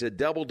 assists, a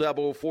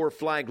double-double for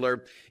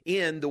Flagler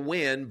in the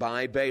win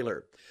by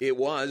Baylor. It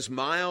was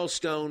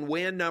milestone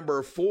win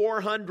number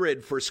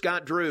 400 for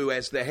Scott Drew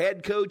as the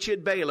head coach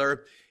at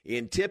Baylor.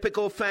 In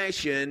typical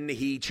fashion,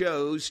 he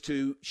chose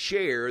to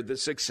share the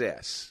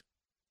success.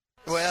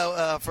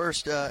 Well,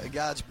 first,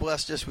 God's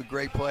blessed us with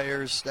great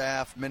players,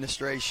 staff,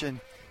 administration,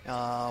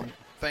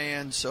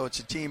 fans, so it's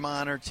a team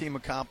honor, team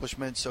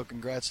accomplishment, so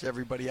congrats to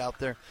everybody out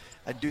there.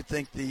 I do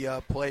think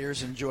the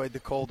players enjoyed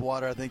the cold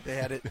water. I think they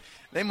had it.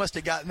 They must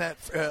have gotten that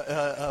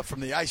from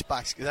the ice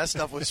box because that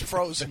stuff was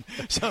frozen.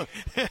 So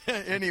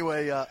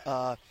anyway,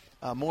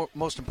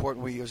 most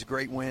importantly, it was a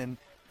great win.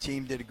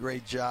 Team did a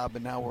great job,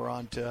 and now we're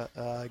on to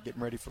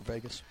getting ready for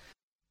Vegas.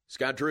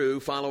 Scott Drew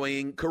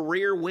following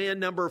career win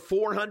number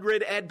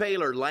 400 at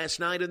Baylor last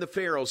night in the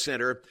Farrell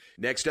Center.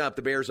 Next up,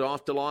 the Bears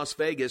off to Las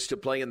Vegas to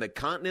play in the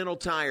Continental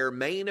Tire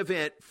main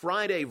event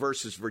Friday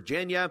versus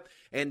Virginia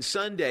and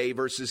Sunday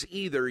versus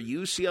either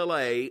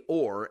UCLA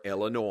or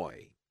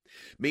Illinois.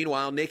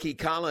 Meanwhile, Nikki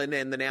Collin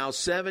and the now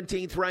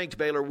 17th-ranked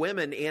Baylor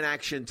women in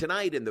action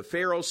tonight in the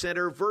Farrell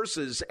Center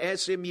versus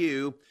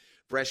SMU.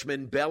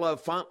 Freshman Bella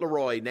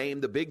Fauntleroy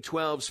named the Big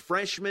 12's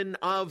Freshman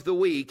of the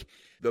Week.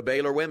 The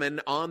Baylor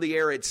women on the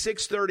air at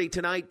 6:30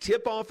 tonight.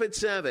 Tip-off at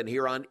 7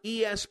 here on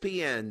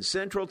ESPN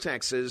Central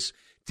Texas.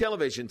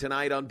 Television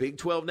tonight on Big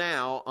 12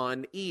 Now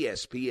on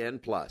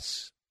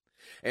ESPN+.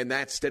 And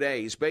that's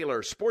today's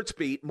Baylor Sports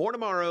Beat. More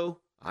tomorrow.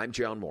 I'm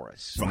John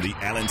Morris. From the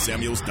Allen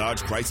Samuels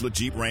Dodge Chrysler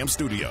Jeep Ram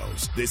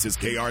Studios, this is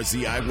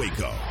KRZI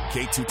Waco,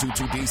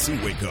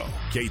 K222DC Waco,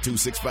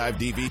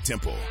 K265DV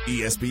Temple,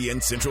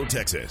 ESPN Central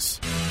Texas.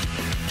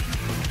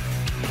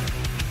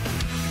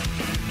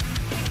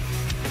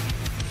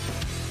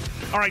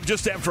 All right,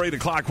 just after 8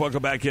 o'clock,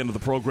 welcome back into the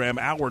program.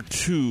 Hour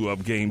 2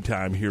 of Game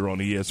Time here on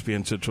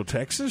ESPN Central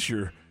Texas,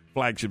 your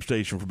flagship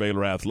station for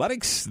Baylor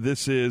Athletics.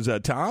 This is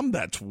Tom,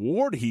 that's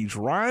Ward, he's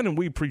Ryan, and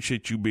we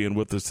appreciate you being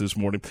with us this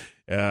morning.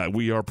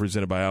 We are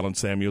presented by Allen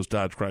Samuels,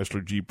 Dodge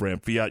Chrysler Jeep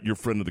Ram Fiat, your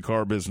friend of the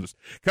car business.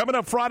 Coming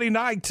up Friday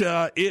night,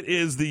 it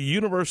is the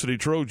University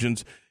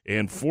Trojans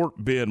and Fort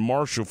Bend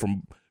Marshall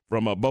from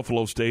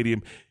Buffalo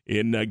Stadium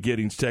in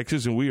Giddings,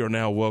 Texas, and we are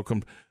now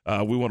welcomed.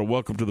 We want to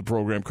welcome to the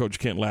program Coach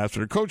Kent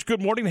Lassiter. Coach,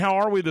 good morning. How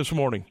are we this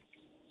morning?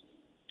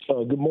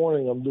 Good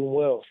morning. I'm doing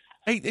well.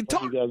 Hey,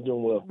 talk, you guys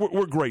doing well?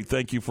 We're great.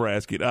 Thank you for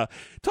asking.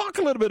 Talk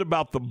a little bit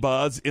about the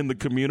buzz in the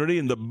community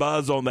and the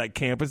buzz on that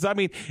campus. I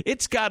mean,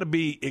 it's got to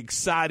be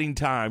exciting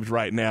times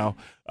right now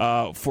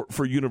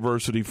for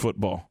university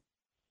football.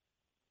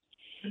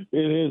 It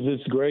is.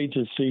 It's great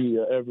to see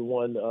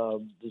everyone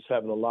just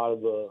having a lot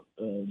of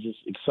just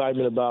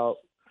excitement about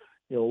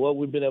what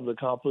we've been able to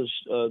accomplish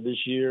this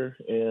year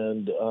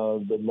and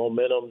the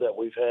momentum that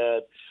we've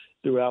had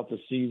throughout the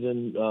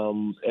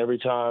season. Every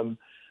time,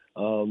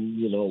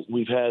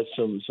 we've had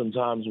some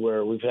times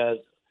where we've had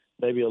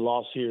maybe a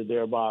loss here or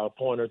there by a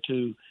point or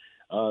two.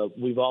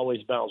 We've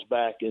always bounced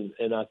back,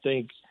 and I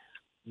think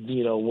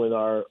when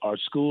our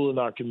school and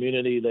our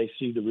community, they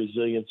see the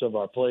resilience of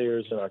our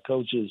players and our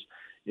coaches.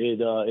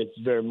 It's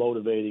very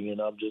motivating, and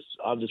I'm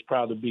just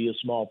proud to be a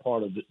small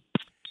part of it.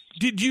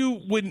 Did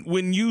you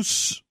when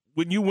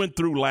you went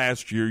through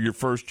last year, your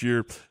first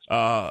year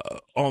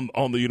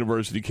on the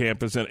university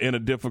campus, and in a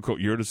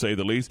difficult year to say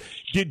the least,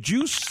 did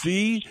you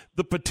see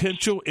the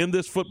potential in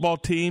this football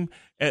team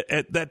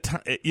at that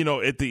time?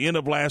 At the end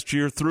of last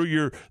year, through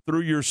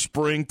your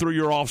spring, through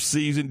your off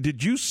season,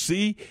 did you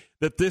see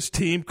that this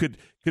team could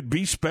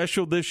be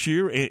special this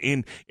year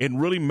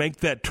and really make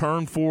that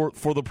turn for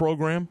the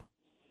program?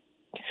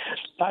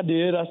 I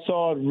did. I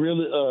saw it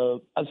really.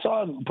 I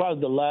saw it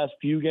probably the last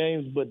few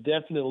games, but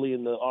definitely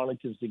in the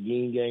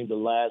Arlington-Seguin game, the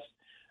last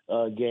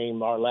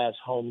game, our last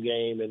home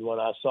game, and when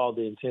I saw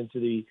the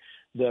intensity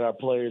that our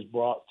players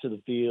brought to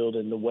the field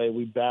and the way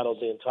we battled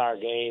the entire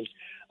game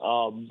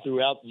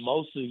throughout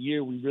most of the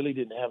year, we really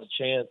didn't have a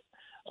chance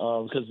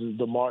because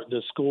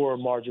the score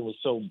margin was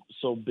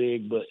so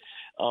big, but.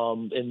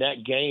 And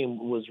that game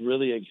was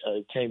really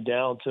came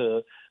down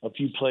to a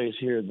few plays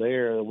here and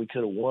there that we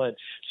could have won.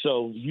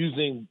 So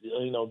using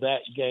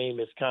that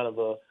game as kind of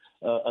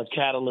a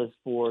catalyst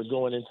for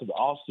going into the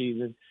off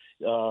season,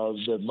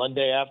 the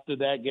Monday after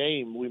that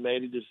game, we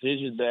made a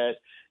decision that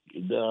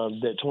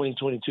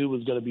 2022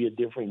 was going to be a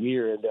different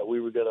year, and that we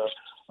were going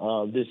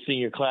to this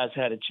senior class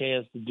had a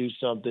chance to do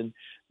something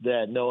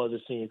that no other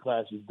senior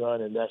class has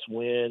done, and that's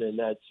win, and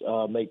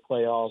that's make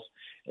playoffs,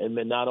 and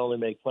not only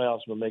make playoffs,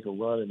 but make a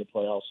run in the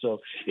playoffs. So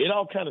it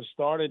all kind of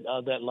started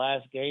that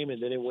last game,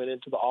 and then it went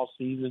into the off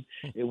season,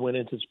 it went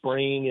into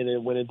spring, and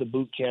it went into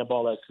boot camp,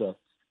 all that stuff.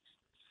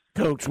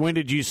 Coach, when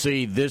did you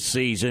see this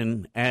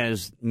season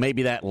as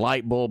maybe that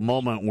light bulb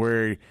moment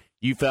where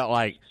you felt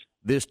like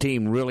this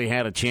team really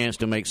had a chance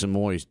to make some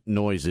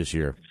noise this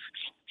year?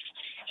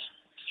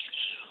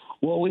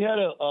 Well, we had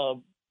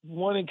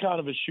one in kind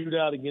of a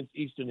shootout against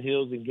Eastern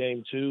Hills in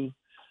game 2.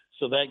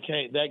 So that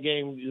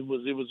game it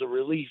was a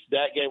relief.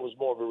 That game was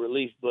more of a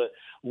relief. But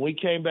when we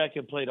came back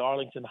and played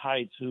Arlington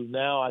Heights, who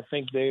now I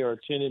think they are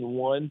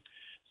 10-1,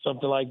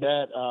 something like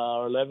that,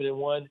 or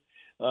 11-1.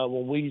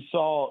 When we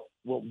saw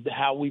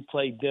how we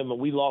played them, and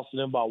we lost to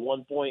them by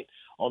 1 point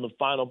on the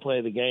final play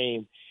of the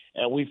game,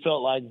 and we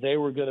felt like they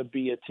were going to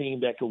be a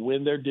team that could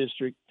win their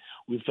district.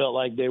 We felt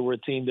like they were a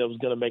team that was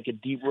going to make a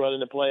deep run in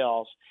the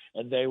playoffs,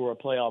 and they were a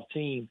playoff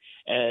team.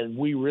 And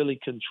we really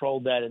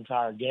controlled that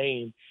entire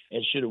game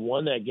and should have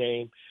won that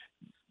game.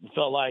 We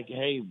felt like,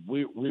 hey,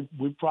 we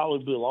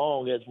probably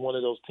belong as one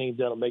of those teams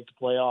that'll make the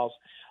playoffs.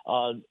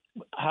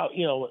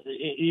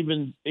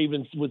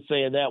 Even with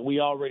saying that, we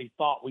already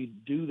thought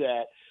we'd do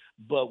that,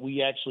 but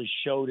we actually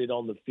showed it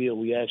on the field.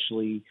 We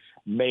actually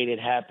made it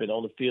happen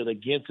on the field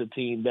against a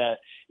team that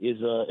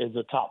is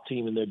a top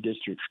team in their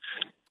district.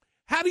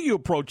 How do you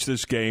approach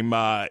this game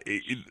on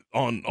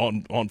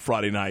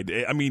Friday night?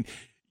 I mean,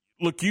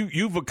 look,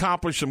 you've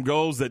accomplished some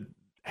goals that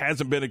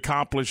hasn't been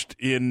accomplished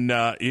in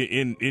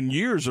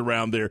years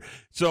around there.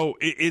 So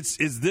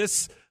is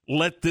this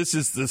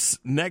this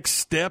next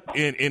step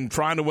in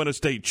trying to win a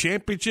state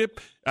championship?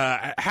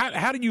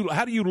 How do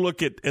you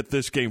look at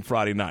this game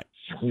Friday night?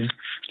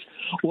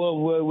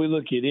 Well, we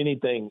look at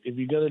anything. If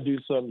you're going to do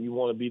something, you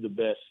want to be the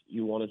best.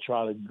 You want to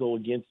try to go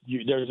against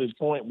you. There's a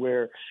point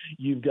where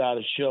you've got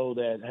to show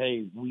that,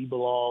 hey, we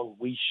belong.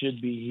 We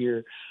should be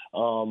here.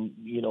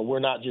 We're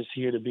not just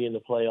here to be in the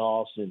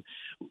playoffs. And,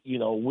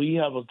 we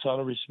have a ton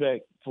of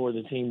respect for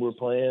the team we're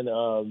playing.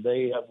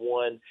 They have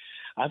won.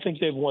 I think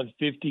they've won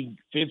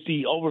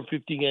over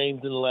 50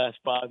 games in the last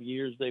 5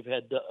 years. They've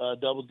had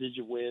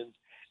double-digit wins.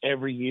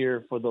 every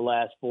year for the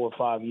last 4 or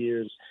 5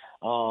 years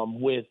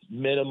with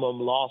minimum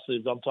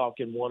losses. I'm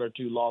talking 1 or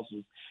 2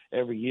 losses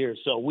every year.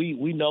 So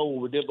we know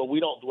what we're doing, but we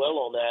don't dwell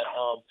on that.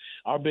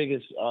 Our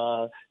biggest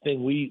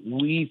thing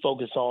we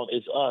focus on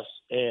is us,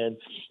 and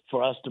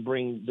for us to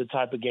bring the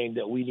type of game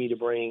that we need to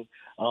bring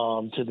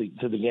to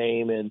the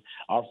game, and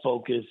our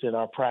focus and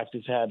our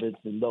practice habits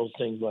and those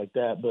things like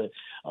that. But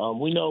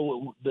we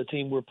know the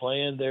team we're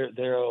playing. They're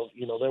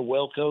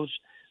well coached.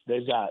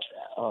 They've got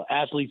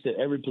athletes at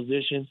every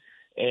position.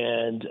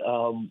 And,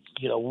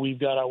 we've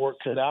got our work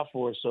cut out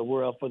for us, so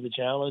we're up for the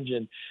challenge.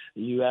 And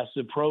you ask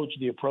the approach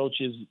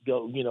is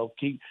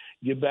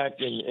get back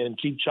and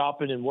keep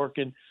chopping and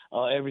working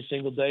every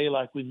single day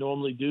like we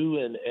normally do,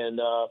 and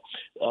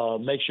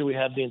make sure we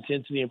have the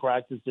intensity in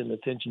practice and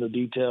attention to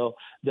detail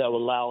that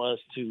will allow us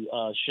to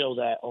show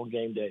that on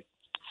game day.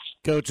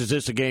 Coach, is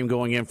this a game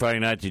going in Friday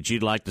night that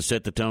you'd like to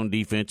set the tone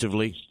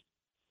defensively?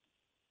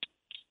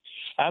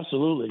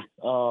 Absolutely.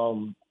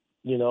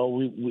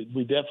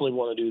 We definitely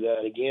want to do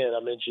that. Again,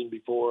 I mentioned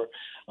before,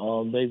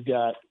 they've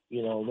got,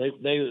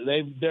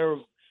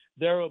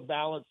 they're a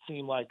balanced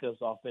team like us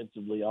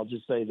offensively. I'll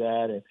just say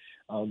that,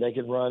 and they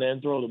can run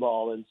and throw the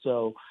ball, and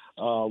so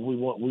we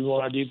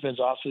want our defense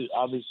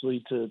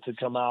obviously to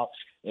come out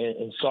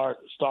and start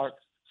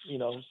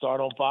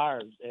on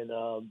fire and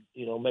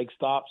make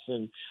stops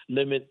and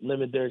limit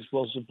their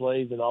explosive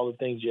plays and all the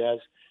things you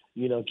ask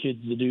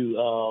kids to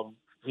do.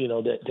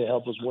 That to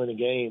help us win a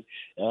game.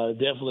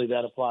 Definitely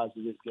that applies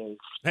to this game.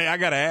 Hey, I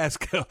got to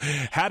ask,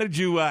 how did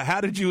you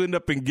end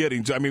up in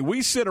Giddings? I mean,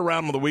 we sit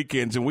around on the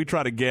weekends and we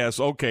try to guess,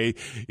 okay,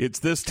 it's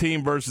this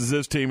team versus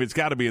this team. It's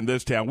got to be in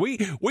this town. We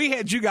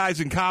had you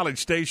guys in College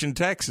Station,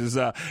 Texas.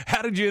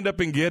 How did you end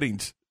up in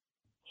Giddings?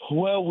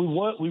 Well,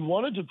 we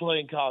wanted to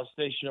play in College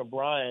Station or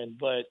Bryan,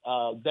 but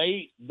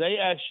they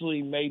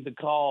actually made the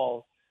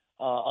call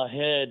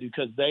ahead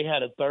because they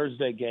had a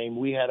Thursday game.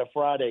 We had a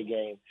Friday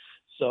game.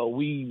 So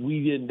we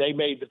didn't. They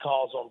made the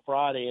calls on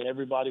Friday, and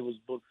everybody was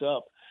booked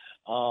up.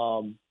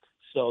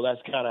 So that's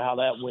kind of how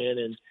that went.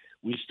 And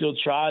we still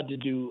tried to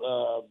do,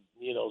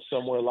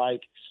 somewhere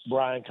like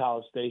Bryan,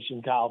 College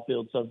Station, Kyle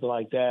Field, something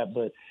like that.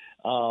 But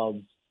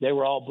they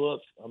were all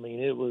booked. I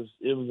mean, it was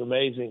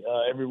amazing.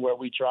 Everywhere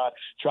we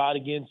tried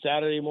again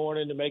Saturday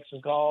morning to make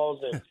some calls,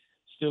 and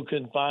still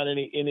couldn't find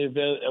any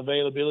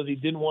availability.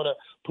 Didn't want to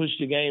push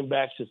the game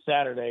back to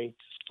Saturday.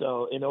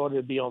 So in order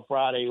to be on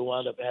Friday, we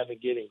wound up having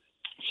Giddings.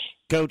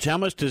 Coach, how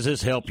much does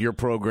this help your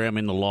program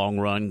in the long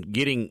run,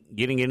 getting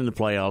into the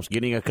playoffs,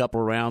 getting a couple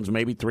of rounds,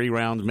 maybe 3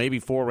 rounds, maybe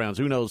 4 rounds?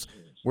 Who knows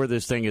where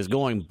this thing is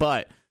going?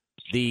 But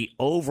the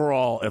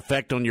overall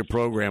effect on your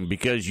program,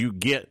 because you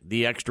get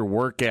the extra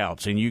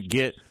workouts and you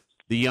get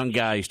the young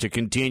guys to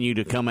continue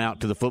to come out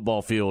to the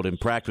football field and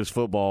practice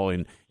football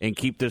and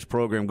keep this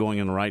program going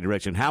in the right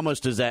direction. How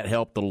much does that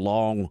help the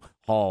long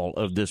haul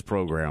of this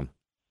program?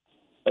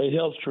 It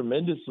helps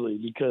tremendously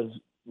because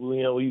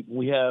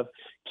we have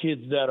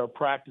kids that are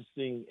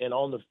practicing and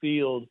on the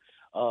field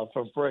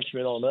from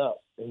freshmen on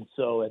up. And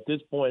so at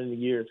this point in the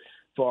year,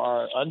 for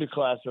our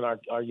underclassmen,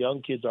 our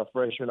young kids, our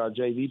freshmen, our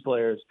JV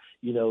players,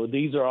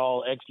 these are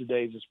all extra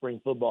days of spring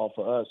football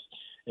for us.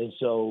 And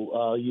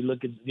so you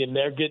look at – and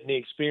they're getting the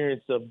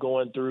experience of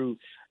going through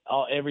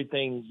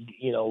everything,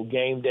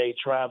 game day,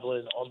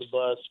 traveling on the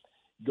bus,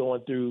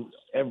 going through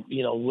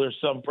there's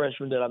some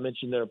freshmen that I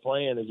mentioned that are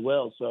playing as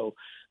well. So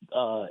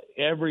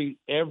every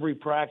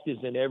practice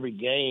and every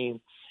game,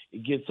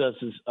 it gets us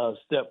a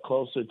step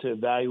closer to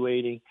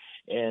evaluating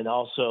and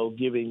also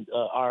giving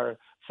our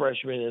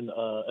freshmen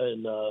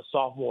and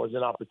sophomores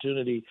an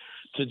opportunity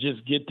to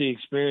just get the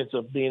experience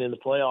of being in the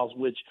playoffs,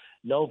 which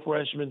no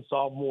freshman,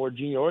 sophomore,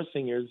 junior, or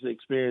senior has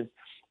experienced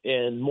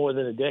in more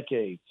than a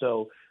decade.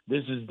 So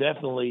this is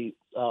definitely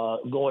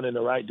going in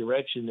the right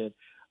direction.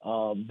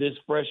 And this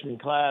freshman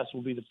class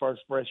will be the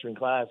first freshman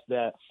class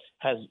that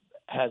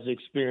has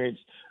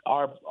experienced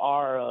our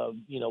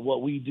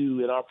what we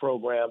do in our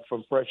program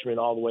from freshman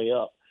all the way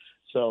up.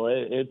 So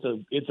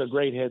it's a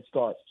great head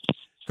start.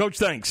 Coach,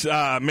 thanks.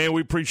 Man,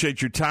 we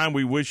appreciate your time.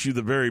 We wish you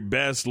the very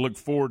best. Look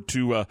forward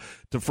to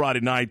Friday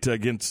night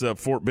against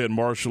Fort Bend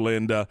Marshall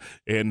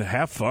and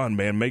have fun,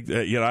 man.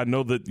 I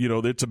know that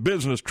it's a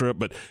business trip,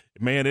 but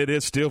man, it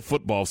is still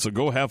football. So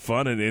go have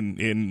fun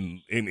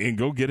and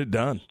go get it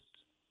done.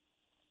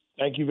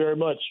 Thank you very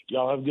much.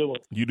 Y'all have a good one.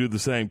 You do the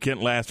same,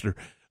 Kent Lassiter.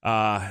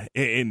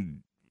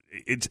 And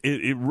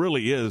it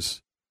really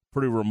is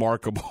pretty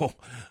remarkable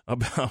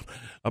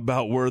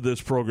about where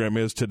this program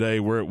is today,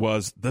 where it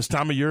was this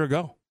time a year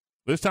ago.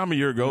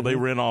 Mm-hmm. They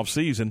were in off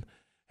season,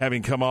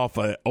 having come off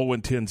a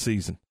 0-10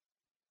 season,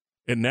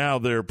 and now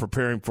they're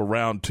preparing for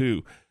round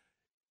 2.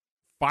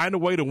 Find a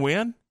way to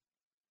win,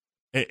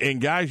 and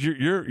guys,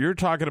 you're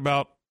talking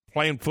about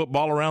playing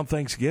football around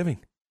Thanksgiving.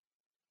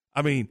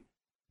 I mean,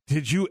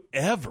 did you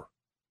ever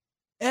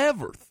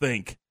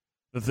think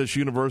that this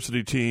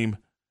university team,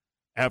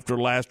 after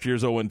last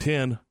year's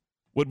 0-10,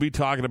 would be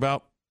talking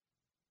about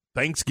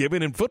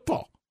Thanksgiving and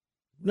football?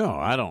 No,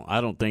 I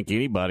don't think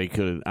anybody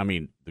could. I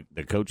mean,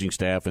 the coaching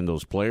staff and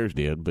those players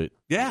did, but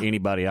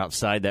anybody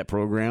outside that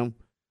program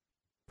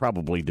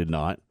probably did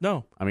not.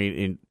 No. I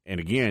mean, and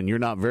again, you're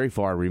not very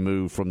far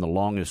removed from the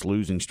longest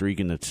losing streak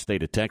in the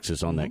state of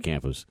Texas on that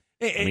campus.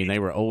 I mean, they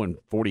were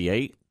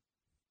 0-48.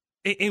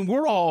 And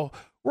we're all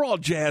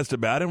jazzed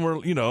about it. And we're,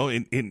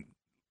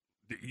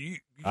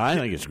 I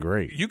think it's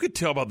great. You could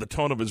tell by the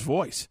tone of his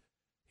voice.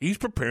 He's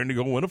preparing to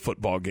go win a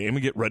football game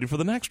and get ready for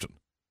the next one.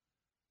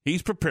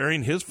 He's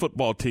preparing his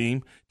football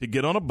team to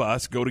get on a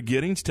bus, go to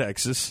Giddings,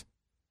 Texas,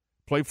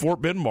 play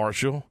Fort Bend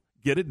Marshall,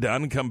 get it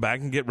done, and come back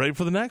and get ready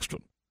for the next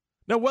one.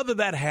 Now, whether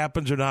that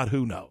happens or not,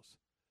 who knows?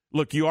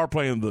 Look, you are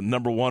playing the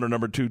number 1 or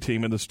number 2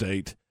 team in the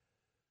state,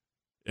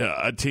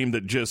 a team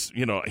that just,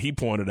 he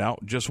pointed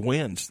out, just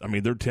wins. I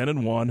mean, they're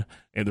 10-1,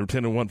 and they're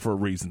 10-1 for a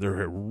reason.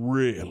 They're a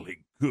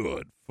really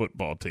good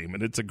football team,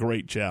 and it's a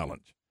great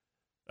challenge,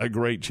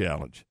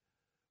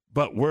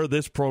 But where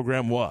this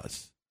program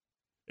was,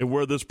 and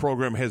where this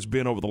program has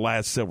been over the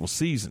last several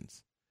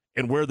seasons,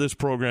 and where this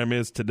program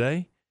is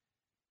today,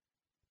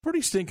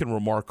 pretty stinking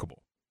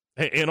remarkable.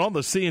 And on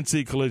the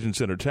CNC Collision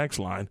Center text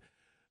line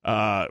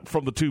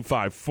from the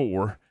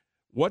 254,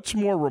 what's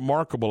more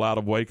remarkable out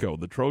of Waco,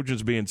 the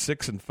Trojans being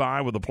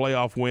 6-5 with a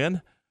playoff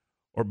win,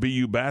 or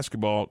BU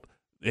basketball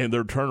and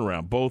their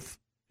turnaround? Both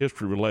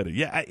history related.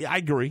 Yeah, I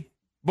agree.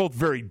 Both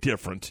very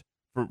different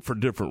for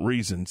different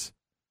reasons,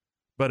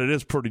 but it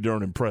is pretty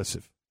darn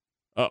impressive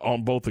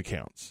on both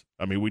accounts.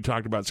 I mean, we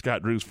talked about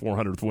Scott Drew's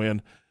 400th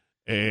win,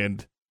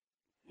 and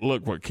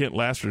look what Kent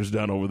Laster's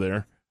done over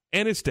there,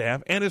 and his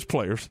staff, and his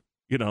players.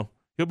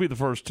 He'll be the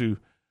first to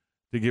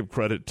give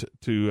credit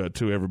to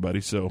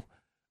everybody. So,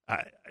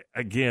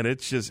 again,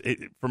 it's just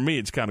for me,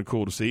 it's kind of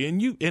cool to see.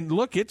 And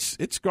look,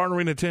 it's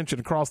garnering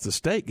attention across the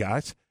state,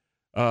 guys.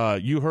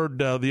 You heard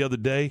the other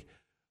day,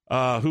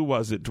 who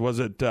was it? Was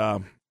it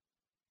help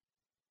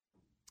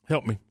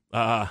me?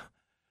 Our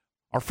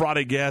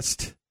Friday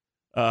guest,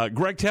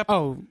 Greg Tepp.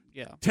 Oh,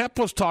 yeah. Tepp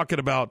was talking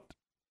about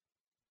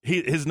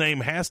his name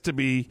has to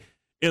be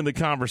in the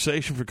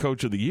conversation for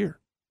Coach of the Year.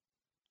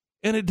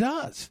 And it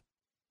does.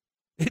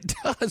 It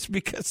does,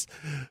 because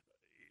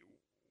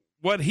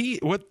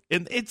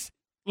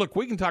look,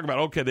 we can talk about,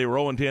 okay, they were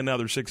 0-10, now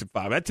they're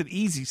 6-5. That's an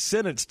easy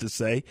sentence to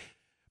say.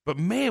 But,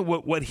 man,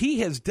 what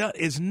he has done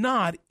is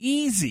not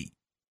easy.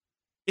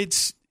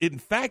 In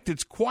fact,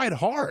 it's quite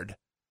hard.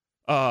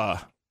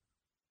 And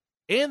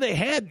they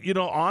had,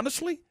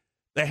 honestly,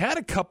 they had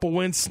a couple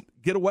wins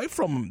get away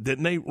from them,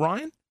 didn't they,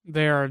 Ryan?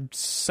 They are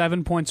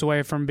 7 points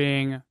away from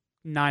being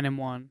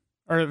 9-1,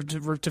 or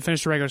to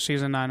finish the regular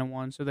season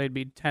 9-1. So they'd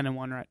be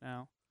 10-1 right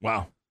now.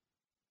 Wow.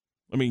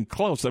 I mean,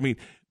 close. I mean,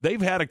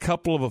 they've had a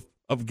couple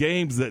of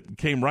games that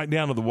came right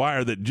down to the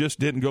wire that just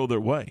didn't go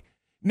their way.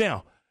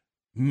 Now,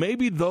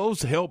 maybe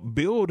those help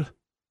build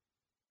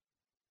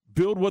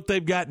what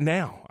they've got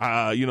now.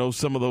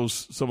 Some of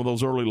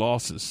those early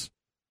losses.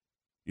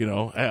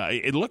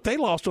 Look, they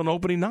lost on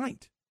opening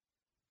night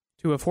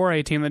to a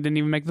 4A team that didn't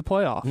even make the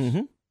playoffs.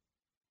 Mm-hmm.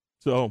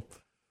 So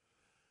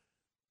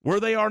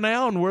where they are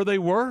now and where they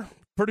were,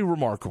 pretty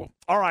remarkable.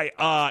 All right,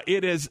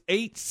 it is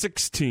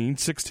 8:16,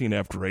 16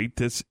 after 8.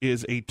 This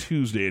is a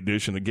Tuesday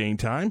edition of Game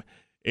Time,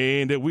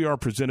 and we are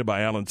presented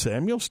by Allen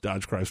Samuels,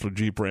 Dodge Chrysler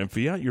Jeep Ram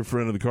Fiat, your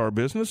friend of the car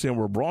business, and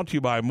we're brought to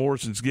you by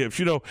Morrison's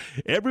Gifts.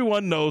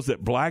 Everyone knows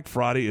that Black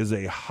Friday is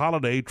a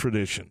holiday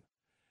tradition.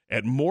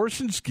 At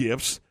Morrison's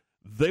Gifts,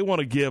 they want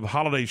to give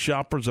holiday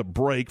shoppers a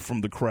break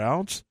from the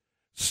crowds.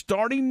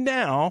 Starting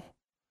now,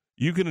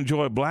 you can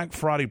enjoy Black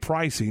Friday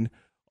pricing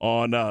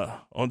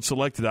on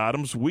selected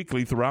items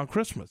weekly throughout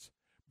Christmas.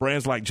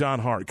 Brands like John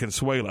Hart,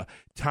 Consuela,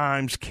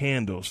 Times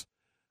Candles,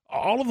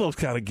 all of those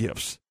kind of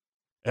gifts.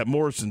 At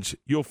Morrison's,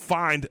 you'll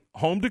find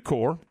home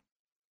decor,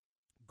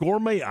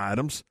 gourmet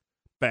items,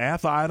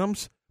 bath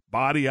items,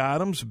 body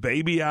items,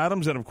 baby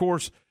items, and, of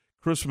course,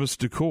 Christmas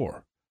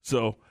decor.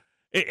 So,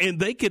 and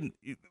they can,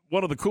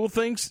 one of the cool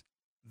things,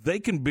 they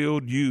can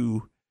build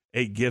you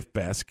a gift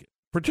basket.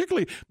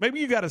 Particularly, maybe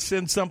you got to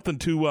send something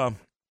to,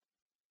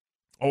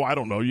 I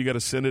don't know, you got to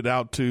send it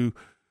out to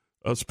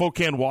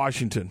Spokane,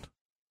 Washington.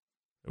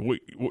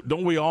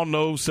 Don't we all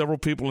know several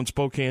people in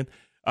Spokane?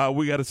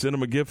 We got to send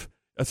them a gift.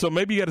 So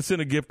maybe you got to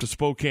send a gift to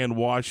Spokane,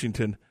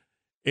 Washington,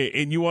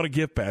 and you want a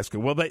gift basket.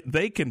 Well,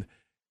 they can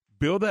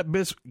build that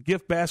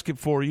gift basket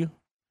for you.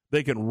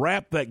 They can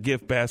wrap that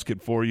gift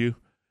basket for you,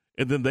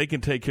 and then they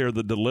can take care of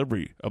the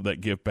delivery of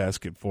that gift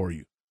basket for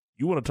you.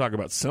 You want to talk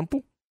about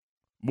simple?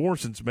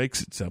 Morrison's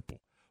makes it simple.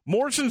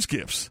 Morrison's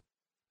Gifts.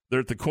 They're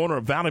at the corner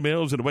of Valley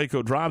Mills and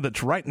Waco Drive.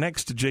 That's right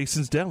next to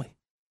Jason's Deli.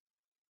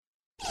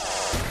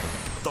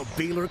 The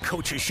Baylor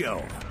Coaches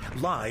Show,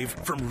 live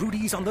from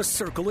Rudy's on the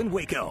Circle in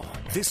Waco,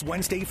 this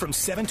Wednesday from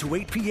 7 to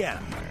 8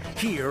 p.m.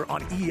 here on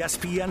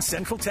ESPN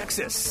Central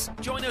Texas.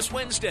 Join us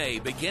Wednesday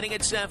beginning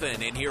at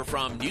 7 and hear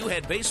from new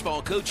head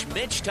baseball coach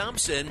Mitch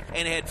Thompson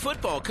and head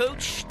football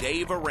coach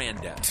Dave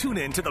Aranda. Tune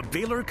in to the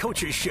Baylor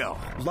Coaches Show,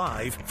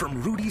 live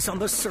from Rudy's on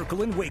the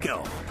Circle in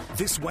Waco,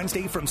 this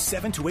Wednesday from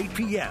 7 to 8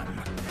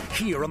 p.m.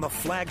 here on the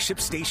flagship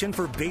station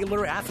for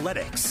Baylor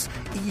Athletics,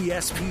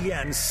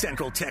 ESPN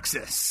Central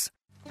Texas.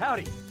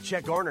 Howdy,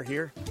 Chet Garner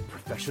here,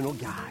 professional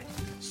guide,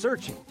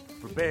 searching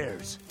for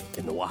bears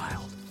in the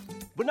wild.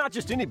 But not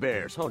just any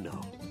bears, oh no,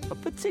 a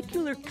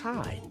particular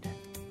kind.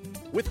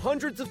 With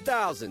hundreds of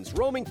thousands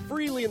roaming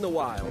freely in the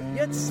wild,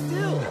 yet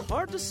still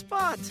hard to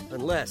spot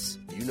unless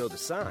you know the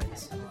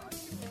signs.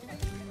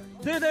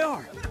 There they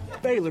are,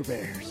 Baylor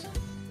Bears.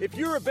 If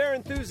you're a bear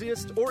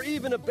enthusiast or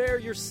even a bear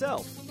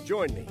yourself,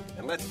 join me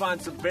and let's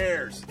find some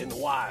bears in the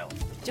wild.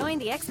 Join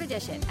the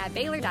expedition at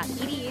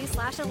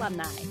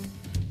baylor.edu/alumni.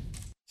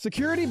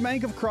 Security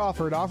Bank of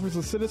Crawford offers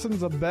the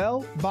citizens of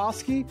Bell,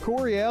 Bosque,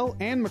 Coryell,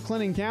 and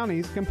McLennan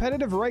counties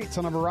competitive rates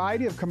on a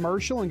variety of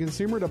commercial and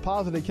consumer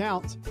deposit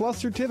accounts, plus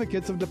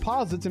certificates of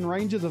deposits in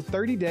ranges of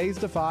 30 days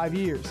to 5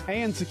 years.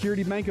 And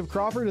Security Bank of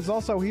Crawford is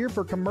also here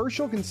for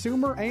commercial,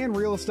 consumer, and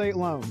real estate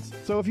loans.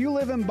 So if you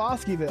live in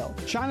Bosqueville,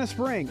 China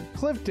Spring,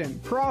 Clifton,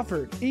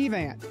 Crawford,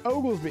 Evant,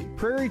 Oglesby,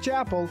 Prairie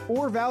Chapel,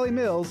 or Valley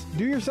Mills,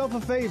 do yourself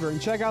a favor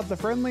and check out the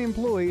friendly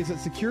employees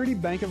at Security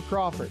Bank of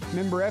Crawford.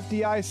 Member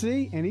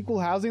FDIC and equal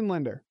housing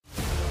lender.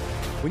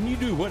 When you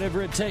do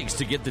whatever it takes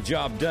to get the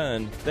job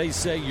done, they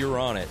say you're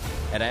on it.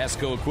 At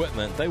ASCO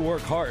Equipment, they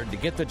work hard to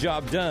get the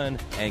job done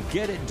and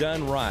get it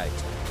done right.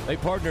 They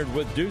partnered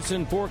with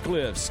Doosan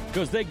Forklifts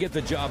because they get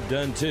the job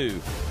done too.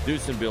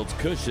 Doosan builds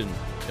cushion,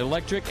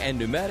 electric, and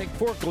pneumatic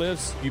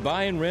forklifts you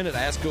buy and rent at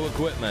ASCO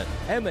Equipment,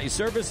 and they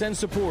service and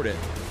support it.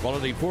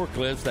 Quality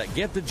forklifts that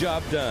get the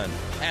job done.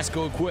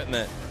 ASCO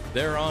Equipment,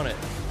 they're on it,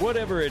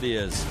 whatever it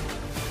is.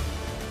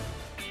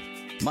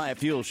 Maya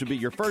Fuel should be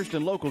your first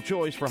and local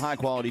choice for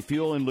high-quality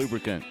fuel and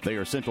lubricant. They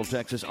are Central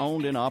Texas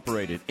owned and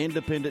operated,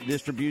 independent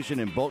distribution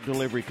and bulk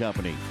delivery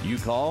company. You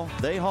call,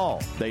 they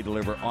haul. They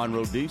deliver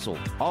on-road diesel,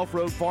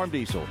 off-road farm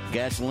diesel,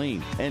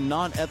 gasoline, and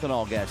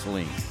non-ethanol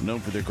gasoline. Known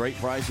for their great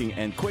pricing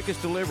and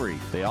quickest delivery,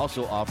 they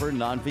also offer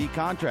non-fee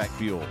contract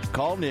fuel.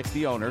 Call Nick,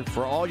 the owner,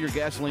 for all your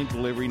gasoline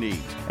delivery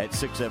needs at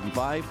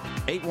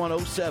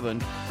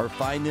 675-8107 or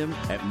find them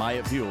at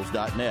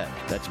MyaFuels.net.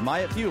 That's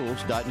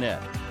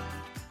MyaFuels.net.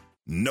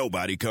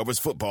 Nobody covers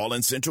football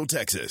in Central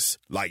Texas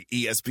like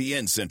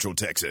ESPN Central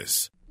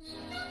Texas.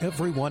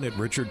 Everyone at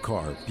Richard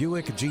Carr,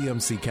 Buick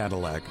GMC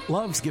Cadillac,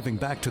 loves giving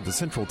back to the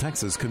Central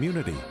Texas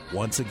community.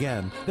 Once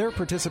again, they're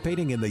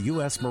participating in the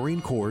U.S. Marine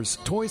Corps'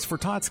 Toys for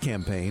Tots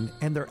campaign,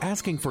 and they're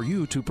asking for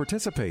you to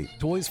participate.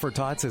 Toys for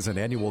Tots is an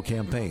annual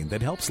campaign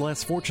that helps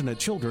less fortunate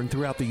children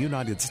throughout the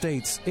United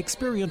States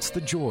experience the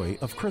joy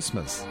of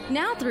Christmas.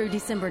 Now through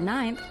December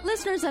 9th,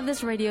 listeners of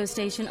this radio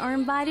station are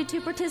invited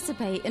to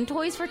participate in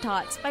Toys for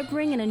Tots by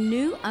bringing a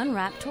new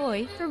unwrapped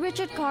toy for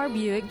Richard Carr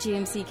Buick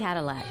GMC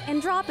Cadillac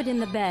and drop it in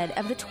the bed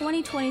of the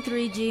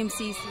 2023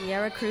 GMC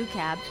Sierra Crew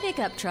Cab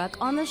pickup truck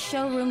on the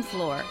showroom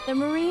floor. The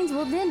Marines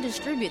will then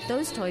distribute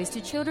those toys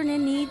to children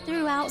in need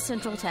throughout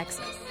Central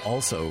Texas.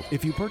 Also,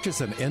 if you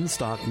purchase an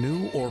in-stock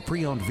new or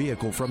pre-owned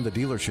vehicle from the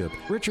dealership,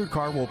 Richard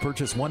Carr will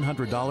purchase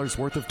 $100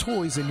 worth of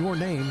toys in your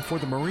name for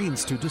the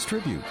Marines to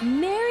distribute.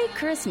 Merry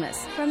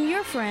Christmas from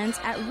your friends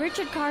at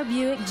Richard Carr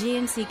Buick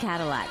GMC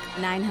Cadillac,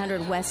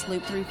 900 West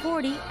Loop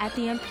 340 at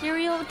the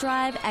Imperial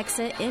Drive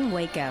exit in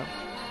Waco.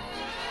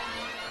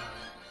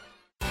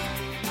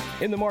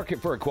 In the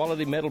market for a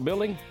quality metal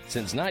building?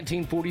 Since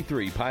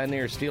 1943,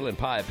 Pioneer Steel and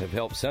Pipe have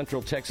helped Central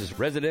Texas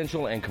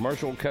residential and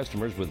commercial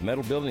customers with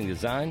metal building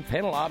design,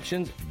 panel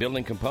options,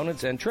 building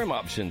components, and trim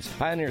options.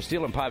 Pioneer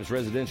Steel and Pipe's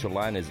residential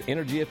line is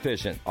energy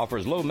efficient,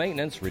 offers low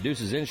maintenance,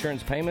 reduces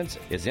insurance payments,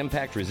 is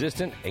impact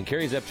resistant, and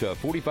carries up to a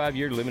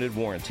 45-year limited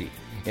warranty.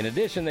 In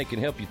addition, they can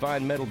help you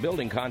find metal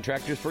building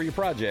contractors for your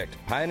project.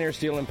 Pioneer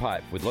Steel and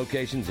Pipe, with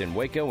locations in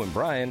Waco and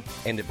Bryan,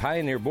 and at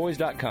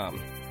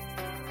pioneerboys.com.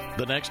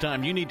 The next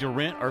time you need to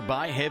rent or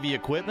buy heavy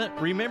equipment,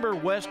 remember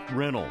West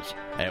Rentals.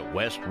 At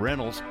West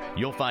Rentals,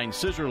 you'll find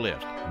scissor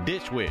lift,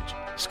 ditch witch,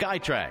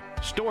 SkyTrack,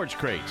 storage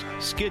crates,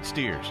 skid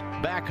steers,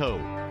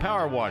 backhoe,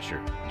 power washer,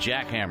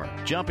 jackhammer,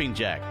 jumping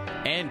jack,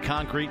 and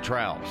concrete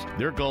trowels.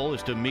 Their goal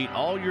is to meet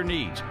all your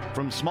needs,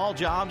 from small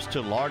jobs to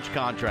large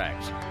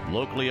contracts.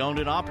 Locally owned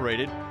and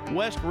operated,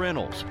 West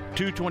Rentals,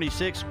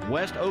 226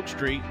 West Oak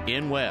Street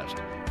in West,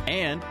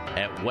 and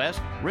at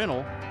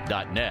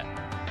westrental.net.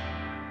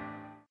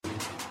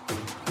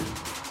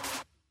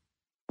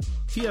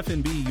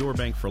 TFNB Your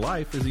Bank for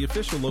Life is the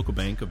official local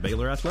bank of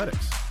Baylor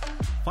Athletics.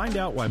 Find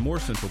out why more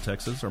Central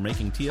Texas are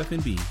making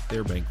TFNB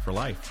their bank for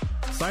life.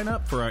 Sign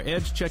up for our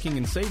Edge checking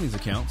and savings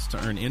accounts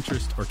to earn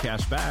interest or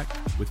cash back.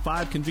 With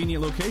 5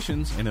 convenient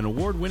locations and an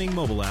award-winning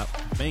mobile app,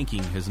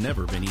 banking has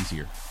never been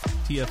easier.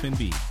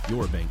 TFNB,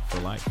 your bank for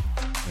life.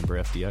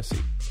 Member FDIC.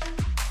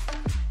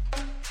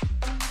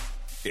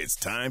 It's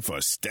time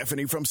for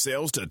Stephanie from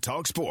Sales to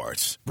Talk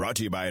Sports. Brought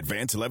to you by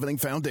Advanced Leveling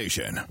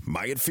Foundation,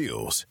 Myatt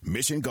Fuels,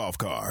 Mission Golf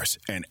Cars,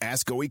 and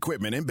ASCO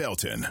Equipment in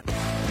Belton.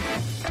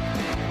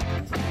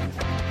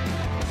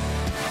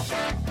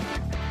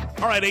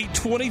 All right,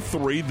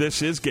 8:23.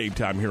 This is Game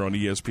Time here on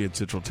ESPN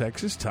Central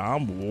Texas.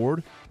 Tom,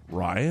 Ward,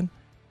 Ryan,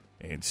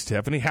 and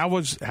Stephanie. How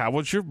was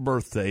your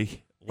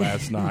birthday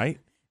last night?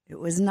 It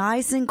was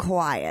nice and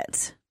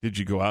quiet. Did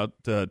you go out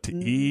to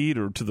eat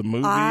or to the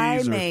movies?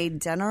 I made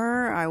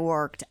dinner, I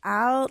worked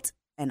out,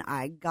 and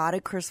I got a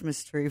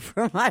Christmas tree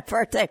for my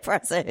birthday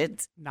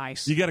present.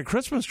 Nice. You got a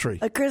Christmas tree?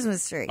 A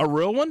Christmas tree. A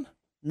real one?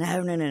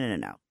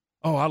 No.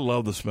 Oh, I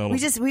love the smell.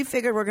 We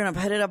figured we're going to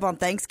put it up on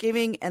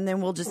Thanksgiving, and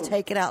then we'll just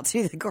take it out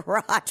to the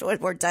garage when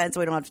we're done, so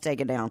we don't have to take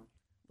it down.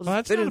 We'll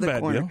that's not a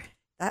bad deal.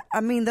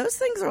 I mean, those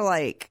things are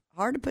like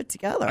hard to put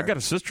together. I got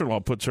a sister-in-law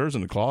puts hers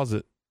in the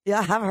closet. Yeah,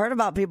 I've heard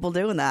about people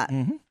doing that.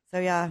 Mm-hmm. So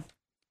yeah,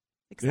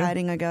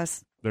 exciting, I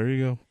guess. There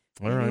you go.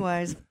 All right.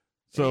 Anyways,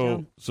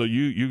 so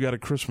you got a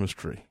Christmas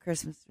tree.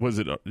 Christmas tree. Was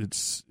it?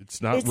 It's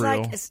not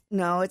real. It's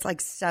like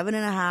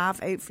 7.5,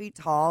 8 feet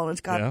tall, and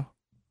it's got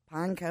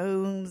pine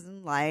cones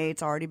and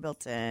lights already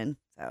built in.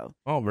 So.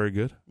 Oh, very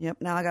good. Yep.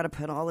 Now I got to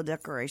put all the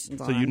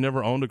decorations on. So you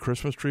never owned a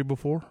Christmas tree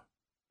before?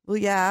 Well,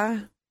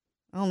 yeah.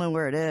 I don't know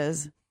where it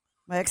is.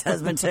 My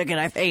ex-husband took it,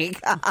 I think.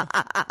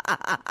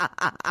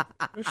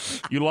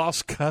 You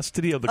lost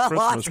custody of the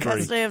Christmas tree.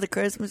 Custody of the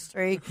Christmas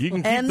tree. You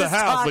can keep the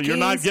house, but you're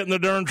not getting the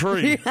darn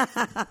tree.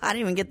 I didn't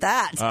even get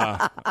that.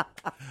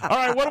 All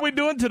right, what are we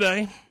doing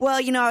today? Well,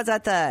 I was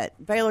at the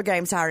Baylor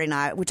game Saturday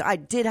night, which I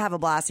did have a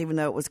blast even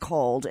though it was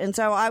cold. And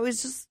so I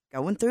was just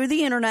going through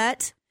the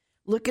internet,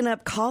 looking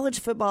up college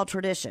football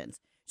traditions.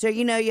 So,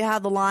 you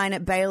have the line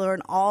at Baylor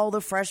and all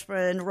the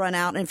freshmen run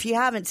out. And if you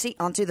haven't seen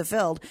onto the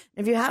field,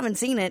 if you haven't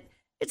seen it,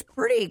 it's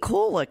pretty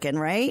cool looking,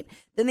 right?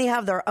 Then they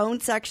have their own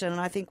section. And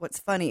I think what's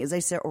funny is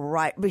they sit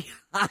right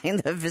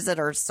behind the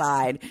visitor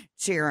side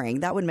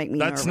cheering. That would make me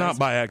nervous. That's not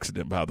by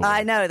accident, by the way.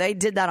 I know. They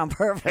did that on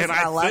purpose. And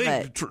I love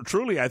it.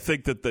 Truly, I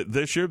think that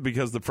this year,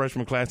 because the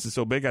freshman class is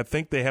so big, I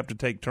think they have to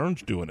take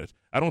turns doing it.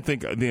 I don't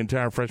think the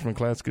entire freshman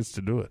class gets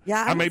to do it.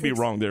 Yeah, I may be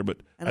wrong there, but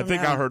I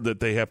think I heard that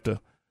they have to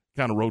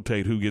kind of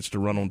rotate who gets to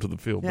run onto the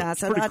field. Yeah,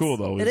 so it's pretty cool,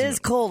 though. It is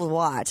cool to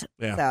watch.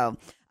 Yeah. So,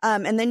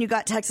 and then you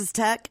got Texas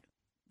Tech,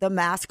 the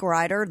Mask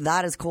Rider.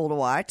 That is cool to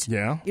watch.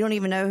 Yeah. You don't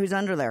even know who's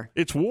under there.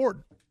 It's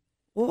Ward.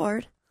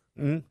 Ward.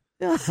 You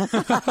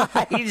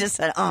just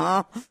said,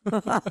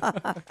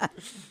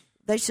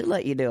 They should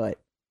let you do it.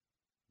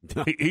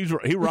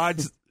 He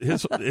rides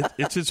his.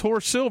 It's his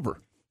horse Silver.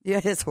 Yeah,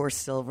 his horse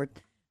Silver.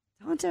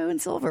 Tonto and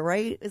Silver,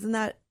 right? Isn't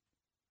that?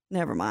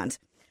 Never mind.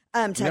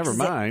 Texas Never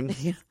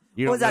mind.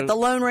 Was that the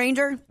Lone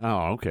Ranger?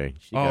 Oh, okay.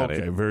 She got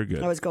it. Very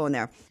good. I was going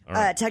there.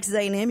 Right. Texas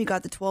A&M, you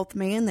got the 12th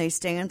man. They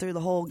stand through the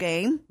whole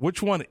game.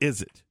 Which one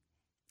is it?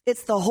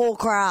 It's the whole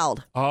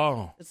crowd.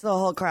 Oh. It's the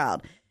whole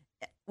crowd.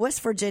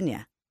 West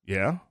Virginia.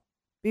 Yeah.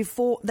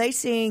 Before they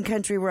sing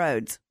Country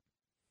Roads.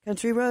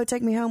 Country Road,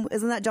 Take Me Home.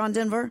 Isn't that John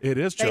Denver? It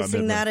is John Denver. They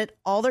sing that at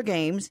all their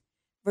games.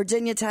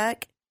 Virginia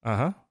Tech.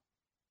 Uh-huh.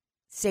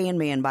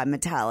 Sandman by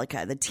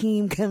Metallica. The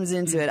team comes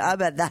into it. I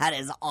bet that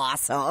is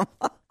awesome.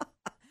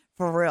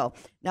 For real.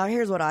 Now,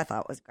 here's what I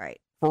thought was great.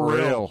 For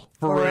real.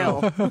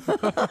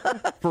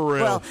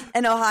 Well,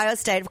 in Ohio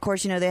State, of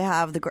course, they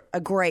have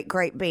a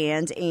great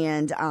band.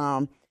 And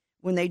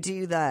when they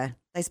do they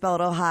spell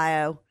it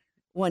Ohio,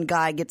 one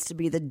guy gets to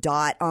be the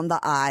dot on the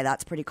I.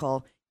 That's pretty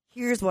cool.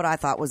 Here's what I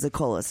thought was the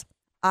coolest.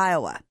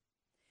 Iowa.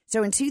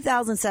 So in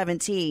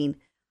 2017,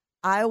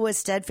 Iowa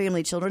Stead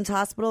Family Children's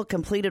Hospital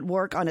completed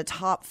work on a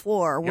top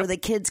floor where the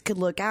kids could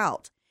look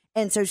out.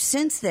 And so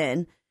since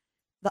then,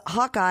 the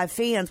Hawkeye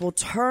fans will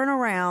turn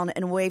around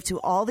and wave to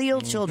all the ill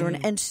children,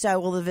 and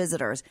so will the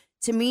visitors.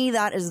 To me,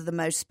 that is the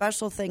most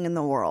special thing in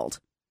the world.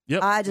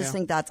 Yep. I just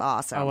think that's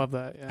awesome. I love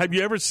that. Yeah. Have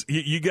you ever?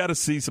 You got to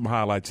see some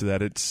highlights of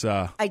that. It's.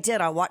 I did.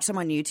 I watched some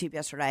on YouTube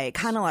yesterday. It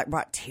kind of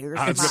brought tears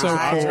to my eyes.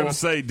 I was going to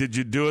say, did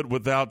you do it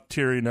without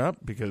tearing up?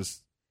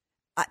 Because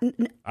I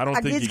don't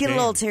think did you get can. a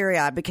little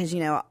teary-eyed because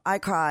I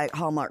cry at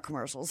Hallmark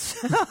commercials.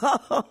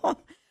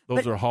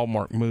 Those are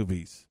Hallmark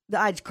movies.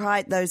 I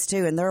cried those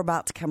too, and they're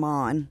about to come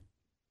on.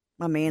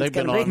 My man's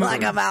going to be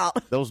like, I'm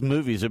out. Those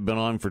movies have been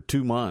on for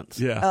 2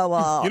 months. Yeah. Oh,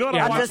 well,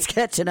 I'm watched? just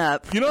catching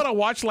up. You know what I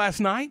watched last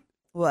night?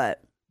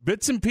 What?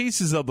 Bits and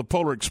pieces of the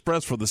Polar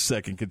Express for the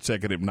second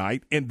consecutive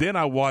night, and then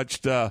I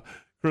watched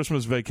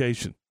Christmas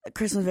Vacation.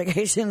 Christmas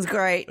Vacation's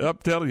great. I'm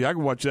telling you, I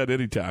can watch that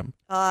anytime.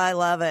 Oh, I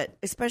love it.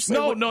 Especially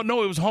No,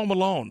 it was Home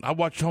Alone. I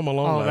watched Home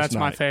Alone last night. Oh, that's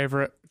my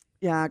favorite.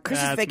 Yeah,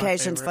 Christmas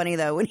Vacation's funny,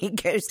 though. When he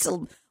goes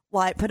to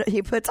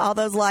he puts all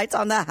those lights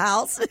on the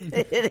house,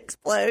 it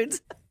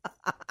explodes.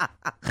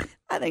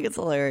 I think it's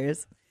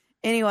hilarious.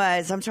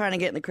 Anyways, I'm trying to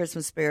get in the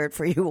Christmas spirit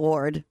for you,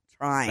 Ward.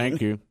 Trying.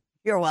 Thank you.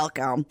 You're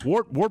welcome.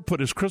 Ward put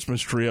his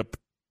Christmas tree up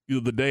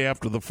the day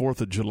after the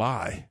 4th of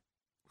July.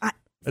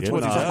 That's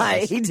what he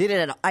does. He did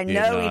it. I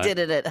know he did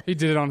it. He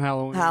did it on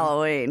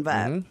Halloween.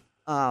 But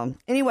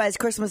anyways,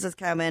 Christmas is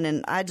coming,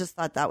 and I just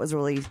thought that was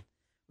really,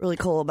 really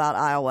cool about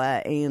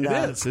Iowa. And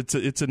it is.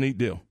 It's a neat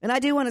deal. And I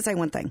do want to say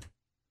one thing.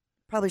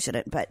 Probably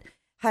shouldn't, but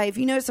hey, if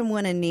you know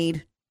someone in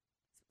need,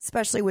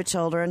 especially with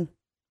children,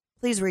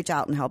 please reach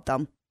out and help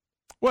them.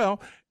 Well,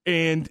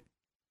 and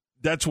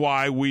that's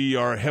why we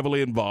are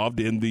heavily involved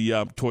in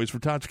the Toys for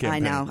Tots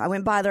campaign. I know. I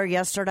went by there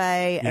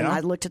yesterday, and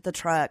I looked at the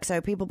truck. So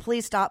people,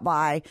 please stop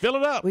by. Fill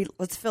it up.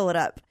 Let's fill it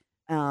up.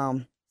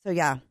 So,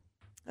 yeah,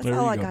 that's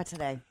all I got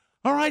today.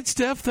 All right,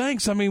 Steph,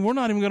 thanks. I mean, we're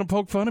not even going to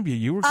poke fun of you.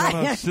 You were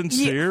kind of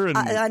sincere. And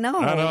I know.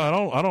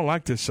 I don't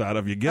like this side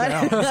of you. Get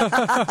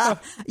out.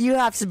 You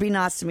have to be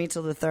nice to me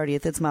till the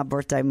 30th. It's my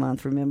birthday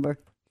month, remember?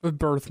 The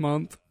birth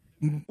month.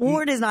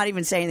 Ward is not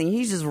even saying anything.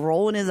 He's just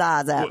rolling his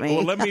eyes at me.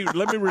 Well, let me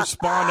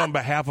respond on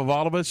behalf of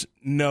all of us.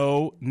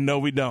 No,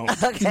 we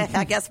don't. Okay,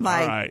 I guess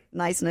my right.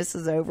 niceness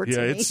is over to me.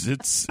 Yeah,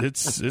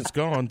 it's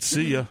gone.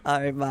 See ya.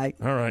 All right, bye.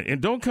 All right,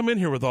 and don't come in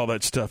here with all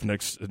that stuff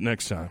next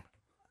time.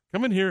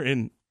 Come in here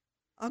and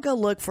I'll go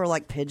look for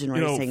like pigeon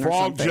racing or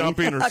frog something.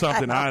 jumping or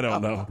something. Okay. I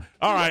don't know.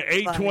 All right,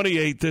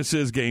 8:28. This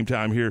is Game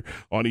Time here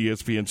on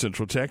ESPN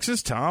Central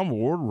Texas. Tom,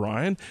 Ward,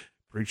 Ryan,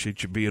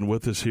 appreciate you being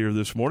with us here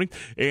this morning.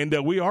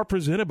 And we are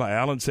presented by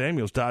Allen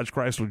Samuels, Dodge,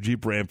 Chrysler,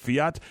 Jeep, Ram,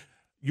 Fiat,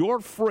 your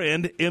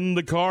friend in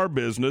the car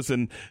business.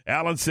 And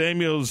Allen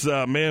Samuels,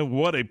 man,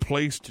 what a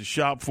place to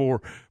shop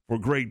for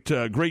great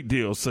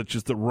deals such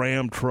as the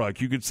Ram truck.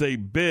 You could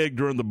save big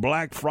during the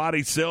Black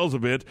Friday sales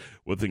event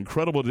with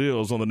incredible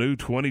deals on the new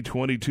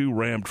 2022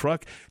 Ram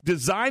truck,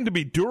 designed to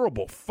be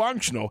durable,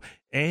 functional,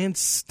 and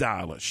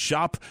stylish.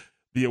 Shop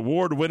the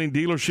award-winning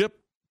dealership,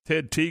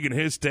 Ted Teague and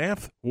his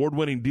staff,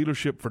 award-winning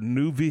dealership for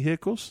new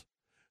vehicles,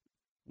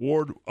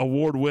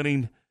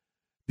 award-winning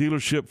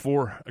dealership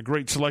for a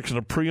great selection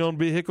of pre-owned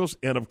vehicles,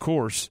 and, of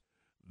course,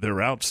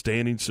 their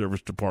outstanding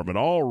service department,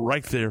 all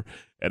right there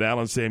at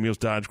Allen Samuels,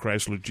 Dodge,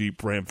 Chrysler,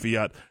 Jeep, Ram,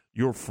 Fiat,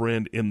 your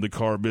friend in the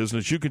car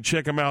business. You can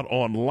check them out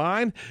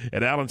online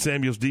at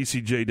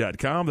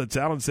AllenSamuelsDCJ.com. That's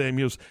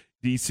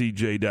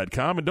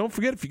AllenSamuelsDCJ.com. And don't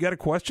forget, if you got a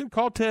question,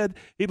 call Ted.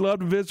 He'd love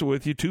to visit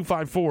with you,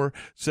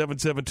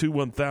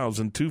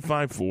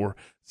 254-772-1000,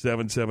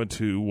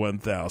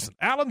 254-772-1000.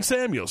 Allen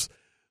Samuels,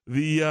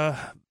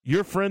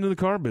 your friend in the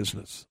car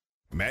business.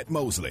 Matt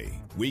Mosley,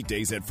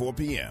 weekdays at 4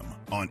 p.m.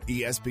 on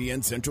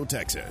ESPN Central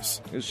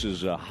Texas. This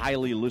is a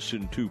highly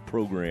listened to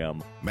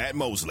program. Matt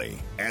Mosley,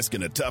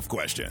 asking the tough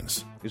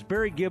questions. Is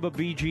Barry Gibb a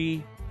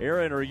BG?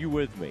 Aaron, are you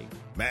with me?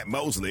 Matt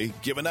Mosley,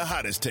 giving the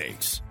hottest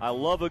takes. I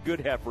love a good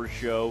heifer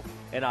show,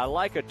 and I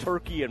like a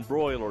turkey and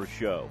broiler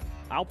show.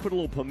 I'll put a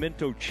little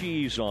pimento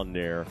cheese on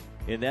there,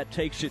 and that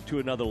takes it to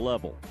another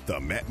level. The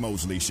Matt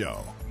Mosley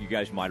Show. You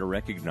guys might have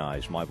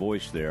recognized my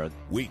voice there.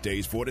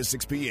 Weekdays 4 to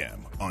 6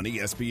 p.m. on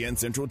ESPN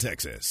Central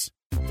Texas.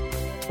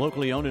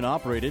 Locally owned and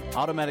operated,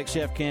 Automatic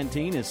Chef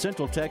Canteen is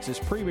Central Texas'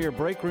 premier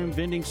break room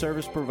vending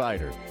service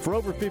provider. For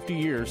over 50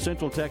 years,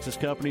 Central Texas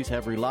companies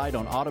have relied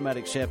on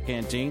Automatic Chef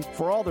Canteen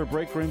for all their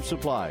break room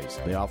supplies.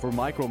 They offer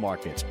micro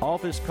markets,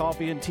 office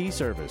coffee and tea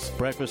service,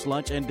 breakfast,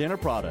 lunch, and dinner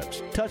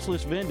products,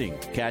 touchless vending,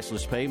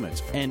 cashless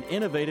payments, and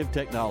innovative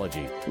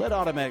technology. Let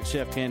Automatic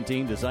Chef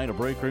Canteen design a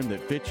break room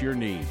that fits your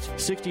needs.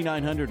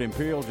 6900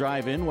 Imperial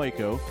Drive in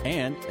Waco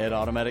and at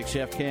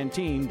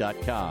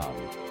AutomaticChefCanteen.com.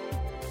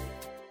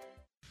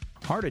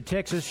 Heart of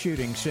Texas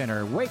Shooting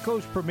Center,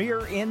 Waco's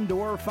premier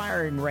indoor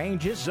firing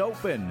range, is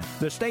open.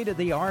 The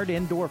state-of-the-art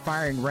indoor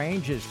firing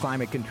range is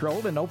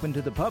climate-controlled and open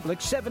to the public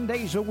 7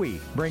 days a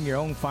week. Bring your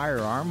own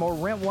firearm or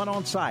rent one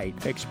on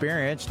site.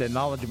 Experienced and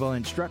knowledgeable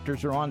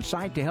instructors are on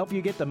site to help you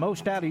get the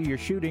most out of your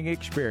shooting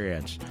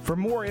experience. For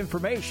more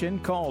information,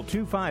 call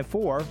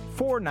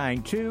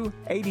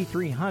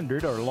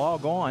 254-492-8300 or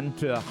log on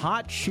to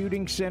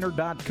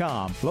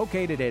hotshootingcenter.com,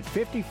 located at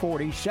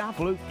 5040 South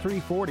Loop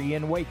 340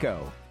 in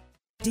Waco.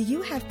 Do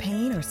you have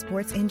pain or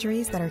sports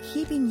injuries that are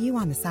keeping you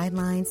on the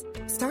sidelines?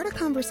 Start a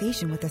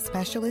conversation with a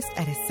specialist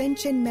at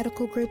Ascension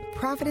Medical Group,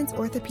 Providence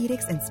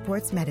Orthopedics and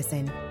Sports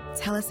Medicine.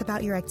 Tell us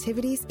about your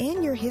activities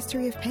and your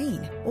history of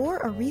pain or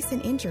a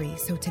recent injury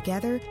so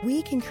together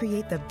we can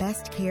create the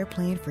best care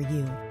plan for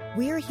you.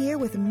 We are here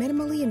with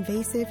minimally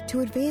invasive to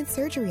advanced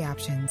surgery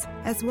options,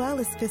 as well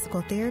as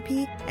physical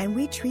therapy, and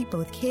we treat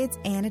both kids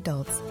and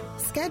adults.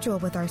 Schedule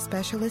with our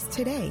specialist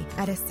today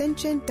at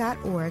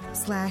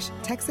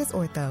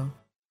ascension.org/TexasOrtho.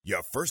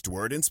 Your first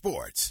word in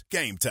sports.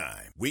 Game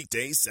Time.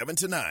 Weekdays 7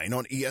 to 9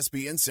 on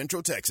ESPN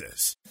Central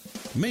Texas.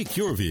 Make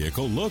your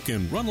vehicle look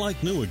and run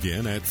like new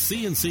again at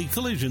CNC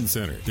Collision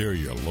Center. They're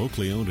your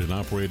locally owned and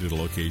operated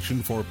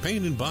location for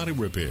paint and body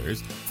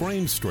repairs,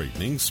 frame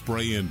straightening,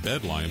 spray and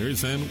bed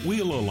liners, and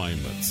wheel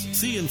alignments.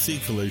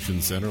 CNC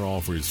Collision Center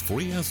offers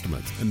free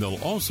estimates, and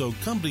they'll also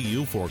come to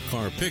you for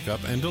car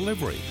pickup and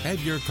delivery.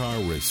 Have your car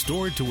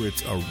restored to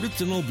its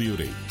original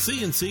beauty.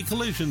 CNC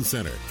Collision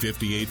Center,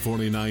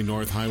 5849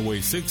 North Highway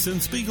 6 in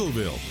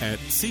Spiegelville, at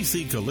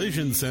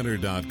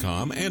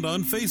cccollisioncenter.com and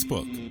on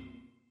Facebook.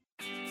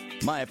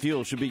 Maya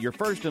Fuel should be your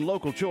first and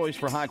local choice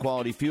for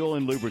high-quality fuel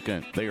and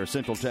lubricant. They are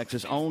Central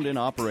Texas owned and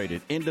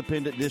operated,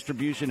 independent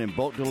distribution and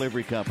bulk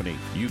delivery company.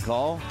 You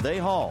call, they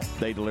haul.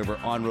 They deliver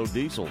on-road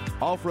diesel,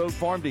 off-road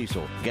farm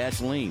diesel,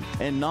 gasoline,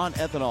 and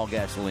non-ethanol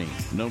gasoline.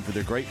 Known for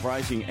their great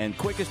pricing and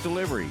quickest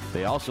delivery,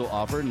 they also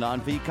offer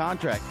non-fee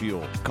contract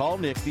fuel. Call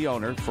Nick, the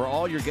owner, for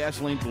all your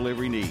gasoline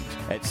delivery needs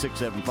at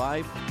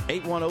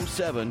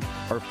 675-8107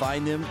 or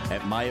find them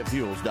at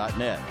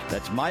MyaFuels.net.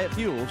 That's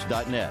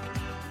MyaFuels.net.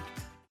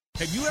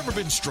 Have you ever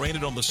been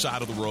stranded on the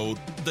side of the road?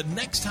 The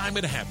next time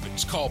it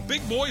happens, call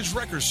Big Boys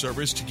Wrecker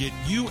Service to get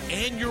you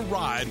and your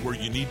ride where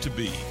you need to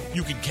be.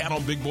 You can count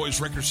on Big Boys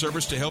Wrecker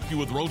Service to help you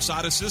with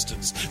roadside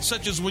assistance,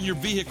 such as when your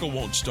vehicle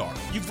won't start,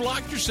 you've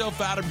locked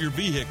yourself out of your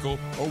vehicle,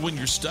 or when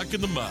you're stuck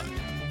in the mud.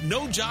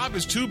 No job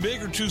is too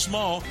big or too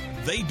small.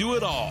 They do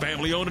it all.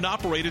 Family owned and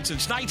operated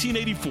since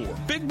 1984.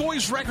 Big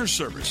Boys Wrecker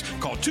Service.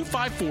 Call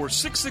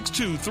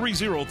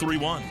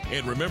 254-662-3031.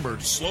 And remember,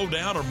 slow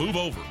down or move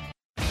over.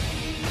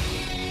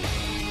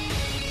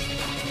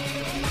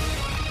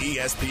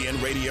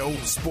 ESPN Radio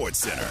Sports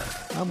Center.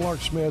 I'm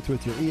Lark Smith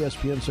with your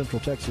ESPN Central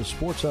Texas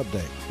Sports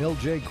Update.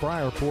 L.J.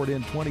 Cryer poured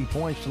in 20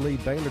 points to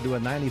lead Baylor to a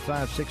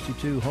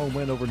 95-62 home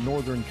win over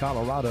Northern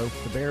Colorado.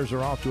 The Bears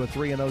are off to a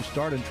 3-0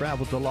 start and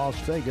travel to Las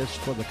Vegas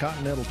for the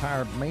Continental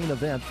Tire main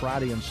event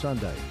Friday and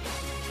Sunday.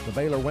 The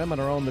Baylor women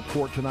are on the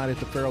court tonight at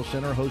the Farrell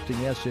Center hosting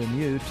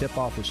SMU.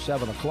 Tip-off is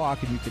 7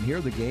 o'clock, and you can hear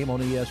the game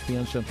on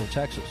ESPN Central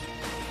Texas.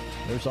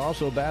 There's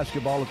also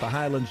basketball at the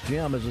Highlands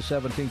Gym as the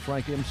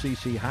 17th-ranked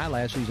MCC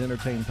Highlasses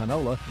entertain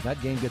Panola.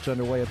 That game gets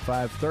underway at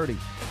 5:30.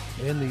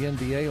 In the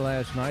NBA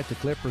last night, the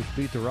Clippers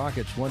beat the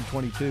Rockets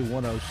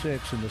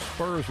 122-106, and the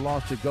Spurs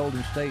lost to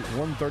Golden State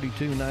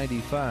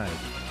 132-95.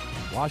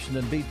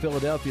 Washington beat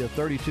Philadelphia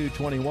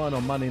 32-21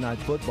 on Monday Night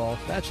Football.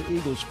 That's the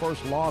Eagles'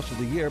 first loss of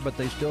the year, but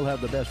they still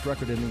have the best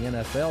record in the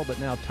NFL, but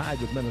now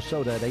tied with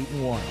Minnesota at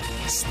 8-1.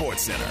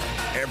 Sports Center,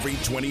 every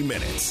 20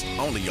 minutes,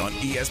 only on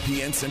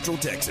ESPN Central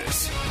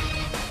Texas.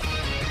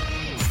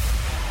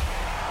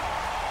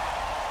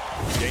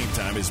 Game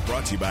Time is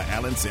brought to you by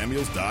Allen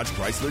Samuels Dodge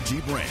Chrysler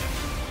Jeep Ram,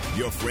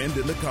 your friend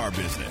in the car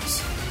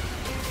business.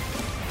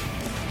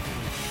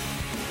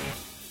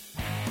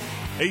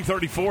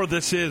 8:34,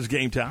 this is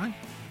Game Time.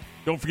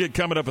 Don't forget,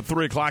 coming up at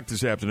 3 o'clock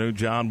this afternoon,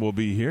 John will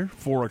be here.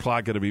 4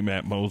 o'clock, it'll be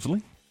Matt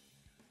Mosley.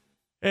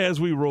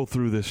 As we roll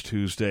through this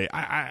Tuesday,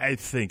 I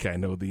think I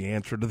know the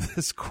answer to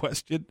this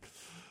question,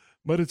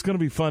 but it's going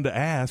to be fun to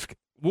ask.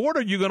 Ward,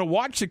 are you going to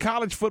watch the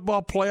college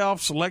football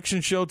playoff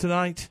selection show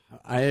tonight?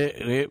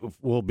 It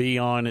will be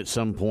on at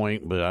some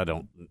point, but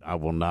I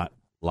will not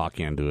lock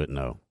into it,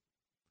 no.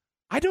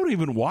 I don't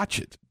even watch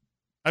it.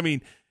 I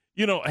mean,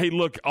 hey,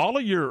 look, all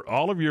of your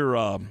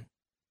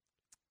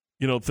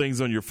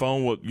things on your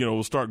phone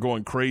will start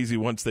going crazy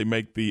once they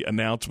make the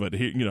announcement.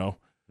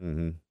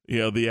 Mm-hmm.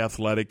 The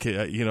Athletic.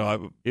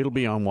 It'll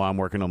be on while I'm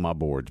working on my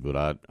boards,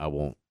 but I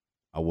will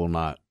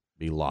not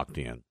be locked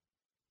in.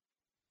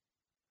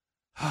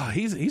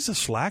 He's a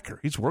slacker.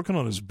 He's working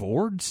on his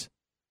boards.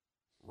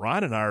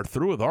 Ryan and I are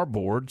through with our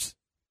boards.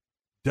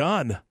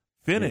 Done.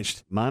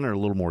 Finished. Mine are a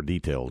little more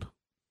detailed.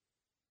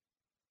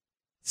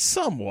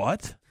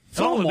 Somewhat.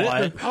 All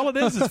it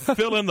is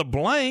fill in the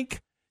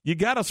blank. You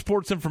got a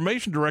sports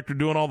information director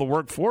doing all the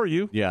work for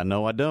you. Yeah,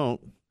 no, I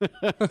don't.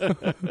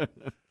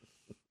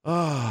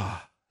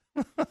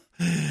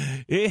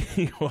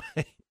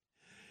 Anyway.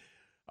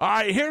 All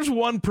right, here's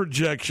one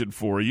projection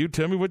for you.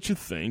 Tell me what you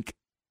think.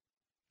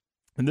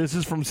 And this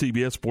is from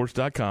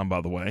CBSSports.com,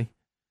 by the way.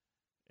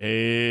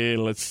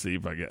 And let's see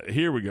if I get it.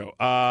 Here we go.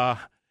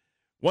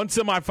 One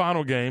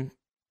semifinal game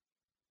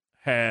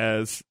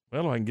has,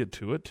 I can get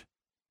to it.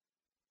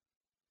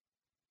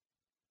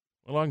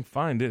 Well, I can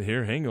find it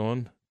here. Hang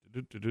on.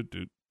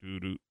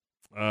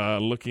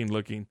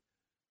 Looking.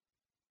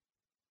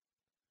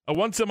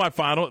 One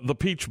semifinal, the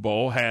Peach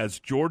Bowl, has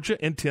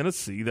Georgia and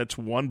Tennessee. That's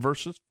 1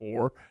 versus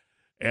 4.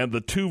 And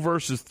the 2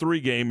 versus 3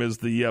 game is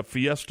the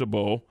Fiesta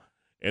Bowl,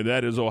 and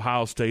that is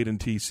Ohio State and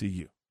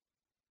TCU.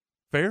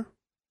 Fair?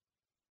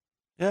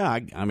 Yeah,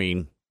 I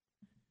mean,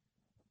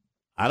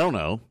 I don't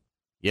know.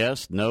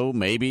 Yes, no,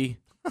 maybe.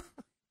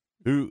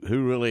 Who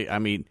really,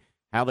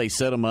 how they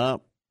set them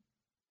up?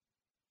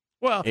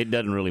 Well, it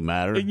doesn't really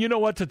matter. And you know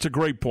what? That's a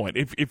great point.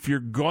 If you're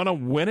going to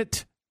win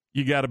it,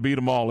 you got to beat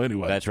them all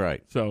anyway. That's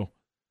right. So,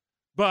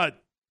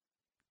 but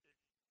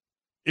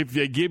if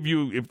they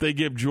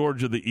give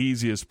Georgia the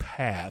easiest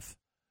path,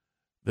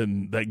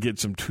 then that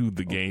gets them to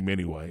the game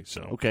anyway.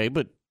 So okay,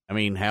 but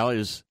how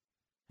is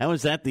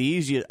that the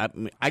easiest?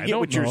 I get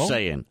what you're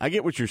saying. I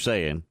get what you're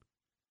saying.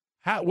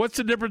 What's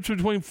the difference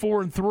between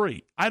 4 and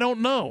 3? I don't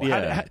know.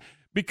 Yeah.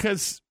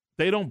 Because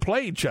they don't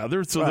play each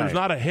other, so there's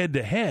not a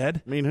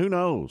head-to-head. Who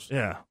knows?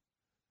 Yeah.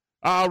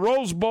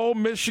 Rose Bowl,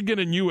 Michigan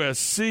and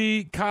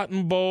USC.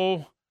 Cotton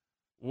Bowl,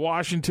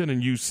 Washington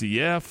and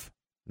UCF.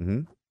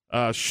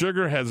 Mm-hmm.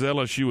 Sugar has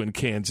LSU and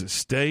Kansas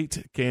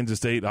State. Kansas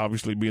State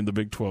obviously being the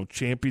Big 12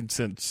 champion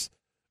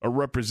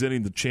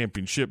representing the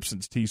championship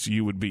since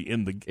TCU would be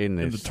in the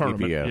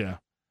tournament. Yeah.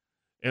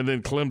 And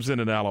then Clemson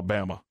and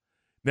Alabama.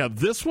 Now,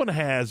 this one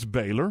has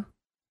Baylor,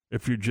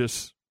 if you're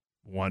just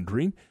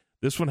wondering.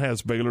 This one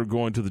has Baylor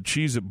going to the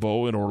Cheez-It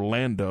Bowl in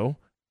Orlando.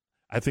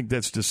 I think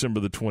that's December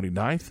the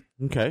 29th.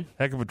 Okay.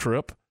 Heck of a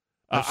trip.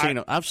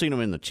 I've seen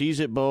them in the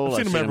Cheez-It Bowl. I've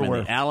seen them everywhere.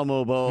 In the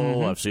Alamo Bowl.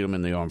 Mm-hmm. I've seen them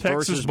in the Armed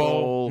Texas Forces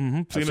Bowl.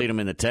 Mm-hmm. I've seen them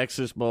in the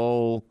Texas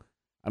Bowl.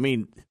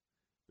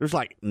 There's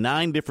like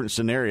 9 different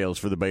scenarios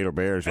for the Baylor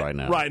Bears right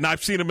now. Right, and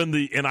I've seen them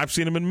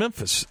in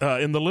Memphis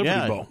in the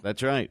Liberty Bowl.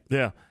 That's right.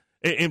 Yeah.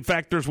 In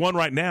fact, there's one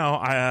right now.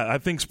 I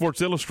think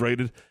Sports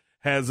Illustrated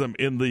has them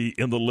in the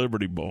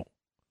Liberty Bowl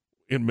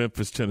in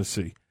Memphis,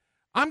 Tennessee.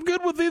 I'm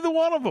good with either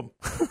one of them.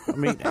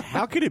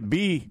 How could it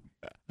be?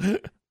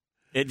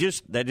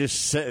 That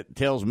just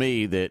tells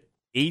me that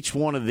each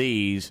one of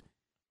these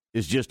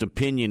is just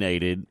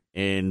opinionated,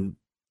 and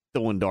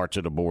throwing darts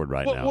at the board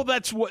now. Well,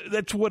 that's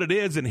what it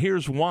is, and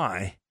here's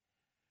why.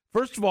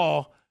 First of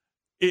all,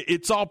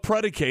 it's all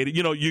predicated.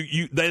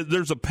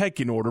 There's a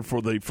pecking order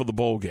for the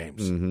bowl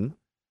games. Mm-hmm.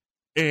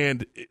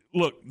 And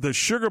look, the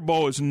Sugar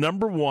Bowl is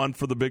number 1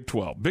 for the Big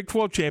 12. Big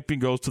 12 champion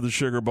goes to the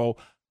Sugar Bowl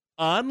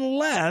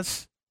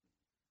unless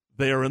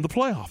they are in the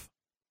playoff.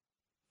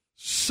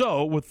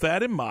 So with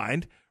that in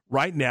mind,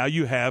 right now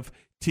you have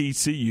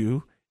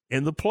TCU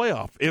in the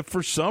playoff. If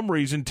for some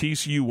reason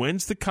TCU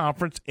wins the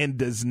conference and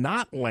does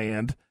not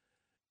land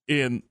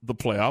in the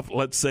playoff,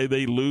 let's say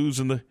they lose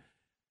in the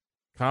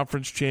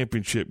conference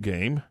championship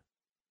game.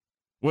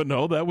 Well,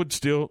 no, that would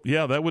still,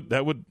 if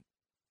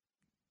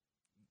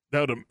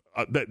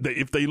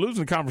they lose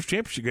in the conference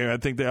championship game, I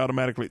think they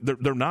automatically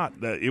they're not.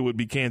 It would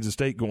be Kansas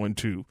State going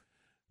to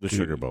the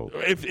Sugar Bowl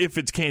if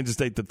it's Kansas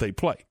State that they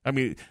play. I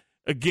mean,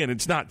 again,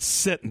 it's not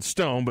set in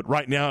stone, but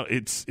right now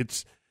it's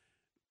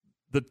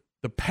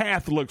the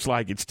path looks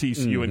like it's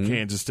TCU and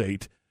Kansas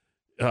State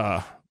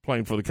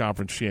playing for the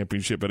conference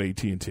championship at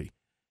AT&T.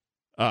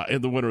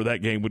 And the winner of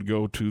that game would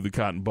go to the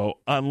Cotton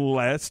Bowl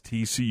unless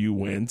TCU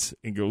wins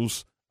and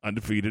goes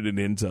undefeated and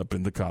ends up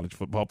in the college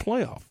football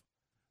playoff.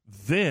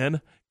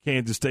 Then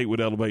Kansas State would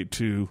elevate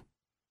to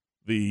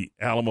the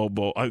Alamo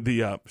Bowl,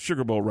 the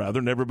Sugar Bowl rather,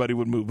 and everybody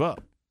would move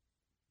up.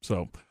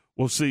 So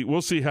we'll see.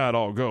 We'll see how it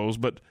all goes.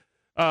 But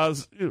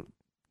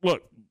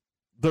look,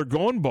 they're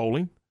going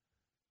bowling.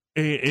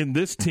 In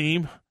this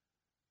team,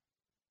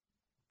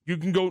 you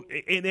can go,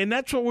 and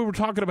that's what we were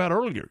talking about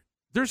earlier.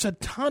 There's a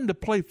ton to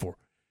play for.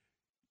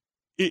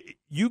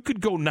 You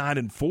could go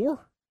 9-4,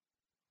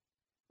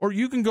 or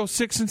you can go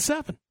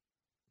 6-7.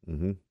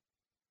 Mm-hmm.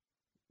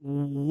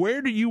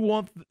 Where do you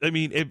want? I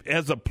mean,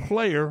 as a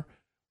player,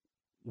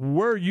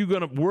 where are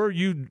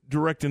you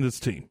directing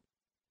this team?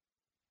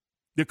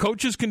 The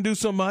coaches can do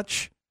so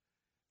much,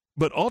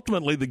 but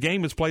ultimately the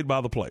game is played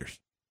by the players.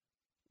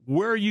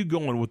 Where are you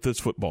going with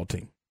this football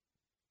team?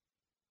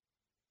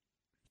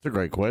 It's a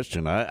great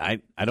question. I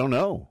don't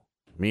know.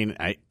 I mean,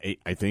 I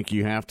think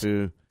you have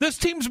to. This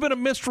team's been a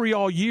mystery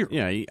all year.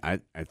 Yeah, I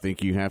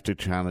think you have to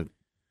kind of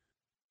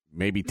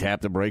maybe tap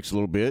the brakes a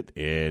little bit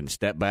and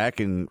step back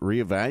and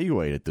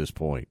reevaluate at this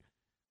point.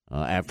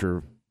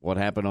 After what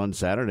happened on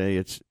Saturday,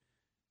 it's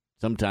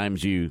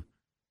sometimes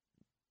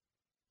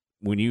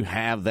when you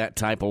have that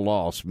type of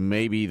loss,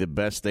 maybe the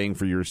best thing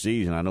for your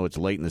season. I know it's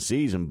late in the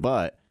season,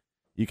 but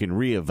you can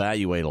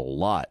reevaluate a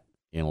lot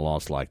in a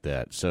loss like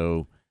that.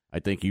 So I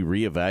think you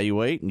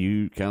reevaluate and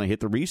you kind of hit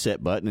the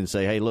reset button and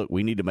say, hey, look,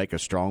 we need to make a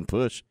strong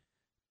push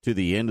to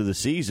the end of the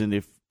season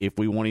if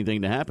we want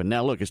anything to happen.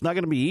 Now, look, it's not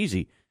going to be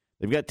easy.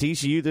 They've got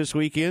TCU this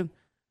weekend.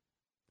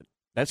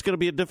 That's going to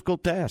be a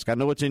difficult task. I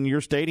know it's in your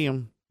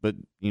stadium, but,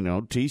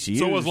 TCU.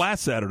 So it was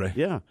last Saturday.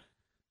 Yeah.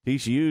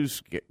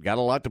 TCU's got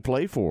a lot to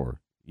play for.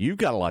 You've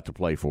got a lot to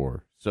play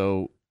for.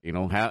 So,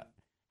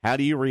 how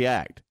do you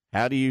react?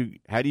 How do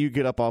you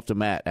get up off the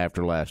mat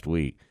after last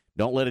week?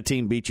 Don't let a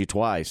team beat you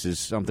twice is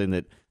something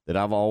that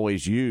I've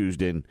always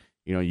used. And,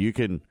 you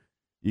can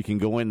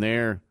go in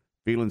there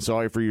feeling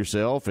sorry for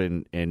yourself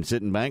and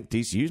sitting back.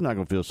 TCU's not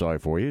going to feel sorry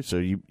for you, so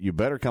you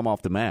better come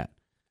off the mat.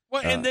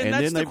 Well, and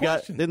then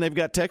they've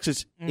got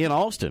Texas in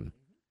Austin,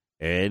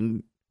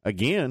 and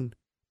again,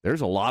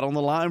 there's a lot on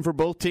the line for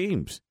both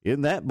teams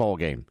in that ball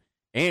game,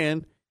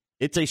 and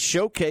it's a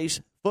showcase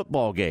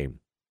football game.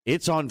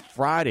 It's on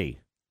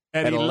Friday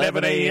at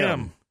 11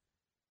 a.m.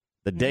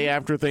 the day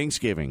after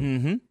Thanksgiving.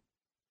 Mm-hmm.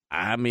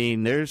 I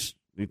mean, there's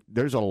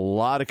a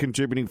lot of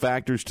contributing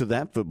factors to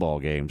that football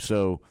game.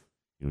 So,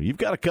 you've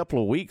got a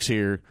couple of weeks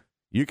here.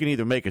 You can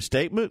either make a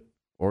statement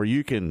or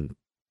you can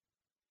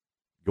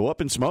go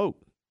up and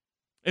smoke.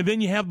 And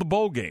then you have the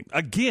bowl game.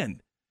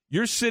 Again,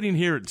 you're sitting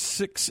here at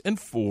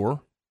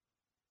 6-4,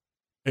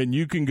 and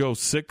you can go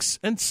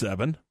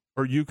 6-7,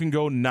 or you can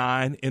go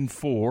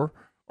 9-4,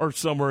 or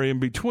somewhere in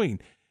between.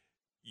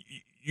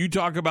 You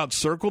talk about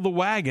circle the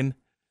wagon.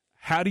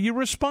 How do you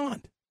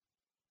respond?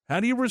 How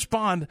do you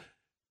respond?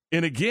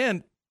 And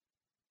again,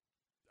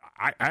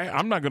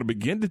 I'm not going to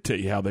begin to tell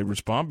you how they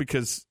respond,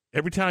 because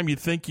every time you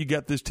think you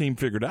got this team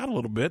figured out a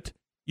little bit,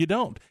 you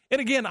don't.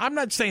 And again, I'm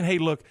not saying, hey,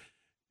 look,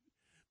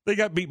 they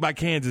got beat by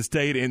Kansas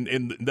State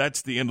and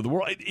that's the end of the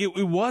world.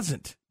 It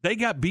wasn't. They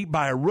got beat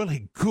by a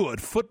really good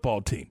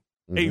football team,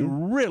 a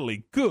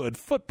really good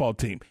football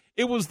team.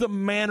 It was the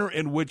manner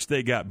in which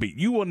they got beat.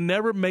 You will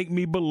never make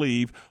me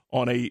believe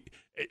on a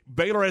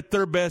Baylor at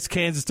their best,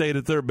 Kansas State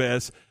at their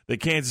best,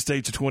 that Kansas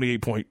State's a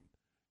 28-point.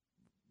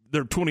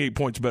 They're 28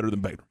 points better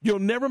than Baylor. You'll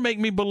never make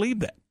me believe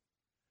that.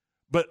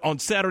 But on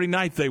Saturday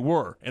night, they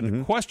were.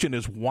 And the question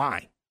is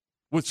why?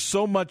 With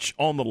so much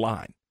on the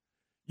line,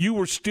 you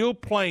were still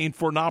playing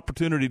for an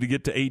opportunity to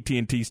get to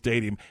AT&T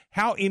Stadium.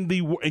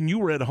 And you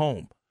were at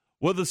home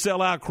with a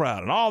sellout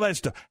crowd and all that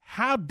stuff.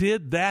 How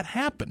did that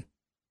happen?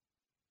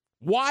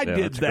 Why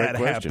did that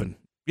happen?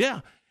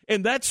 Yeah.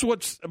 And that's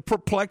what's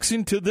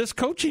perplexing to this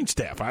coaching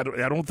staff. I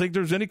don't think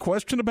there's any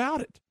question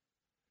about it.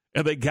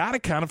 And they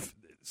got to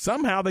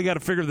somehow they got to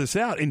figure this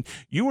out. And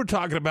you were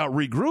talking about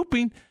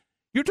regrouping.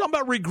 You're talking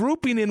about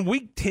regrouping in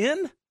week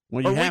 10?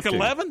 Well, you or have week to.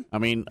 11? I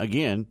mean,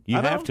 again, you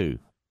have to.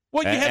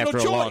 Well, you had no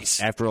choice.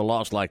 After a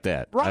loss like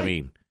that. Right. I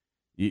mean,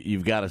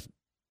 you've got to,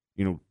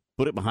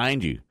 put it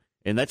behind you.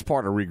 And that's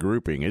part of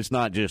regrouping. It's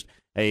not just,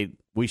 hey,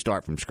 we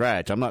start from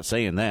scratch. I'm not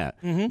saying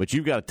that. Mm-hmm. But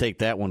you've got to take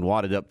that one,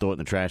 wad it up, throw it in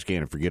the trash can,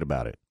 and forget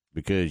about it.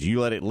 Because you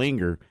let it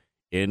linger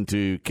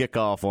into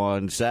kickoff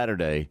on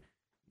Saturday,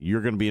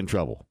 you're going to be in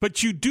trouble.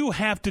 But you do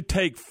have to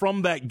take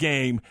from that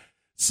game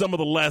some of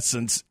the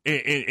lessons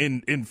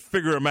and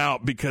figure them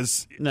out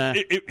because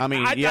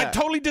I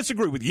totally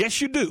disagree with you. Yes,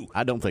 you do.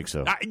 I don't think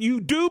so. You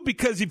do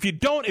because if you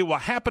don't, it will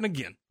happen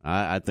again.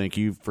 I think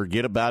you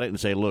forget about it and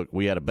say, look,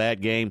 we had a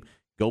bad game.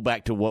 Go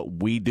back to what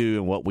we do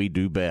and what we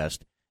do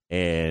best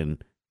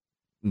and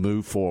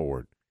move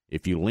forward.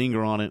 If you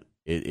linger on it,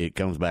 it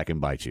comes back and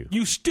bites you.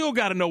 You still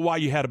got to know why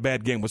you had a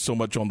bad game with so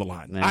much on the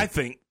line. I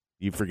think.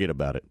 You forget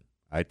about it.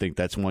 I think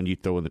that's one you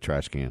throw in the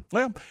trash can.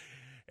 Well,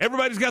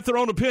 everybody's got their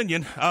own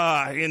opinion,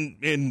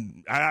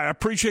 and I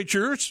appreciate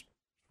yours,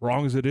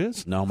 wrong as it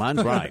is. No,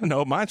 mine's right.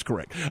 No, mine's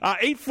correct.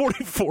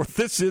 8:44,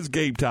 this is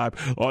Game Time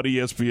on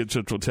ESPN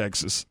Central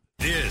Texas.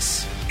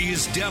 This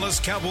is Dallas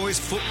Cowboys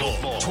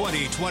football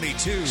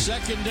 2022.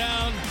 Second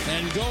down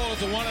and goal at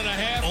the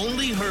 1.5.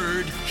 Only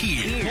heard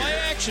here. Play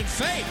action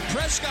fake.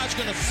 Prescott's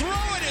going to throw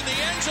it in the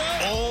end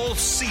zone. All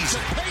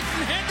season. To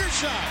Peyton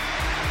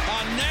Hendershot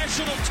on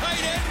National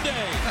Tight End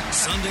Day.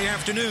 Sunday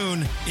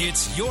afternoon,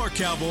 it's your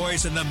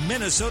Cowboys and the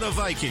Minnesota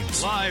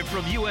Vikings. Live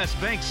from U.S.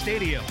 Bank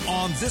Stadium.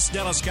 On this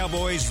Dallas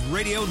Cowboys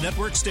radio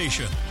network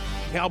station.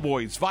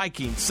 Cowboys,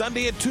 Vikings,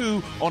 Sunday at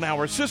 2 on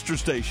our sister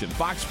station,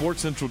 Fox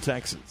Sports Central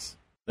Texas.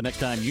 The next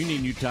time you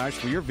need new tires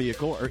for your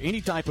vehicle or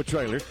any type of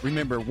trailer,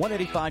 remember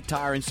 185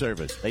 Tire and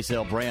Service. They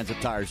sell brands of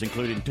tires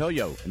including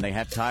Toyo, and they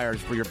have tires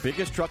for your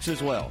biggest trucks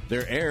as well.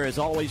 Their air is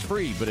always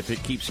free, but if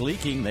it keeps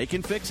leaking, they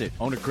can fix it.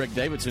 Owner Craig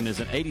Davidson is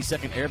an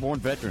 82nd Airborne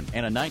veteran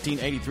and a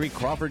 1983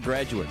 Crawford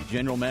graduate.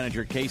 General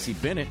Manager Casey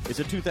Bennett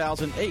is a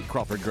 2008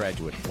 Crawford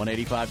graduate.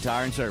 185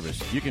 Tire and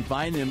Service. You can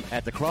find them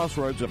at the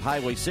crossroads of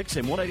Highway 6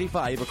 and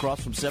 185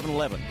 across from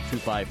 7-Eleven.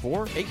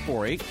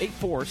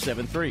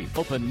 254-848-8473.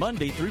 Open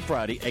Monday through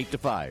Friday, 8 to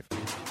 5.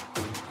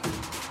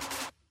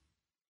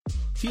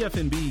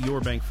 TFNB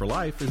Your Bank for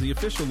Life is the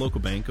official local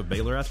bank of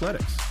Baylor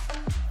Athletics.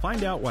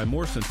 Find out why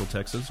more Central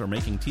Texas are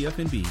making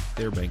TFNB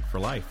their bank for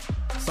life.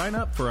 Sign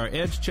up for our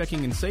Edge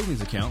checking and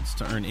savings accounts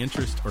to earn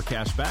interest or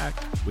cash back.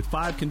 With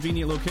 5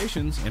 convenient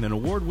locations and an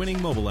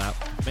award-winning mobile app,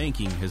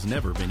 banking has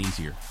never been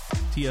easier.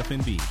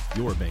 TFNB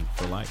Your Bank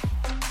for Life.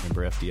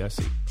 Member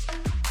FDIC.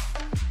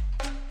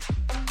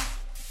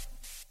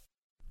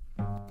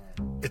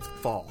 It's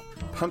fall.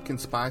 Pumpkin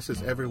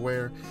spices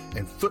everywhere,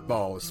 and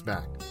football is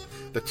back.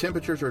 The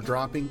temperatures are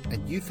dropping,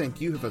 and you think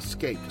you have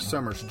escaped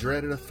summer's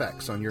dreaded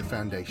effects on your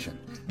foundation.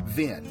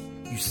 Then,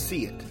 you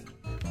see it.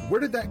 Where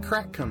did that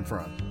crack come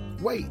from?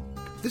 Wait,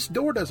 this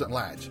door doesn't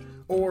latch.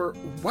 Or,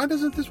 why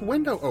doesn't this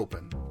window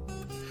open?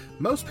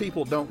 Most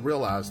people don't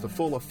realize the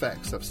full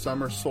effects of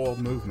summer soil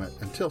movement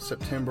until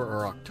September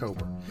or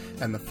October,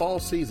 and the fall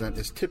season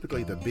is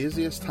typically the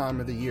busiest time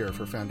of the year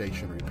for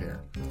foundation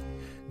repair.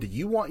 Do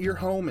you want your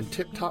home in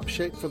tip-top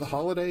shape for the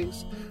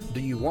holidays?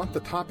 Do you want the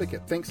topic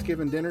at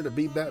Thanksgiving dinner to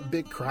be that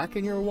big crack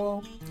in your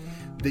wall?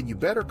 Then you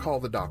better call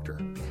the doctor.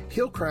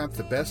 He'll craft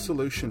the best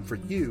solution for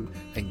you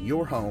and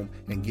your home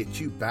and get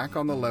you back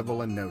on the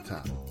level in no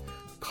time.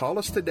 Call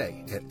us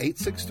today at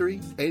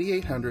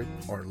 863-8800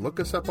 or look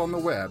us up on the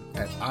web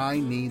at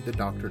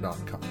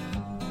ineedthedoctor.com.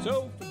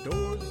 So for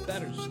doors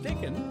that are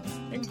sticking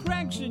and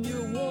cracks in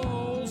your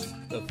walls,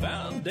 the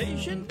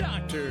Foundation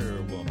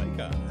Doctor will make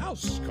a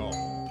house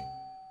call.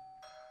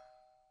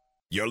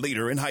 Your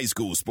leader in high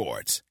school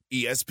sports,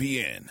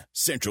 ESPN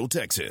Central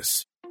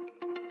Texas.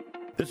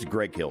 This is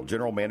Greg Hill,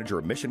 General Manager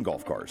of Mission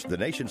Golf Cars, the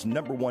nation's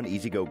 #1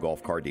 E-Z-GO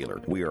golf car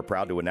dealer. We are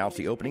proud to announce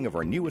the opening of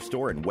our newest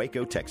store in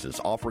Waco, Texas,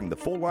 offering the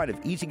full line of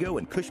E-Z-GO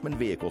and Cushman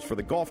vehicles for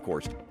the golf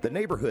course, the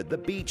neighborhood, the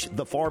beach,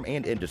 the farm,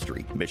 and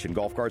industry. Mission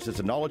Golf Cars has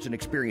the knowledge and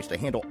experience to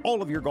handle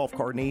all of your golf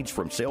car needs,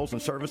 from sales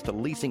and service to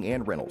leasing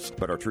and rentals.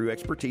 But our true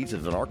expertise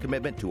is in our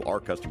commitment to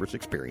our customers'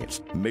 experience.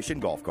 Mission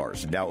Golf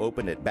Cars, now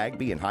open at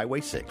Bagby and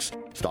Highway 6.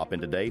 Stop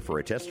in today for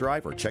a test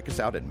drive or check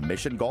us out at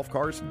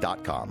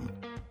missiongolfcars.com.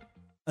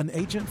 An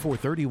agent for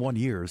 31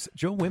 years,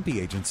 Joe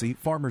Wimpy Agency,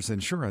 Farmers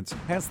Insurance,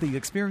 has the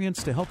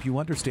experience to help you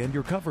understand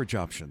your coverage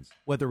options,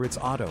 whether it's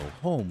auto,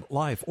 home,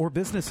 life, or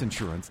business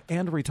insurance,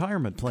 and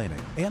retirement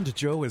planning. And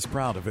Joe is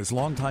proud of his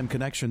longtime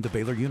connection to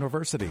Baylor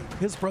University.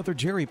 His brother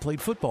Jerry played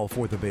football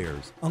for the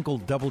Bears. Uncle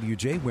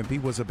W.J. Wimpy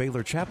was a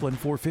Baylor chaplain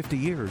for 50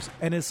 years,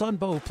 and his son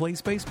Bo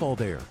plays baseball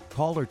there.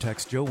 Call or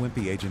text Joe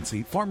Wimpy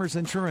Agency, Farmers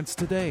Insurance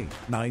today,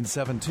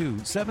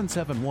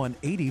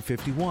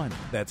 972-771-8051.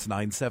 That's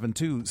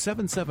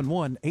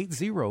 972-771-8051.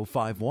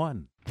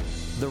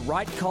 The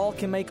right call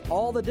can make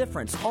all the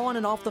difference on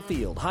and off the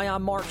field. Hi,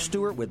 I'm Mark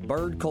Stewart with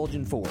Bird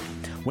Colgin Ford.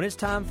 When it's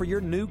time for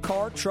your new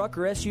car, truck,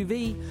 or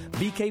SUV,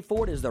 BK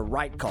Ford is the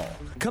right call.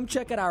 Come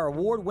check out our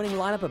award-winning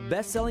lineup of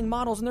best-selling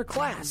models in their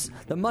class: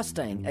 the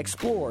Mustang,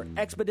 Explorer,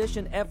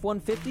 Expedition,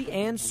 F-150,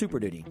 and Super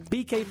Duty.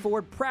 BK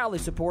Ford proudly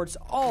supports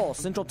all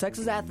Central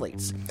Texas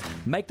athletes.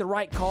 Make the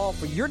right call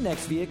for your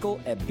next vehicle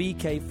at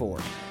BK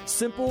Ford.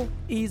 Simple,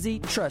 easy,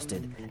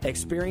 trusted.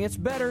 Experience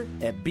better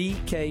at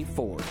BK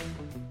Ford.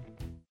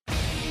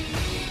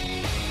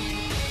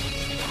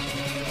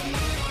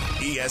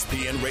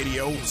 ESPN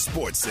Radio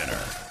Sports Center.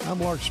 I'm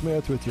Mark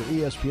Smith with your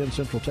ESPN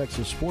Central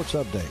Texas Sports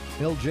Update.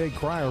 L.J.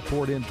 Cryer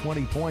poured in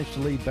 20 points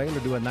to lead Baylor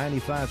to a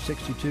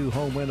 95-62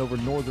 home win over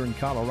Northern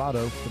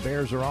Colorado. The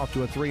Bears are off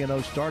to a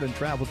 3-0 start and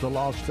travel to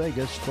Las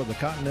Vegas for the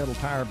Continental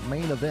Tire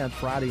main event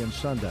Friday and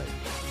Sunday.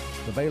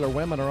 The Baylor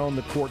women are on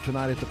the court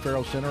tonight at the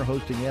Farrell Center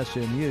hosting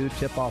SMU.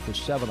 Tip-off is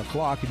 7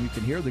 o'clock, and you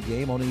can hear the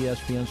game on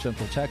ESPN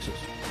Central Texas.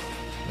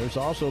 There's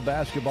also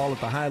basketball at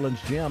the Highlands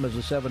Gym as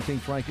the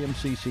 17th-ranked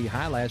MCC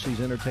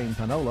Highlassies entertain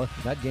Panola.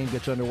 That game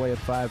gets underway at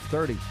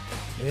 5:30.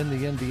 In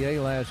the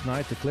NBA last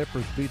night, the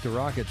Clippers beat the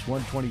Rockets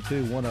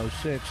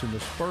 122-106, and the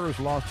Spurs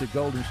lost to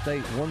Golden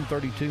State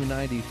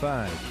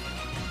 132-95.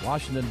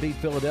 Washington beat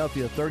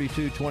Philadelphia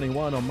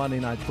 32-21 on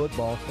Monday Night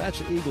Football. That's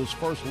the Eagles'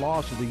 first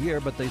loss of the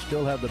year, but they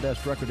still have the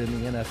best record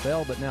in the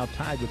NFL, but now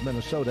tied with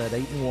Minnesota at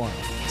 8-1.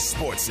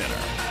 Sports Center,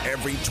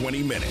 every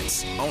 20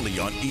 minutes, only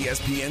on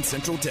ESPN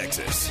Central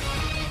Texas.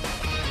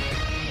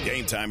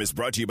 Game Time is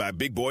brought to you by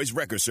Big Boys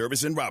Record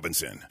Service in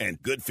Robinson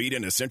and Good Feet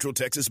in the Central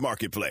Texas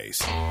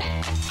Marketplace.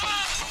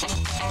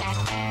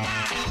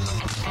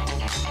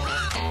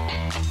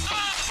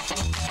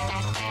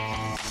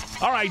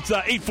 All right,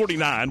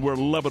 8:49. We're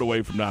 11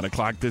 away from 9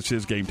 o'clock. This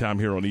is Game Time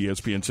here on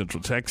ESPN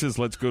Central Texas.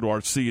 Let's go to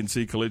our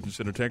CNC Collision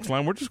Center text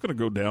line. We're just going to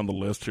go down the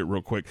list here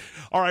real quick.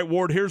 All right,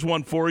 Ward, here's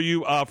one for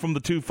you from the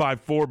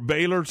 254.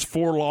 Baylor's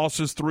 4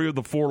 losses. 3 of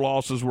the 4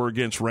 losses were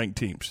against ranked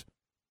teams.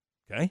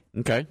 Okay.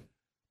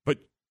 But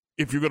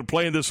if you're going to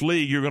play in this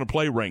league, you're going to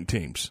play ranked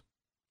teams.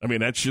 I mean,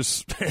 that's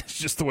just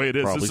the way it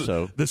is.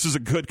 This is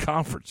a good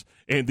conference,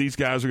 and these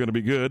guys are going to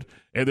be good,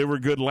 and they were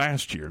good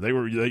last year.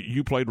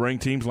 You played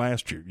ranked teams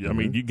last year. I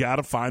mean, you got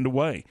to find a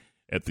way.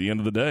 At the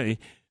end of the day,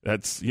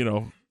 that's,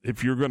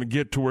 if you're going to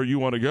get to where you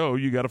want to go,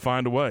 you got to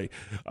find a way.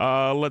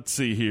 Let's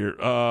see here.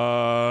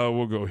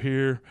 We'll go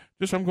here.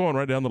 I'm going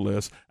right down the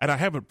list, and I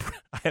haven't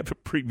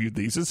previewed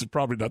these. This is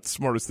probably not the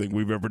smartest thing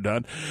we've ever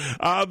done.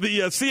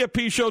 The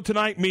CFP show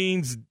tonight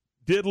means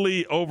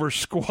diddly over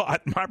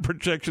squat. My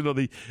projection of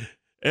the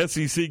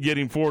SEC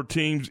getting 4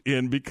 teams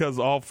in because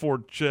all 4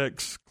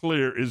 checks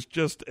clear is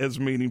just as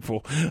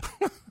meaningful.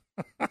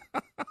 I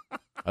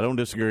don't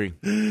disagree.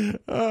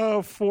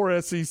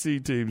 4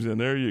 SEC teams in.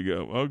 There you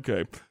go.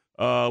 Okay.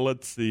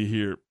 Let's see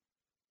here.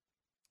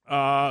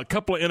 A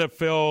couple of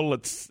NFL.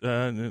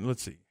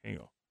 Let's see. Hang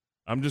on.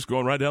 I'm just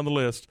going right down the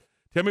list.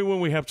 Tell me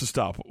when we have to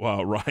stop,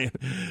 Ryan.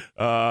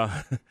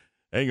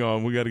 Hang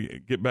on. We got to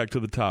get back to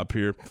the top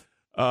here.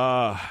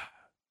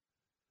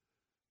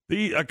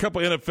 A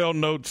couple NFL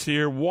notes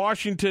here.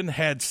 Washington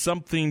had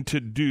something to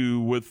do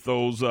with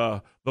those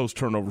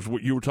turnovers.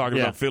 What you were talking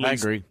about, Phillies. I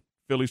agree.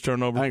 Phillies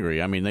turnover. I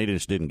agree. I mean, they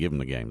just didn't give them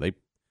the game.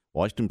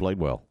 Washington played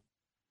well.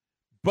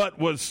 But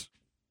was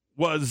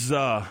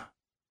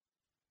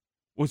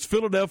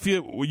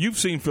Philadelphia? Well, you've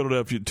seen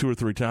Philadelphia 2 or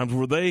 3 times.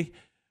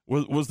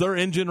 Was their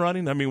engine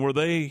running? I mean, were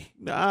they?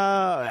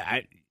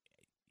 Yeah.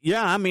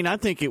 I mean, I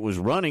think it was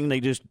running.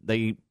 They just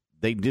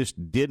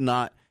did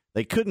not.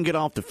 They couldn't get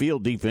off the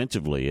field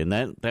defensively, and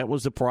that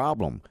was the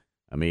problem.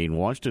 I mean,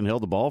 Washington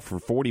held the ball for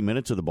 40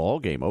 minutes of the ball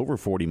game, over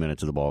 40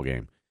 minutes of the ball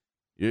game.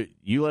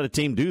 You let a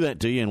team do that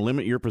to you and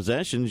limit your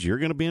possessions, you're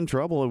going to be in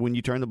trouble when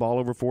you turn the ball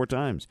over 4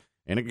 times.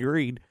 And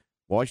agreed,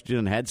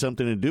 Washington had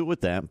something to do with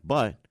that,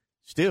 but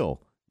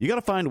still, you got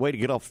to find a way to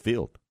get off the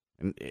field.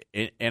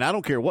 And I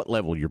don't care what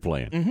level you're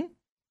playing. Mm-hmm.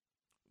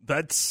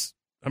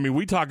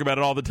 We talk about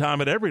it all the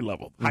time at every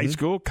level, high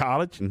school,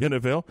 college,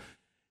 NFL.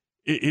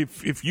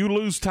 If you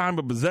lose time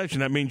of possession,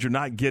 that means you're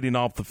not getting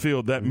off the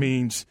field. That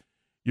means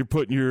you're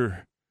putting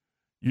your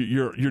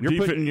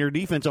putting your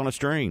defense on a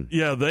strain.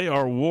 Yeah, they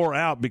are wore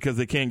out because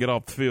they can't get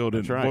off the field.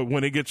 That's right.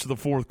 When it gets to the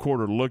 4th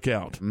quarter, look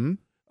out.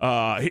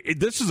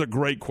 This is a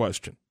great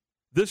question.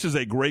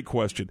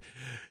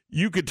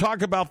 You could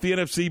talk about the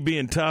NFC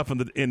being tough,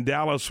 and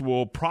Dallas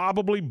will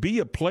probably be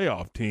a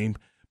playoff team.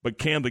 But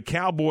can the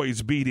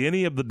Cowboys beat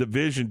any of the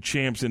division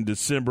champs in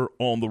December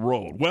on the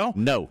road? Well,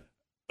 no.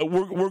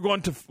 We're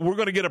going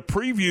to get a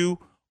preview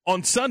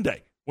on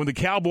Sunday when the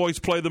Cowboys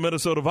play the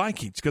Minnesota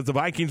Vikings, because the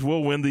Vikings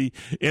will win the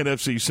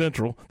NFC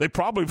Central. They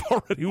probably have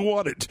already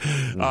won it.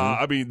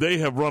 They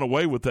have run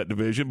away with that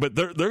division, but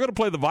they're going to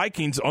play the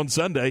Vikings on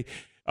Sunday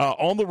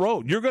on the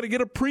road. You're going to get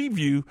a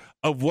preview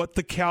of what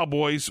the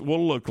Cowboys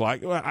will look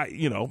like,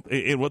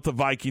 and what the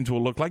Vikings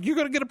will look like. You're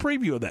going to get a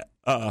preview of that,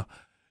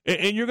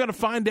 and you're going to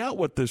find out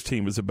what this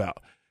team is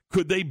about.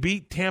 Could they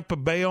beat Tampa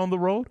Bay on the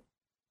road?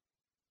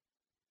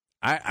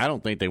 I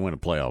don't think they win a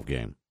playoff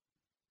game.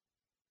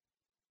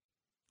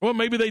 Well,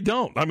 maybe they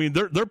don't.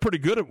 They're pretty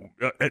good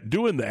at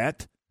doing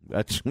that.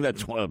 That's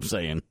what I'm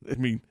saying.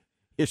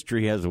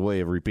 history has a way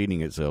of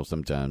repeating itself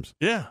sometimes.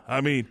 Yeah,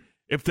 I mean,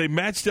 if they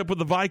matched up with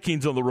the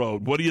Vikings on the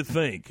road, what do you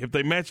think? If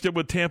they matched up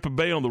with Tampa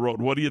Bay on the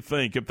road, what do you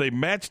think? If they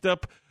matched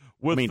up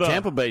with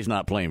Tampa Bay's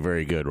not playing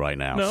very good right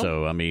now. No.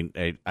 So, I mean,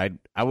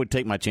 I would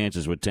take my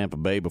chances with Tampa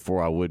Bay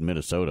before I would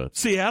Minnesota.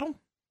 Seattle?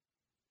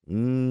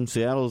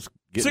 Seattle's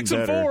getting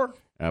 6-4.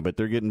 But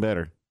they're getting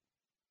better.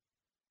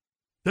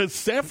 Does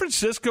San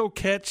Francisco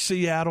catch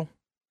Seattle?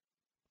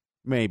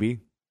 Maybe.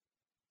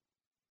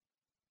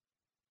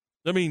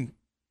 I mean,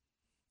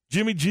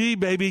 Jimmy G,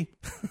 baby.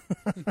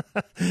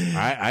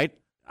 I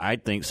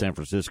think San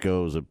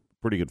Francisco is a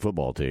pretty good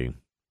football team.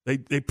 They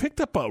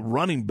picked up a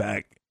running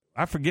back.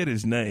 I forget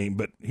his name,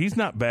 but he's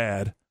not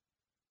bad.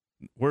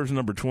 Where's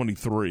number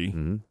 23?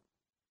 Mm-hmm.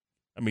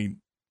 I mean,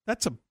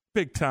 that's a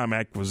big-time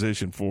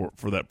acquisition for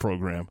that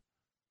program.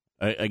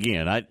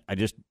 Again,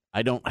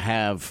 I don't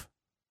have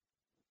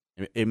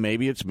 –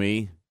 maybe it's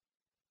me.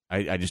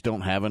 I just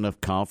don't have enough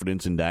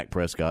confidence in Dak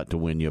Prescott to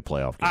win you a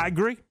playoff game. I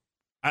agree.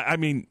 I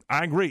mean,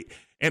 I agree.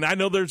 And I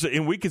know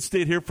and we could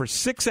sit here for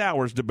 6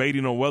 hours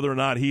debating on whether or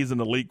not he's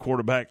an elite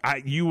quarterback.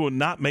 You will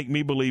not make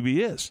me believe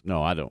he is.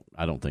 No, I don't.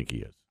 I don't think he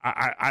is.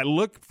 I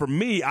look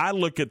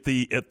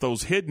at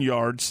those hidden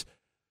yards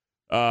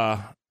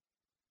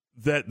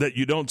that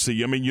you don't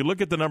see. I mean, you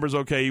look at the numbers.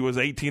 Okay, he was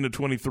 18 to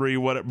 23.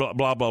 What blah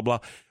blah blah blah.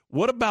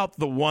 What about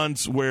the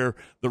ones where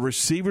the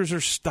receivers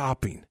are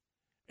stopping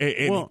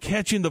and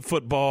catching the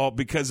football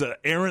because of an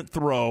errant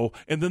throw,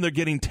 and then they're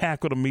getting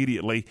tackled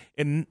immediately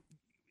and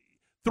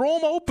throw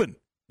them open?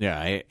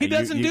 Yeah, he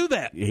doesn't do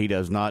that. He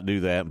does not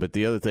do that. But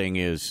the other thing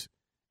is,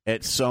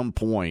 at some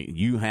point,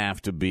 you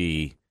have to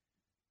be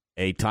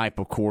a type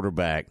of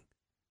quarterback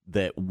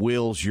that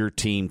wills your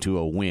team to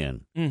a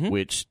win,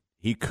 which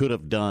he could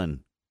have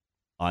done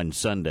on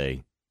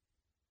Sunday,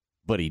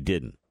 but he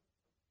didn't.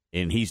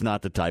 And he's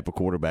not the type of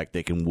quarterback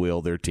that can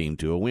will their team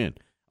to a win.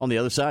 On the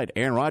other side,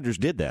 Aaron Rodgers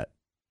did that.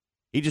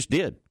 He just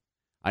did.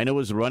 I know it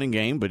was a running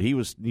game, but he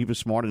was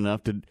smart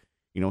enough to,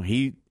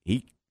 he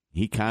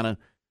kind of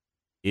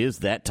is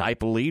that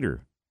type of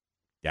leader.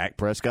 Dak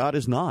Prescott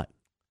is not.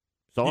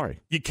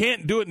 Sorry. You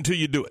can't do it until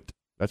you do it.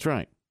 That's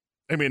right.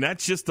 I mean,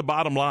 that's just the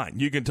bottom line.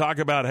 You can talk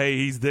about, hey,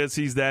 he's this,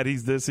 he's that,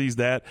 he's this, he's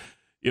that.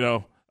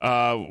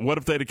 What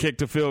if they'd have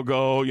kicked a field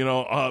goal?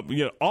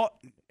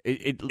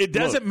 It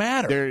doesn't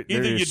matter.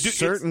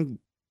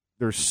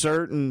 There's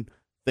certain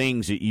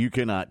things that you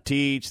cannot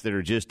teach that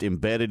are just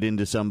embedded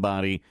into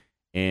somebody,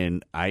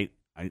 and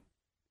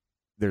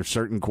there's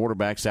certain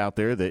quarterbacks out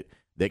there that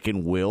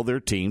can will their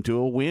team to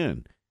a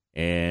win,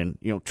 and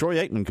Troy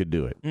Aikman could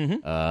do it.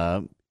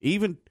 Mm-hmm.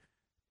 Even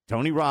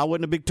Tony Romo, I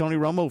wasn't a big Tony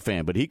Romo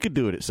fan, but he could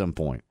do it at some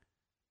point.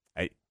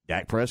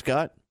 Dak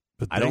Prescott,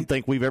 I don't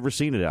think we've ever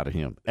seen it out of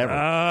him,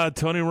 ever.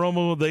 Tony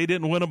Romo, they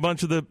didn't win a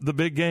bunch of the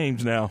big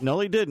games now. No,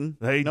 they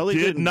didn't. They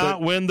did not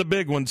win the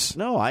big ones.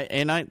 No,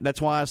 that's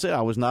why I said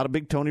I was not a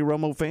big Tony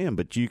Romo fan,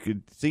 but you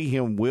could see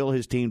him will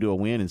his team to a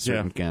win in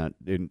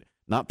certain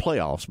not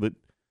playoffs,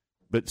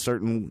 but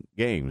certain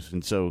games.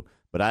 And so,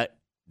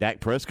 Dak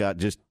Prescott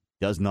just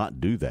does not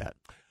do that.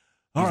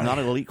 He's not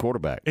an elite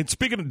quarterback. And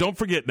speaking of, don't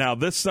forget now,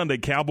 this Sunday,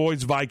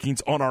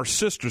 Cowboys-Vikings on our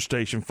sister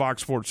station,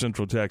 Fox Sports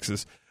Central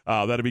Texas.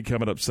 That'll be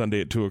coming up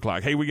Sunday at 2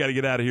 o'clock. Hey, we got to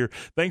get out of here.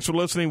 Thanks for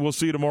listening. We'll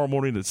see you tomorrow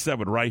morning at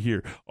 7 right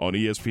here on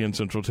ESPN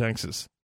Central Texas.